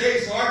through today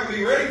so I can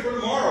be ready for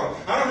tomorrow.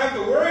 I don't have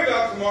to worry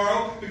about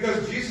tomorrow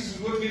because Jesus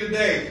is with me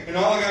today. And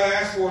all I got to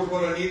ask for is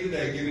what I need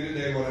today. Give me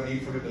today what I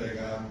need for today,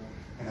 God.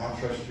 And I'll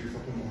trust you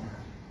for tomorrow.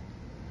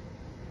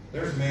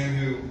 There's a man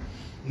who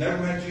never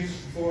met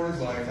Jesus before in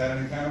his life, had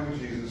an encounter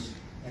with Jesus,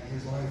 and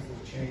his life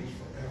was changed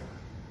forever.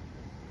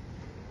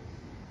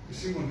 You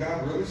see, when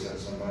God really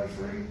sets somebody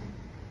free,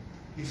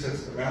 He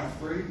sets their mouth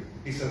free,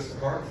 He sets their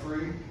heart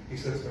free, He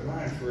sets their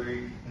mind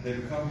free, and they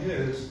become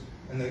His,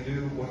 and they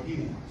do what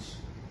He wants.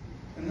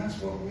 And that's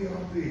what we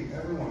ought to be.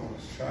 Every one of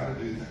us try to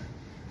do that.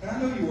 And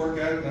I know you work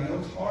at it, and I know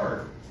it's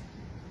hard.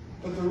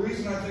 But the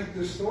reason I think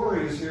this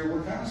story is here,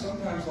 we're kind of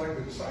sometimes like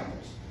the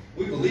disciples.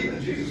 We believe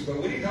in Jesus,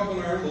 but we need help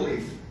in our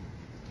unbelief.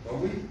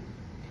 Don't we?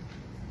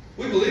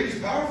 We believe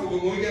He's powerful,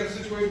 but when we get a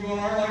situation going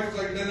on in our life, it's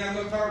like He doesn't have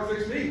enough power to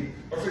fix me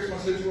or fix my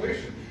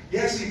situation.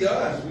 Yes, He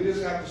does. We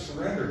just have to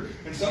surrender.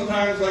 And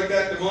sometimes, like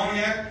that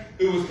demoniac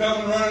who was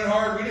coming running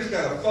hard, we just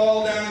got to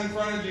fall down in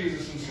front of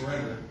Jesus and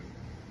surrender.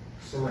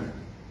 Surrender.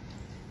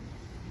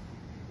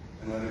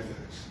 And let Him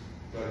fix.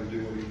 Let Him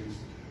do what He needs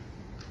to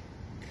do.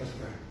 Let's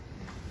pray.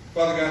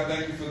 Father God,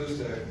 thank you for this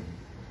day.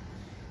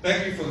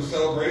 Thank you for the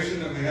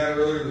celebration that we had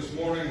earlier this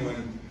morning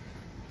when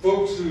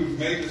folks who've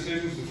made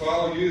decisions to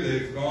follow you,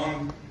 they've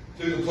gone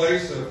to the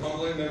place of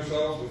humbling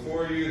themselves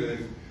before you.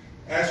 They've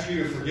asked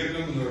you to forgive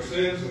them of their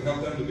sins and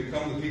help them to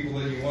become the people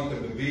that you want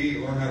them to be,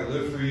 to learn how to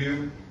live for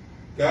you.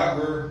 God,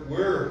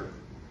 we're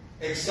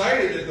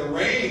excited at the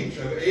range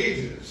of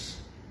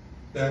ages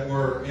that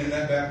were in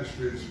that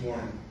baptistry this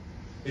morning.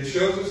 It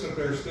shows us that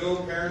there are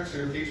still parents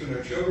who are teaching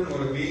their children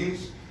what it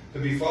means to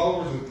be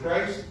followers of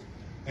Christ,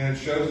 and it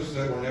shows us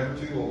that we're never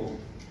too old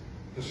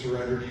to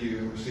surrender to you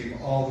and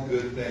receive all the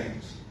good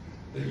things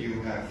that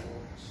you have for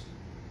us.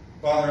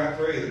 Father, I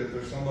pray that if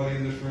there's somebody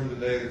in this room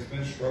today that's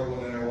been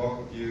struggling in their walk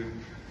with you,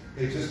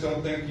 they just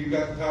don't think you've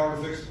got the power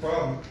to fix the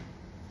problem,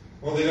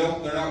 or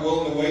they're not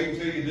willing to wait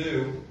until you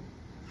do.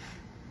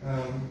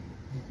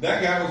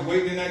 That guy was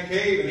waiting in that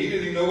cave, and he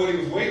didn't even know what he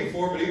was waiting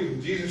for, but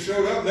Jesus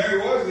showed up, and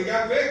there he was, and he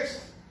got fixed.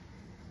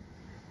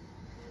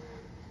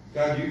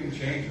 God, you can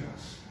change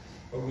us,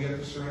 but we have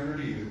to surrender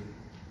to you.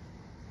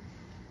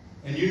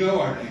 And you know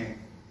our name.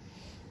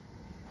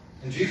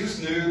 And Jesus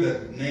knew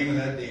the name of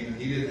that demon.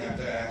 He didn't have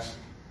to ask.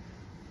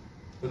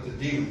 But the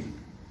demon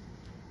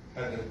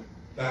had to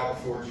bow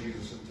before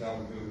Jesus and tell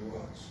him who he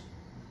was.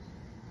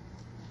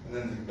 And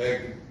then they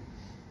begged him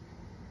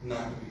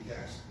not to be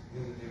cast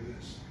into the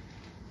abyss.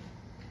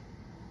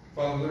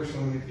 Father, there's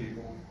so many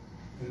people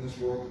in this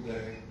world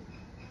today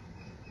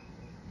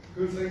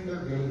who think they're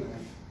good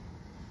enough.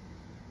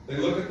 They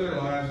look at their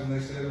lives and they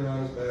say they're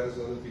not as bad as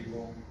other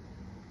people.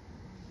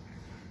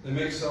 They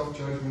make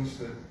self-judgments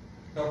that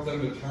help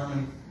them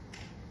determine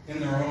in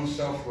their own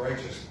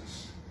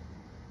self-righteousness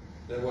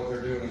that what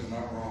they're doing is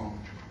not wrong.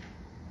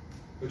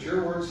 But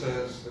your word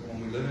says that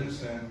when we live in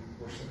sin,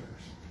 we're sinners.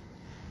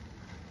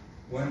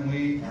 When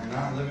we are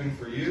not living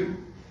for you,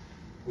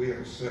 we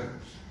are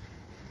sinners.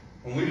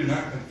 When we do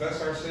not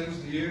confess our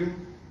sins to you,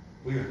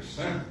 we are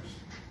sinners.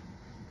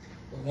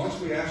 But once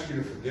we ask you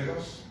to forgive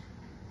us,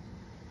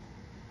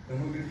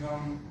 then we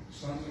become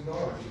sons and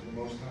daughters of the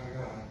Most High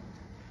God.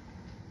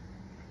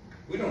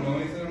 We don't know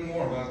anything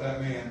more about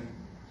that man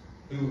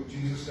who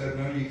Jesus said,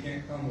 no, you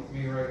can't come with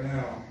me right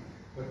now,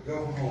 but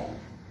go home.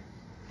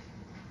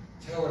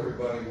 Tell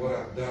everybody what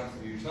I've done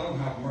for you. Tell them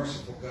how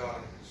merciful God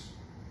is.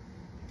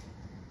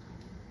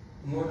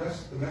 And Lord,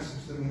 that's the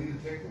message that we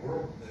need to take the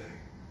world today.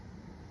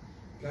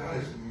 God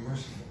is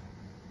merciful.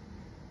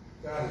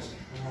 God is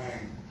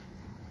kind.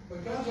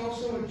 But God's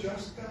also a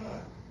just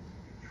God.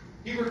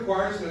 He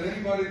requires that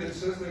anybody that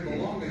says they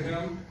belong to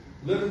Him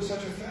live in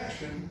such a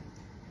fashion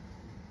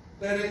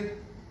that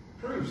it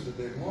proves that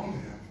they belong to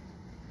Him.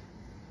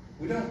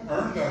 We don't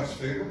earn God's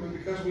favor, but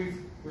because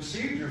we've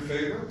received your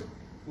favor,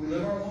 we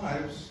live our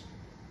lives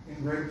in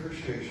great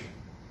appreciation,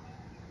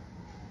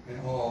 in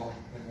awe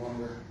and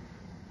wonder.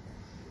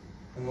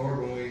 And Lord,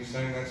 when we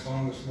sang that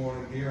song this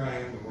morning, here I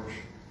am to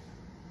worship.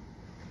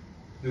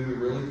 Do we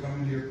really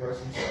come into your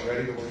presence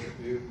ready to worship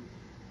you?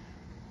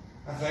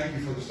 I thank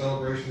you for the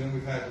celebration that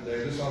we've had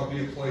today. This ought to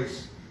be a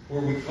place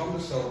where we come to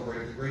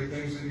celebrate the great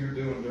things that you're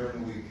doing during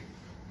the week.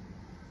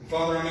 And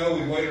Father, I know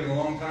we've waited a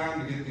long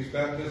time to get these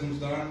baptisms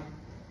done.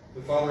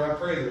 But Father, I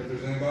pray that if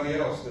there's anybody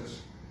else that's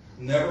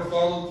never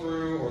followed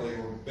through, or they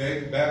were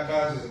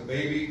baptized as a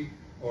baby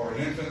or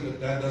an infant,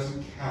 that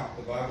doesn't count.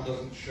 The Bible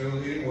doesn't show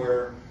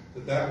anywhere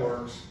that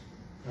works.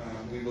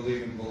 We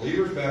believe in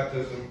believer's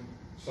baptism,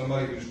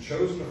 somebody who's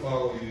chosen to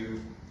follow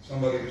you,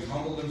 somebody who's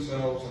humbled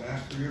themselves and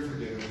asked for your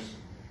forgiveness,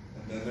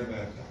 and then they're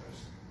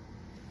baptized.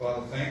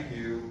 Father, thank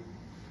you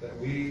that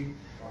we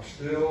are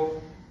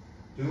still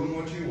doing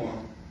what you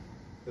want,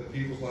 that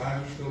people's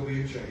lives are still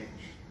being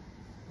changed.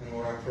 And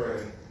Lord, I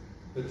pray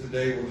that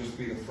today will just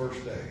be the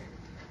first day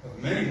of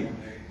many more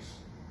days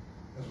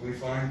as we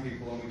find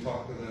people and we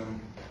talk to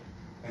them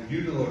and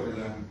you deliver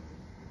them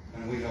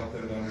and we help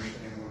them to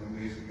understand what an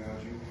amazing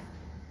God you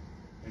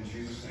are. In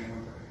Jesus' name I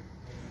pray.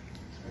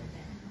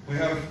 We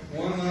have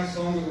one last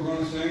song that we're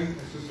going to sing.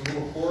 It's just a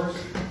little chorus.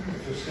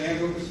 If you'll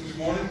stand with us this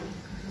morning.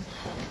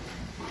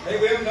 Hey,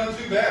 we haven't done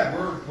too bad.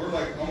 We're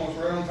like almost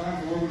right on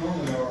time for where we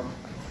normally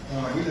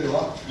are. We did a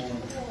lot this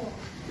morning.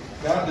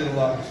 God did a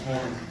lot this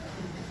morning.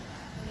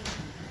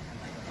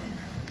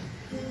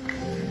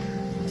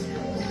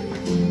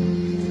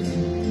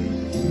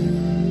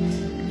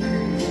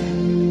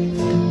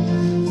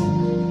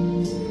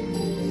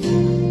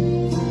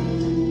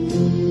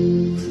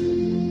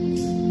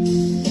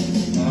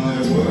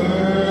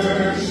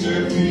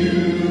 Worship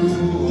you.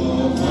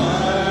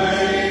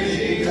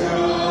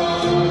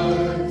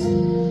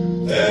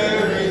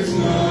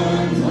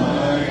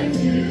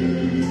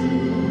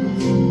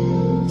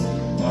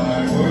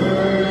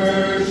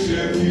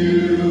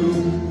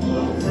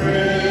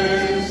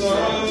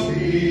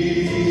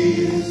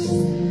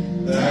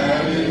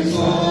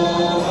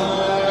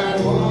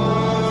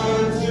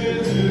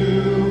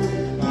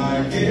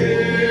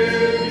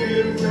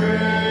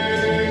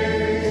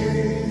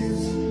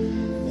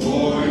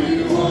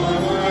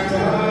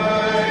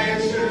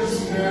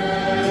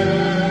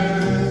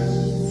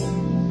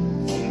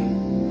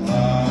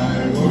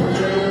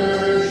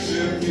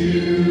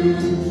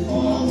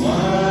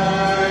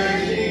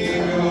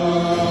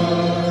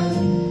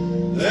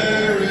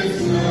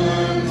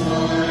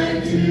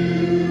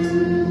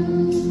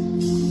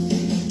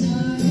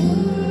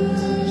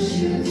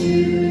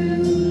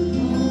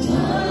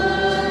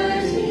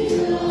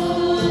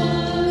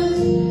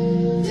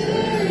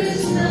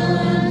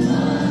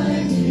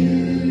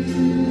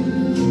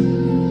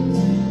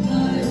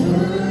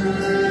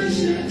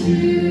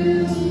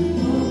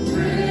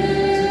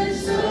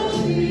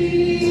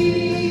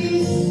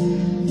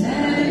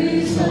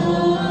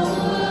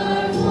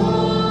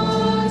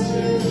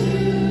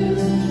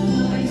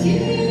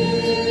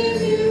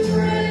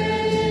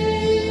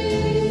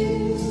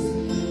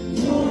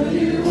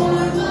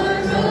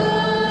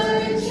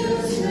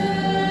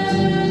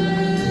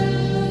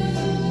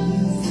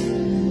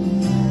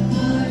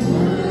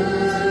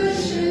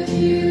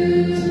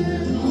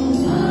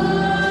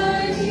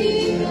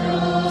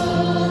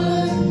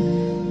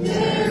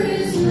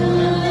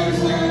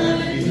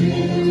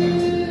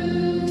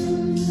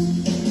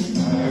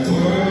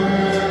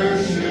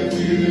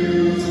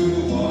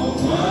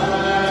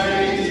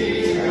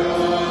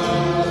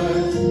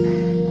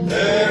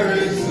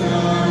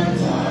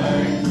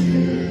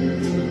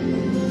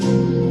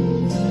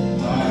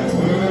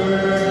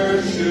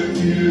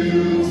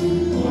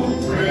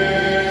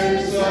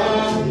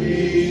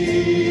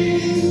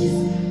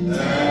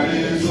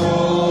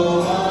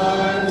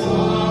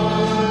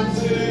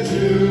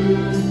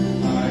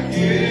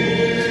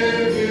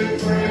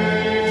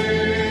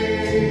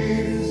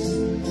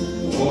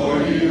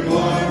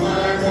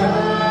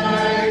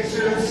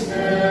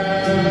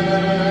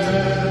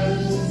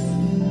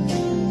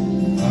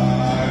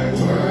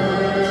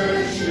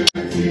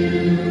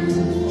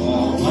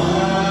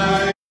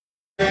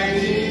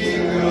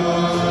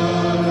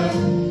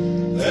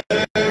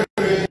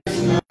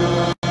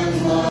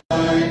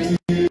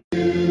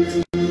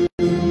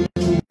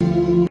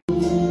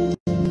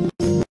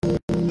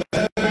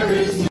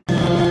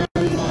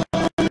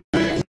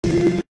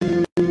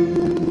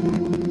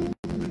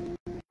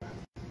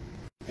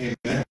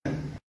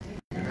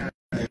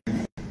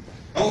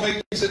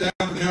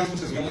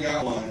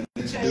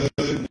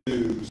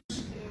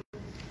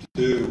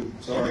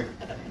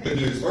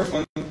 good news. First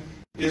one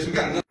is we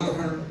got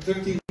another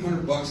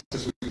 $1,500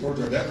 this week towards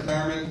our debt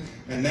retirement,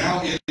 and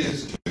now it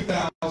is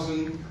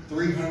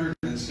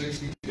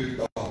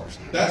 $2,362.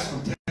 That's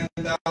from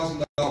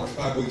 $10,000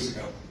 5 weeks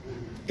ago.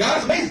 God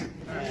is amazing.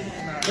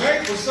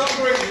 Right? We're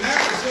celebrating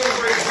that. We're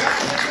celebrating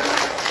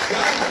that.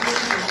 God is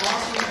doing some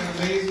awesome and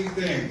amazing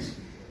things.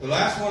 The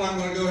last one I'm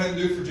going to go ahead and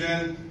do for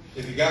Jen.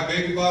 If you got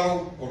baby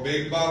bottle or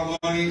baby bottle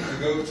money to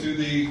go to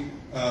the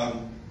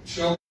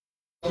shelter,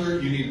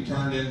 you need to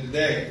turn it in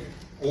today.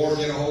 Or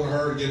get a hold of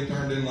her and get it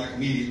turned in like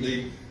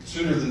immediately,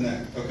 sooner than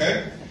that.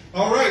 Okay?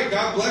 All right.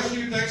 God bless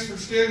you. Thanks for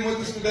staying with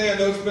us today. I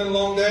know it's been a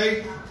long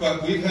day,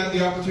 but we've had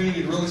the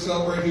opportunity to really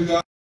celebrate who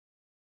God